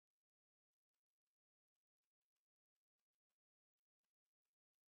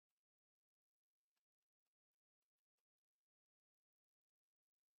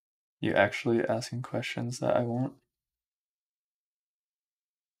 You actually asking questions that I won't.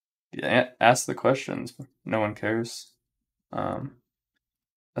 Yeah, ask the questions. No one cares. Um,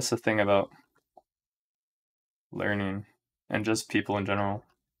 that's the thing about learning and just people in general.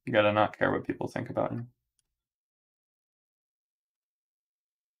 You gotta not care what people think about you.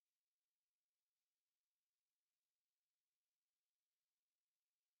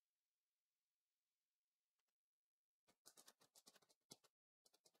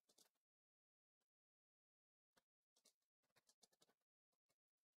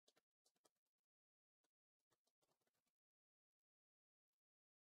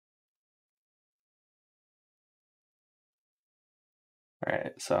 All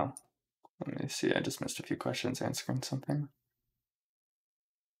right, so let me see. I just missed a few questions answering something.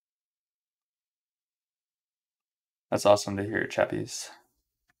 That's awesome to hear, chappies.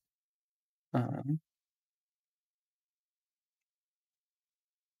 Um,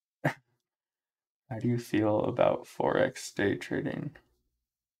 how do you feel about Forex day trading?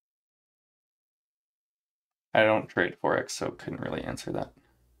 I don't trade Forex, so couldn't really answer that.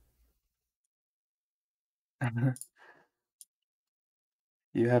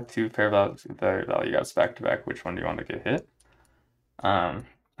 You have two fair value gaps back to back. Which one do you want to get hit? Um,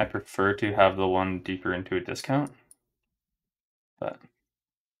 I prefer to have the one deeper into a discount, but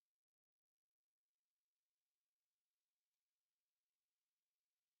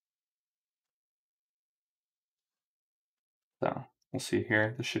so we'll see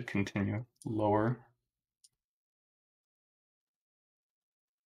here. This should continue lower.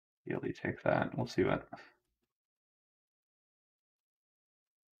 Really take that. We'll see what.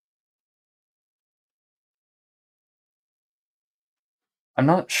 I'm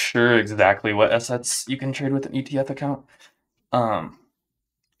not sure exactly what assets you can trade with an ETF account. Um,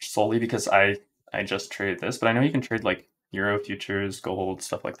 Solely because I just traded this, but I know you can trade like Euro futures, gold,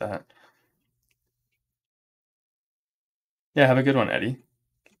 stuff like that. Yeah, have a good one, Eddie.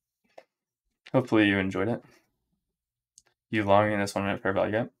 Hopefully you enjoyed it. You long in this 1 minute fair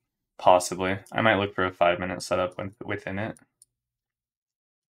value gap? Possibly. I might look for a 5 minute setup within it.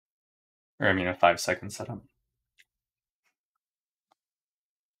 Or I mean a 5 second setup.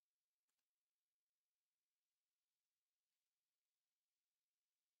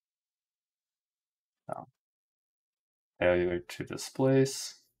 So, failure to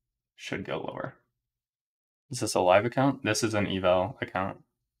displace should go lower. Is this a live account? This is an eval account.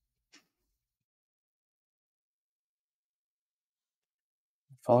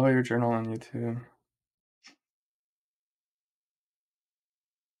 Follow your journal on YouTube.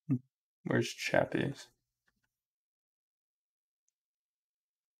 Where's Chappies?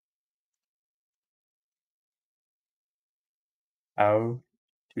 How do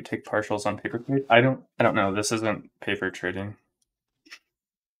you take partials on paper trade? I don't know. This isn't paper trading.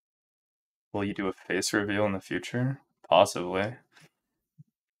 Will you do a face reveal in the future? Possibly.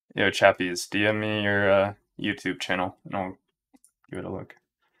 Yo, Chappies, DM me your YouTube channel and I'll give it a look.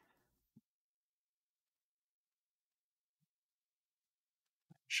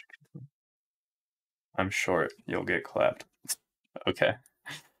 I'm short. You'll get clapped. Okay.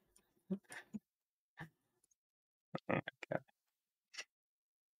 Okay.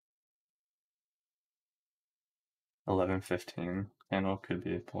 11:15. Candle could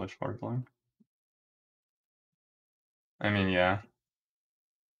be a bullish mark line. I mean, yeah,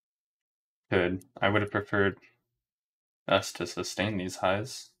 could. I would have preferred us to sustain these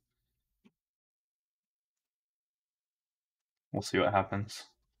highs. We'll see what happens.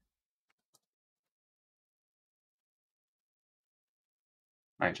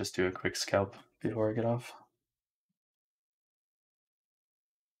 Might just do a quick scalp before I get off.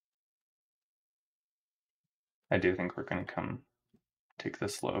 I do think we're gonna come take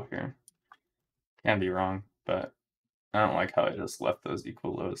this low here. Can be wrong, but I don't like how I just left those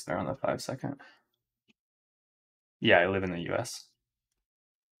equal lows there on the 5 second. Yeah, I live in the US.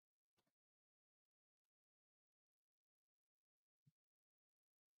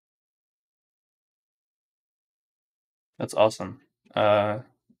 That's awesome.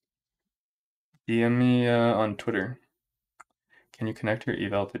 DM me on Twitter. Can you connect your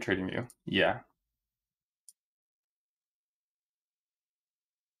eval to TradingView? Yeah.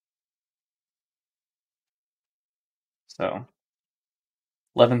 So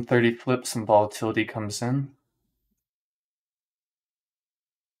 11:30 flip, some volatility comes in.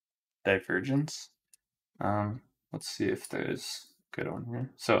 divergence. Let's see if there's a good one here.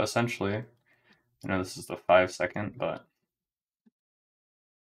 So essentially, I know this is the 5-second, but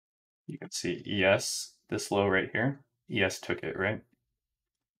you can see ES, this low right here, ES took it, right?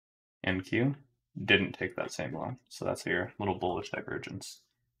 NQ didn't take that same low, so that's your little bullish divergence.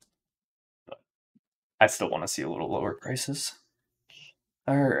 But I still want to see a little lower prices.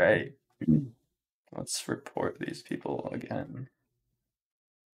 All right, let's report these people again.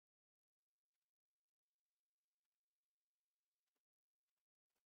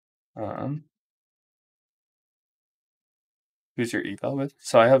 Who's your eval with?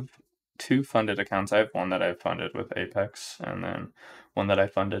 So I have 2 funded accounts. I have one that I funded with Apex, and then one that I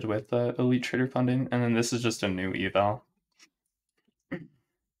funded with Elite Trader Funding, and then this is just a new eval.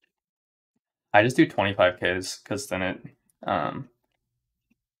 I just do 25Ks because then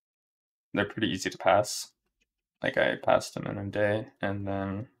they're pretty easy to pass. Like I passed them in a day, and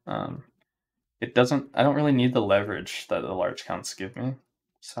then it doesn't. I don't really need the leverage that the large counts give me,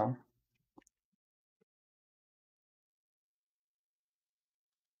 so.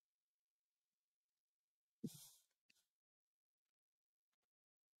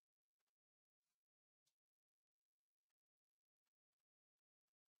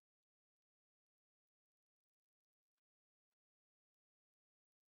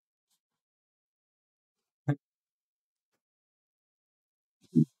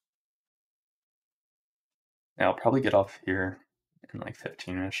 Yeah, I'll probably get off here in like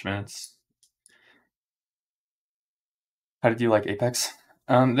 15-ish minutes. How did you like Apex?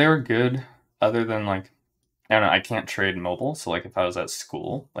 They were good, other than like, I don't know, I can't trade mobile, so like if I was at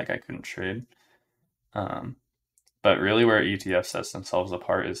school, like I couldn't trade. Um, but really where ETF sets themselves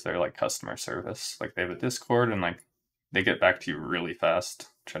apart is their like customer service. Like they have a Discord and like they get back to you really fast,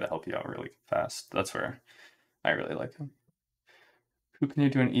 try to help you out really fast. That's where I really like them. Who can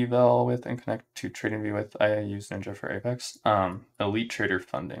you do an eval with and connect to TradingView with? I use Ninja for Apex. Elite Trader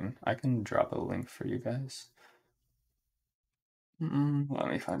Funding. I can drop a link for you guys. Let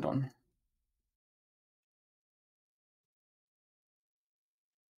me find one.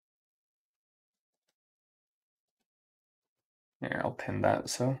 Here, I'll pin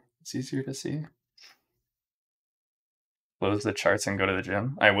that so it's easier to see. Close the charts and go to the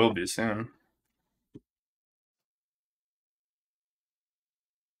gym. I will be soon.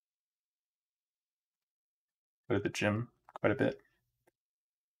 Go to the gym quite a bit.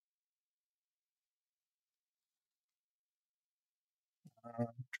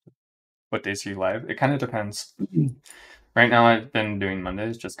 What days are you live? It kind of depends. Right now, I've been doing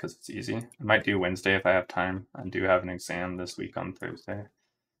Mondays just because it's easy. I might do Wednesday if I have time. I do have an exam this week on Thursday.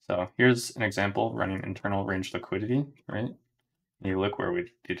 So here's an example running internal range liquidity, right? You look where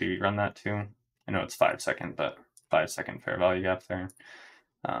did we run that to? I know it's 5-second, but 5-second fair value gap there.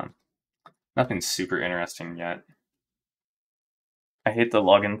 Nothing super interesting yet. I hate the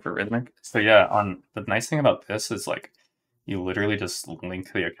login for Rhythmic. So yeah, on the nice thing about this is like you literally just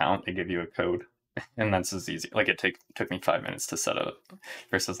link the account, they give you a code, and that's as easy. Like it took me 5 minutes to set up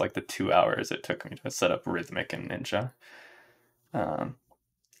versus like the 2 hours it took me to set up Rhythmic and Ninja.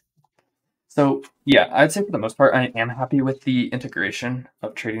 So yeah, I'd say for the most part, I am happy with the integration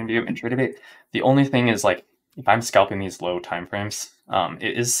of TradingView and Tradebait. The only thing is like if I'm scalping these low time frames,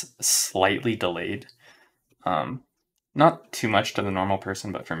 it is slightly delayed. Not too much to the normal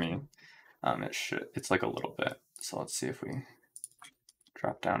person, but for me, it's like a little bit. So let's see if we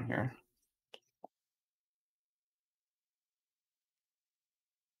drop down here.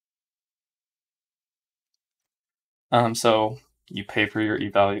 So you pay for your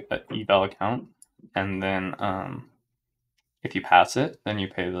eval account, and then if you pass it, then you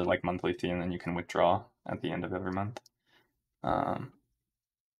pay the like monthly fee, and then you can withdraw at the end of every month.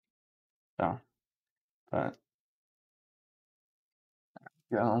 So, but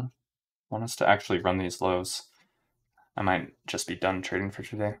yeah, want us to actually run these lows. I might just be done trading for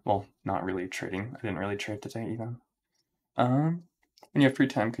today. Well, not really trading. I didn't really trade today even. When you have free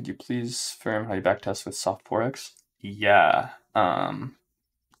time, could you please firm how you backtest with soft forex? Yeah. I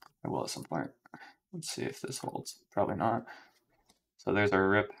will at some point. Let's see if this holds. Probably not. So there's our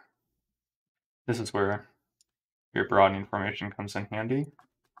rip. This is where your broadening formation comes in handy,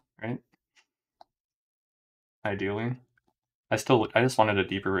 right? Ideally. I just wanted a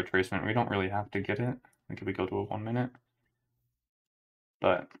deeper retracement. We don't really have to get it. Like if we go to a 1 minute.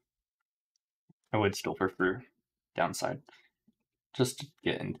 But I would still prefer downside. Just to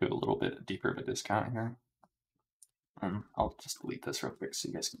get into a little bit deeper of a discount here. I'll just delete this real quick so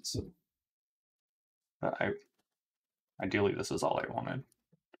you guys can see. But ideally this is all I wanted.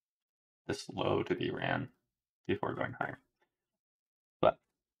 This low to be ran before going higher. But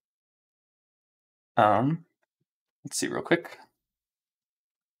Let's see real quick.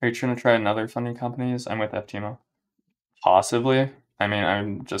 Are you trying to try another funding companies? I'm with FTMO. Possibly. I mean,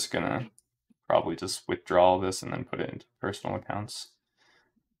 I'm just gonna probably just withdraw all this and then put it into personal accounts.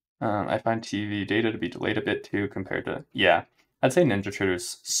 I find TV data to be delayed a bit too compared to, yeah, I'd say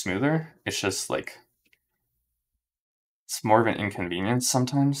NinjaTrader's smoother. It's just like, it's more of an inconvenience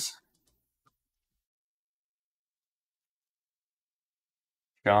sometimes.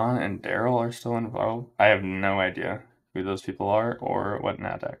 John and Daryl are still involved. I have no idea who those people are or what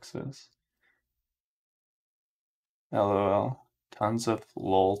NADEX is. LOL. Tons of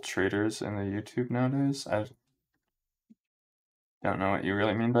lol traders in the YouTube nowadays. I don't know what you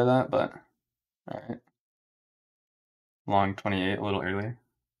really mean by that, but alright. Long 28, a little early.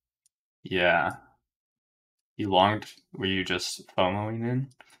 Yeah. You longed, were you just FOMOing in?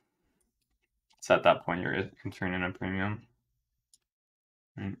 It's at that point you're entering in a premium.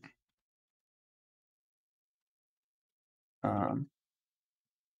 Right.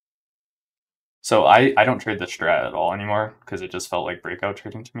 So I don't trade the strat at all anymore because it just felt like breakout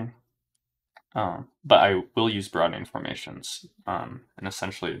trading to me. But I will use broadening formations. And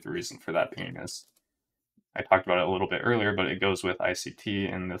essentially the reason for that being is I talked about it a little bit earlier, but it goes with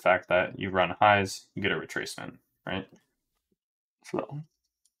ICT and the fact that you run highs, you get a retracement, right? So,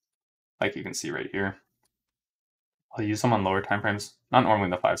 like you can see right here, I'll use them on lower time frames. Not normally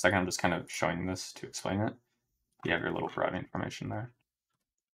the 5 second, I'm just kind of showing this to explain it. You have your little broadening formation there.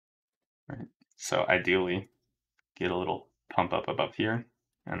 Right. So ideally, get a little pump up above here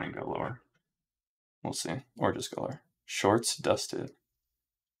and then go lower. We'll see. Or just go lower. Shorts dusted.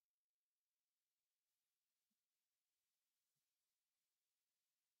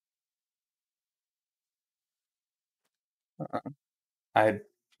 I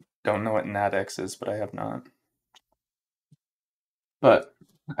don't know what NADEX is, but I have not. But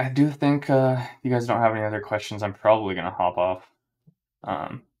I do think you guys don't have any other questions. I'm probably going to hop off.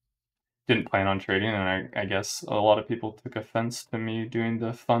 Didn't plan on trading, and I guess a lot of people took offense to me doing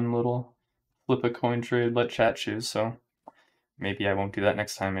the fun little flip a coin trade, let chat choose. So maybe I won't do that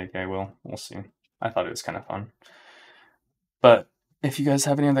next time. Maybe I will. We'll see. I thought it was kind of fun. But if you guys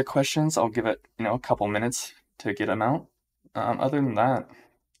have any other questions, I'll give it, a couple minutes to get them out. Other than that,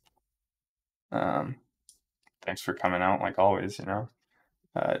 thanks for coming out like always, Do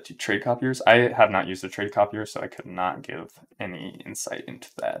trade copiers? I have not used a trade copier, so I could not give any insight into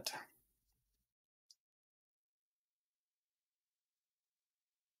that.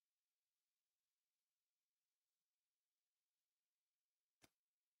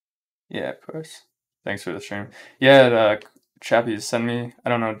 Yeah, of course. Thanks for the stream. Yeah, Chappie, send me. I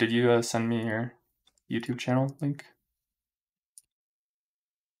don't know. Did you send me your YouTube channel link?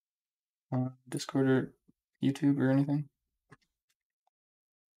 Discord or YouTube or anything?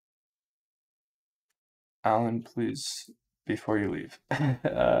 Alan, please, before you leave.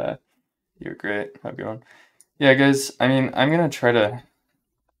 You're great. Have a good one. Yeah, guys. I mean, I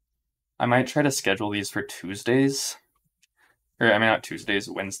might try to schedule these for Tuesdays, or I mean not Tuesdays,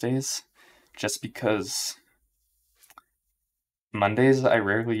 Wednesdays, just because Mondays I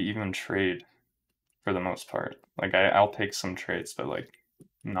rarely even trade for the most part. Like I'll take some trades, but like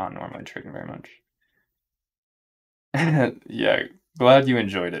not normally trading very much. Yeah, glad you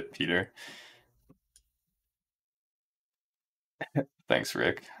enjoyed it, Peter. Thanks,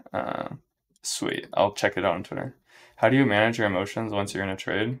 Rick. Sweet. I'll check it out on Twitter. How do you manage your emotions once you're in a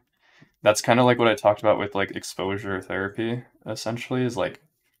trade? That's kind of like what I talked about with like exposure therapy, essentially, is like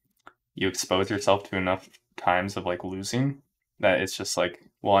you expose yourself to enough times of like losing that it's just like,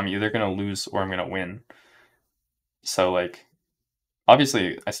 well, I'm either gonna lose or I'm gonna win. So like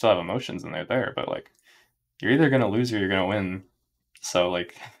obviously I still have emotions and they're there, but like you're either gonna lose or you're gonna win. So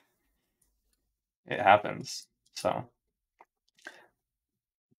like it happens. So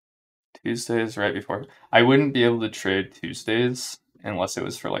Tuesdays right before I wouldn't be able to trade Tuesdays unless it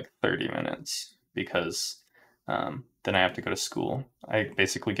was for like 30 minutes because then I have to go to school. I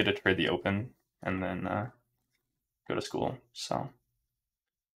basically get to trade the open and then go to school. So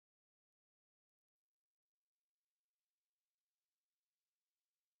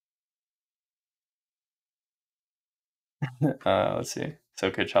let's see. So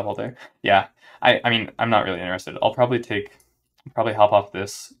could chop all day. Yeah. I mean I'm not really interested. I'll probably hop off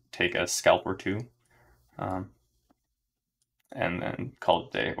this, take a scalp or two, and then call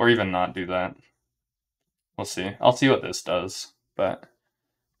it a day. Or even not do that. We'll see. I'll see what this does. But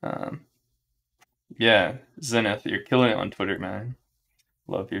yeah, Zenith, you're killing it on Twitter, man.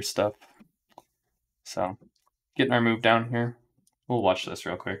 Love your stuff. So getting our move down here. We'll watch this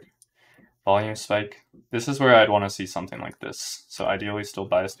real quick. Volume spike. This is where I'd want to see something like this. So ideally still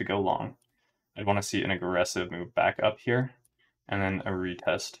biased to go long. I'd want to see an aggressive move back up here, and then a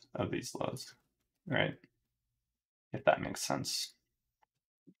retest of these lows, right? If that makes sense.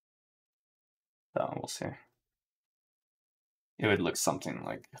 So we'll see. It would look something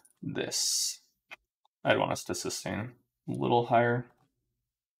like this. I'd want us to sustain a little higher.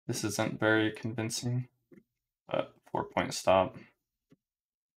 This isn't very convincing, but 4-point stop.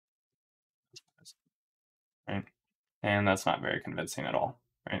 Right? And that's not very convincing at all,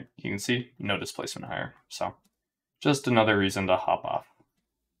 right? You can see no displacement higher. So just another reason to hop off.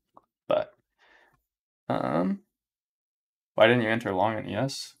 But why didn't you enter long in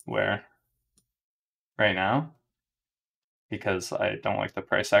ES? Where right now? Because I don't like the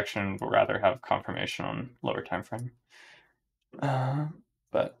price action, would rather have confirmation on lower time frame.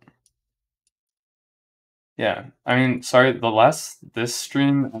 But yeah, I mean, sorry, this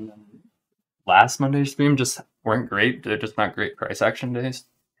stream and then last Monday's stream just weren't great. They're just not great price action days.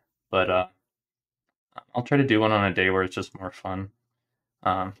 But I'll try to do one on a day where it's just more fun.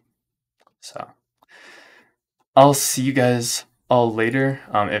 So I'll see you guys all later.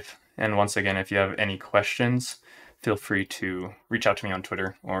 And once again, if you have any questions, feel free to reach out to me on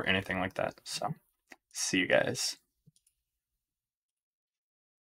Twitter or anything like that. So see you guys.